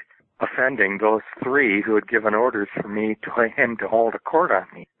offending those three who had given orders for him to hold a court on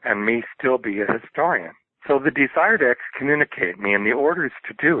me, and me still be a historian. So the desire to excommunicate me and the orders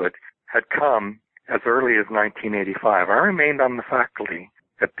to do it had come as early as 1985. I remained on the faculty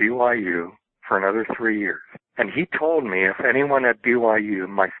at BYU for another 3 years. And he told me if anyone at BYU,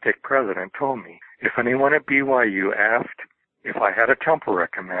 my stake president told me, if anyone at BYU asked if I had a temple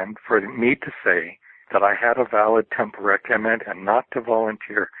recommend, for me to say that I had a valid temple recommend and not to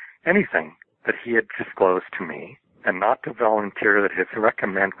volunteer anything that he had disclosed to me, and not to volunteer that his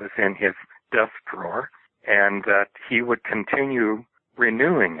recommend was in his desk drawer, and that he would continue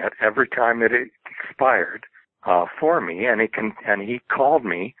renewing it every time it expired for me. And he called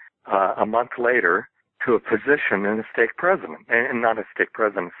me a month later to a position in the stake president, and not a stake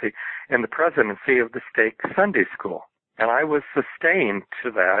presidency, in the presidency of the stake Sunday school. And I was sustained to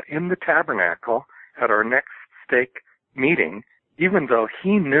that in the tabernacle at our next stake meeting, even though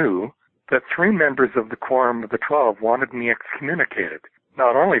he knew that 3 members of the Quorum of the 12 wanted me excommunicated,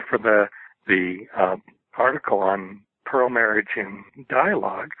 not only for the article on pearl marriage in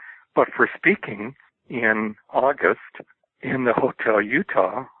Dialogue, but for speaking in August in the Hotel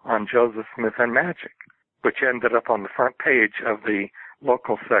Utah on Joseph Smith and magic, which ended up on the front page of the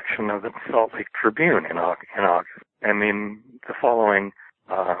local section of the Salt Lake Tribune in August. And in the following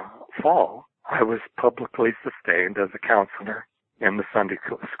fall, I was publicly sustained as a counselor in the Sunday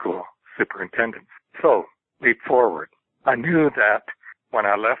school superintendent. So, leap forward. I knew that when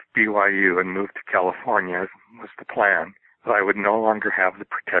I left BYU and moved to California, was the plan, that I would no longer have the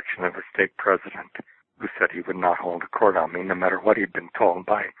protection of a stake president who said he would not hold a court on me, no matter what he'd been told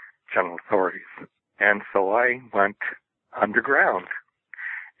by general authorities. And so I went underground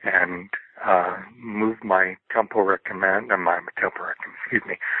and moved my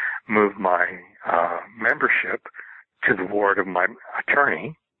moved my membership to the ward of my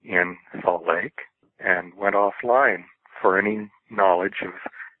attorney in Salt Lake, and went offline for any knowledge of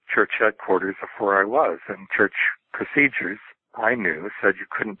church headquarters of where I was. And church procedures, I knew, said you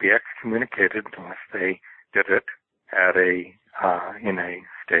couldn't be excommunicated unless they did it at in a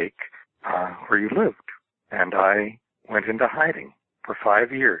stake where you lived. And I went into hiding for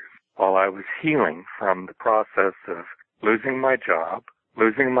 5 years while I was healing from the process of losing my job,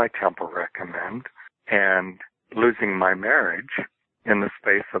 losing my temple recommend, and losing my marriage in the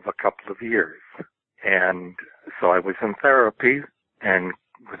space of a couple of years. And so I was in therapy and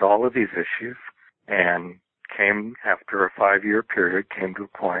with all of these issues, and came, after a 5-year period, came to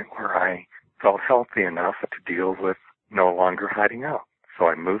a point where I felt healthy enough to deal with no longer hiding out. So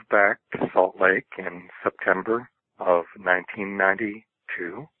I moved back to Salt Lake in September of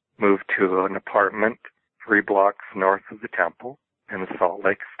 1992, moved to an apartment 3 blocks north of the temple in the Salt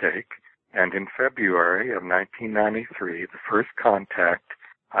Lake stake. And in February of 1993, the first contact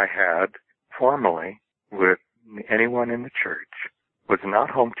I had formally with anyone in the church was not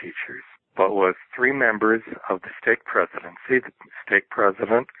home teachers, but was 3 members of the stake presidency, the stake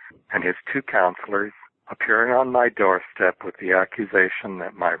president and his 2 counselors, appearing on my doorstep with the accusation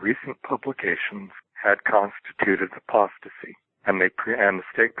that my recent publications had constituted apostasy. And the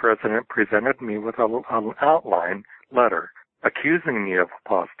stake president presented me with an outline letter accusing me of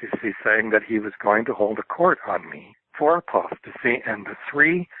apostasy, saying that he was going to hold a court on me for apostasy, and the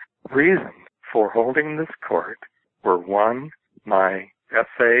 3 reasons for holding this court were: 1, my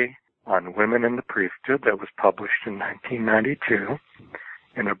essay on women in the priesthood that was published in 1992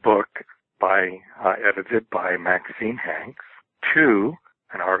 in a book edited by Maxine Hanks; 2,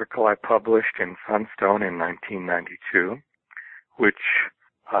 an article I published in Sunstone in 1992, which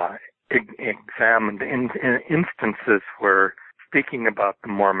examined instances where speaking about the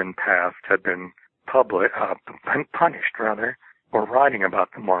Mormon past had been punished or writing about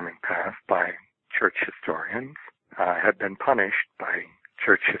the Mormon past by church historians had been punished by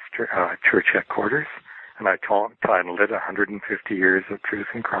church headquarters, and I titled it 150 Years of Truth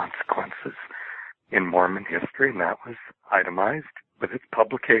and Consequences in Mormon History, and that was itemized with its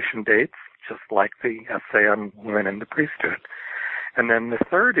publication dates, just like the essay on women in the priesthood. And then the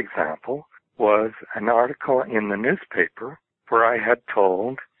third example was an article in the newspaper where I had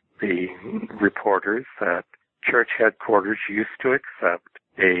told the reporters that church headquarters used to accept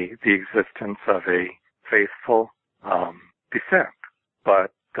the existence of a faithful descent,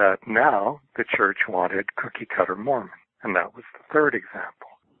 but that now the church wanted cookie-cutter Mormon. And that was the third example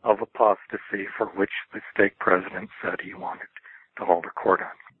of apostasy for which the stake president said he wanted to hold a court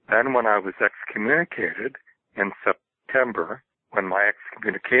on. Then when I was excommunicated in September, when my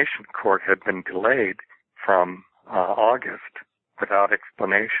excommunication court had been delayed from August without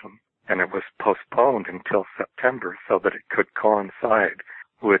explanation, and it was postponed until September so that it could coincide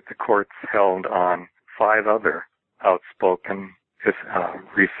with the courts held on 5 other outspoken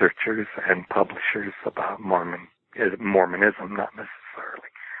researchers and publishers about Mormonism, not necessarily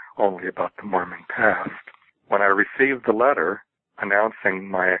only about the Mormon past. When I received the letter announcing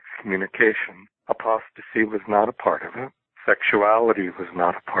my excommunication, apostasy was not a part of it. Sexuality was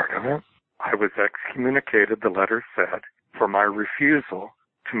not a part of it. I was excommunicated, the letter said, for my refusal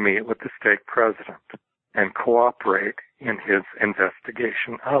to meet with the stake president and cooperate in his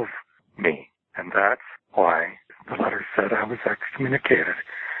investigation of me. And that's why the letter said I was excommunicated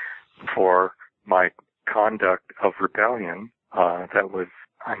for my conduct of rebellion that was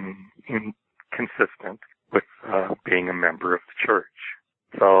inconsistent with being a member of the church.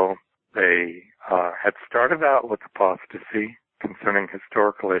 So they had started out with apostasy concerning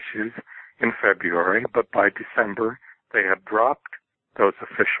historical issues in February, but by December they had dropped those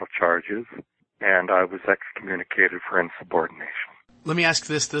official charges, and I was excommunicated for insubordination. Let me ask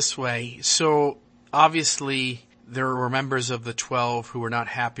this way. So obviously there were members of the 12 who were not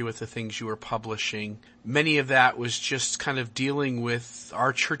happy with the things you were publishing. Many of that was just kind of dealing with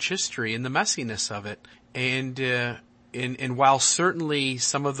our church history and the messiness of it. And while certainly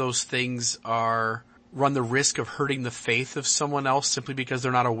some of those things run the risk of hurting the faith of someone else simply because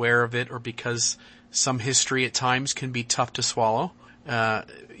they're not aware of it or because some history at times can be tough to swallow,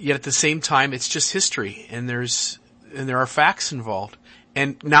 yet at the same time it's just history and there are facts involved.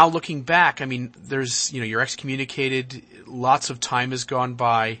 And now looking back, I mean, you're excommunicated, lots of time has gone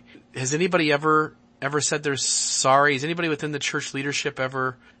by. Has anybody ever said they're sorry? Has anybody within the church leadership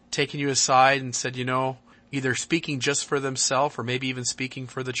ever taken you aside and said, either speaking just for themselves or maybe even speaking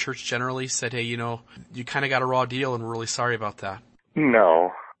for the church generally, said, hey, you kind of got a raw deal and we're really sorry about that?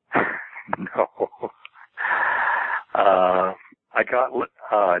 No. No. I got,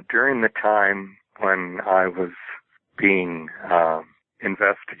 during the time when I was being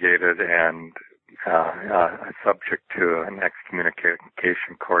investigated and subject to an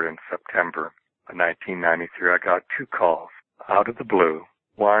excommunication court in September of 1993, I got 2 calls out of the blue.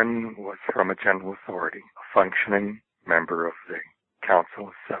 One was from a general authority, a functioning member of the Council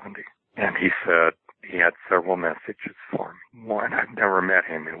of 70, and he said he had several messages for me. One, I've never met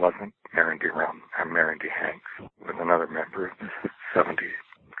him. He wasn't Marion D. Hanks. He was another member of the 70.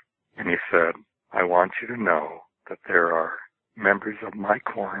 And he said, I want you to know that there are members of my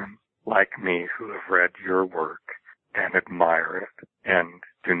quorum like me who have read your work and admire it and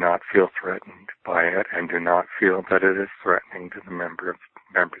do not feel threatened by it and do not feel that it is threatening to the members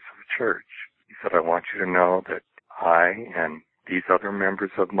of the church. He said, I want you to know that I and these other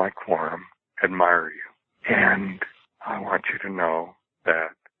members of my quorum admire you. And I want you to know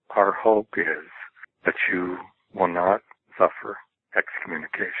that our hope is that you will not suffer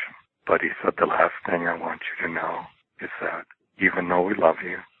excommunication. But he said, the last thing I want you to know is that even though we love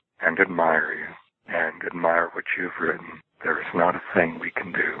you and admire what you've written, there is not a thing we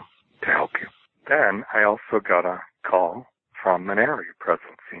can do to help you. Then I also got a call from an area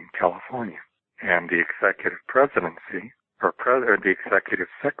presidency in California, and the executive presidency, or the executive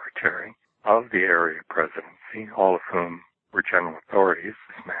secretary of the area presidency, all of whom were general authorities.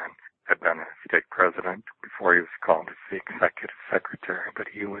 This man had been a stake president before he was called as the executive secretary, but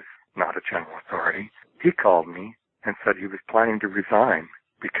he was not a general authority. He called me and said he was planning to resign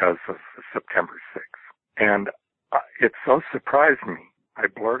because of September 6th. And it so surprised me. I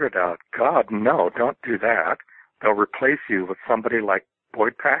blurted out, God, no, don't do that. They'll replace you with somebody like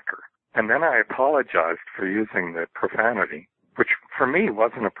Boyd Packer. And then I apologized for using the profanity, which for me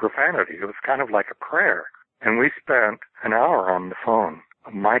wasn't a profanity. It was kind of like a prayer. And we spent an hour on the phone,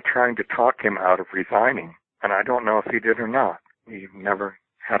 my trying to talk him out of resigning. And I don't know if he did or not. We've never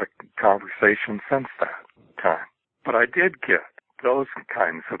had a conversation since that time. But I did get those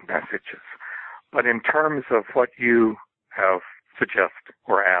kinds of messages. But in terms of what you have suggested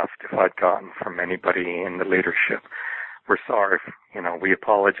or asked if I'd gotten from anybody in the leadership, we're sorry, we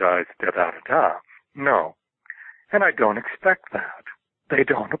apologize, da-da-da-da. No. And I don't expect that. They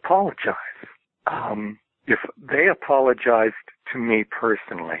don't apologize. If they apologized to me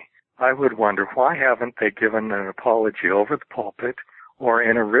personally, I would wonder why haven't they given an apology over the pulpit or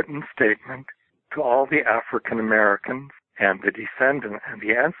in a written statement to all the African Americans and the descendants and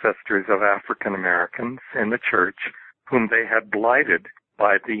the ancestors of African Americans in the church whom they had blighted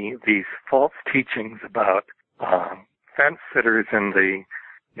by these false teachings about fence sitters in the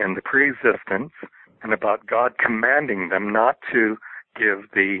pre-existence and about God commanding them not to give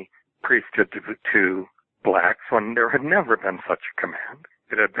the priesthood to blacks when there had never been such a command.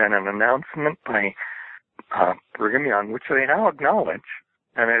 It had been an announcement by Brigham Young, which they now acknowledge,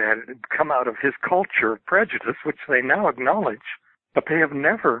 and it had come out of his culture of prejudice, which they now acknowledge, but they have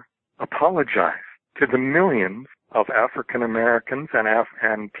never apologized to the millions of African Americans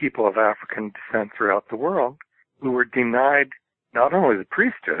and people of African descent throughout the world who were denied not only the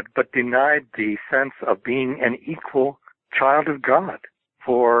priesthood, but denied the sense of being an equal child of God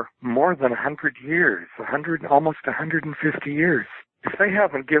for more than 100 years, almost 150 years. If they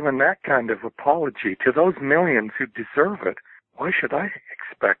haven't given that kind of apology to those millions who deserve it, why should I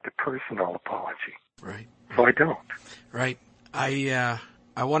expect a personal apology? Right. So I don't. Right. I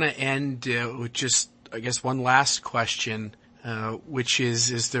want to end with just, I guess, one last question, which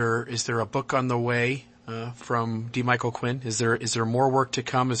is there a book on the way from D. Michael Quinn? Is there more work to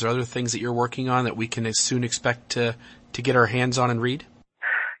come? Is there other things that you're working on that we can as soon expect to get our hands on and read?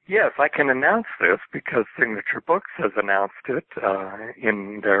 Yes, I can announce this because Signature Books has announced it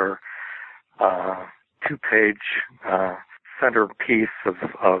in their two-page centerpiece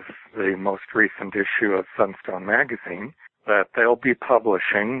of the most recent issue of Sunstone Magazine, that they'll be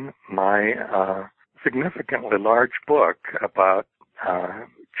publishing my significantly large book about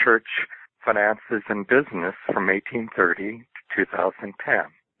church finances and business from 1830 to 2010.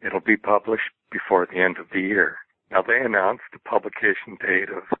 It'll be published before the end of the year. Now, they announced the publication date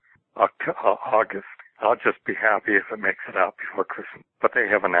of August. I'll just be happy if it makes it out before Christmas. But they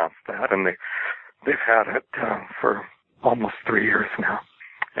have announced that, and they've had it for almost 3 years now.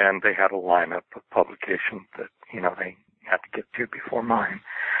 And they had a lineup of publications that, they had to get to before mine.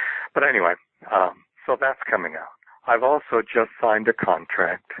 But anyway, so that's coming out. I've also just signed a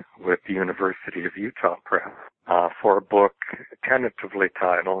contract with the University of Utah Press for a book tentatively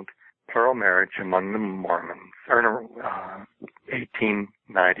titled Plural Marriage Among the Mormons,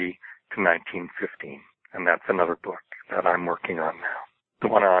 1890 to 1915. And that's another book that I'm working on now. The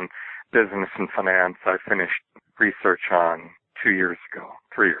one on business and finance I finished research on 3 years ago,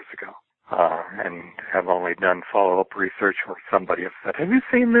 and have only done follow-up research where somebody has said, have you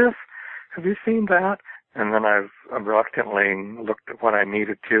seen this? Have you seen that? And then I've reluctantly looked at what I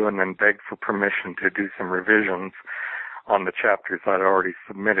needed to and then begged for permission to do some revisions on the chapters I'd already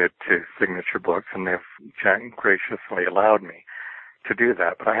submitted to Signature Books, and they've graciously allowed me to do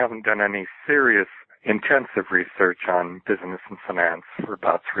that. But I haven't done any serious, intensive research on business and finance for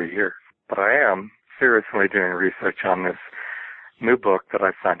about 3 years. But I am seriously doing research on this new book that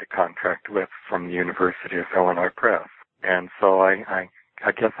I signed a contract with from the University of Illinois Press. And so I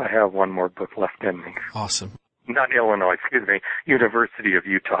guess I have one more book left in me. Awesome. Not Illinois, excuse me, University of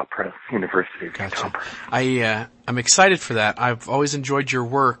Utah Press. University of Utah Press. I'm excited for that. I've always enjoyed your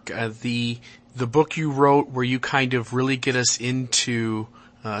work. The book you wrote where you kind of really get us into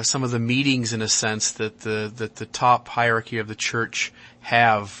some of the meetings, in a sense, that the top hierarchy of the church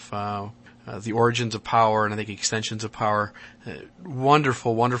have, the origins of power and I think extensions of power.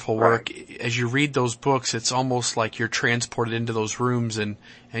 Wonderful, wonderful work. Right. As you read those books, it's almost like you're transported into those rooms and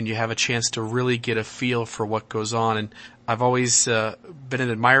you have a chance to really get a feel for what goes on. And I've always been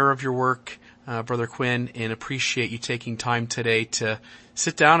an admirer of your work, Brother Quinn, and appreciate you taking time today to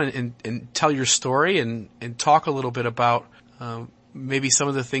sit down and tell your story and talk a little bit about maybe some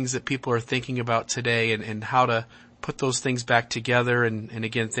of the things that people are thinking about today and how to put those things back together. And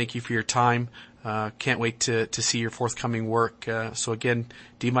again, thank you for your time. Can't wait to see your forthcoming work. So again,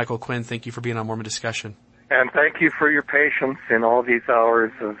 D. Michael Quinn, thank you for being on Mormon Discussion. And thank you for your patience in all these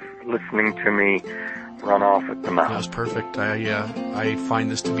hours of listening to me run off at the mouth. That was perfect. I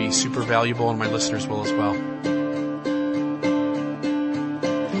find this to be super valuable, and my listeners will as well.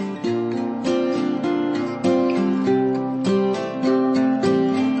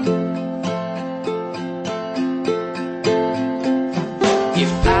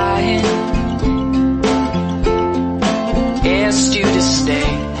 You to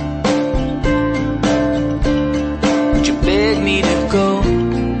stay. Would you beg me to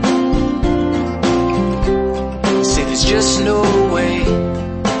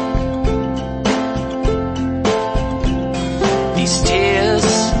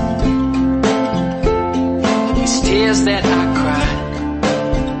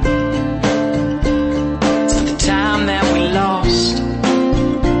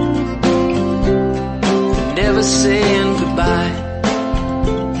never say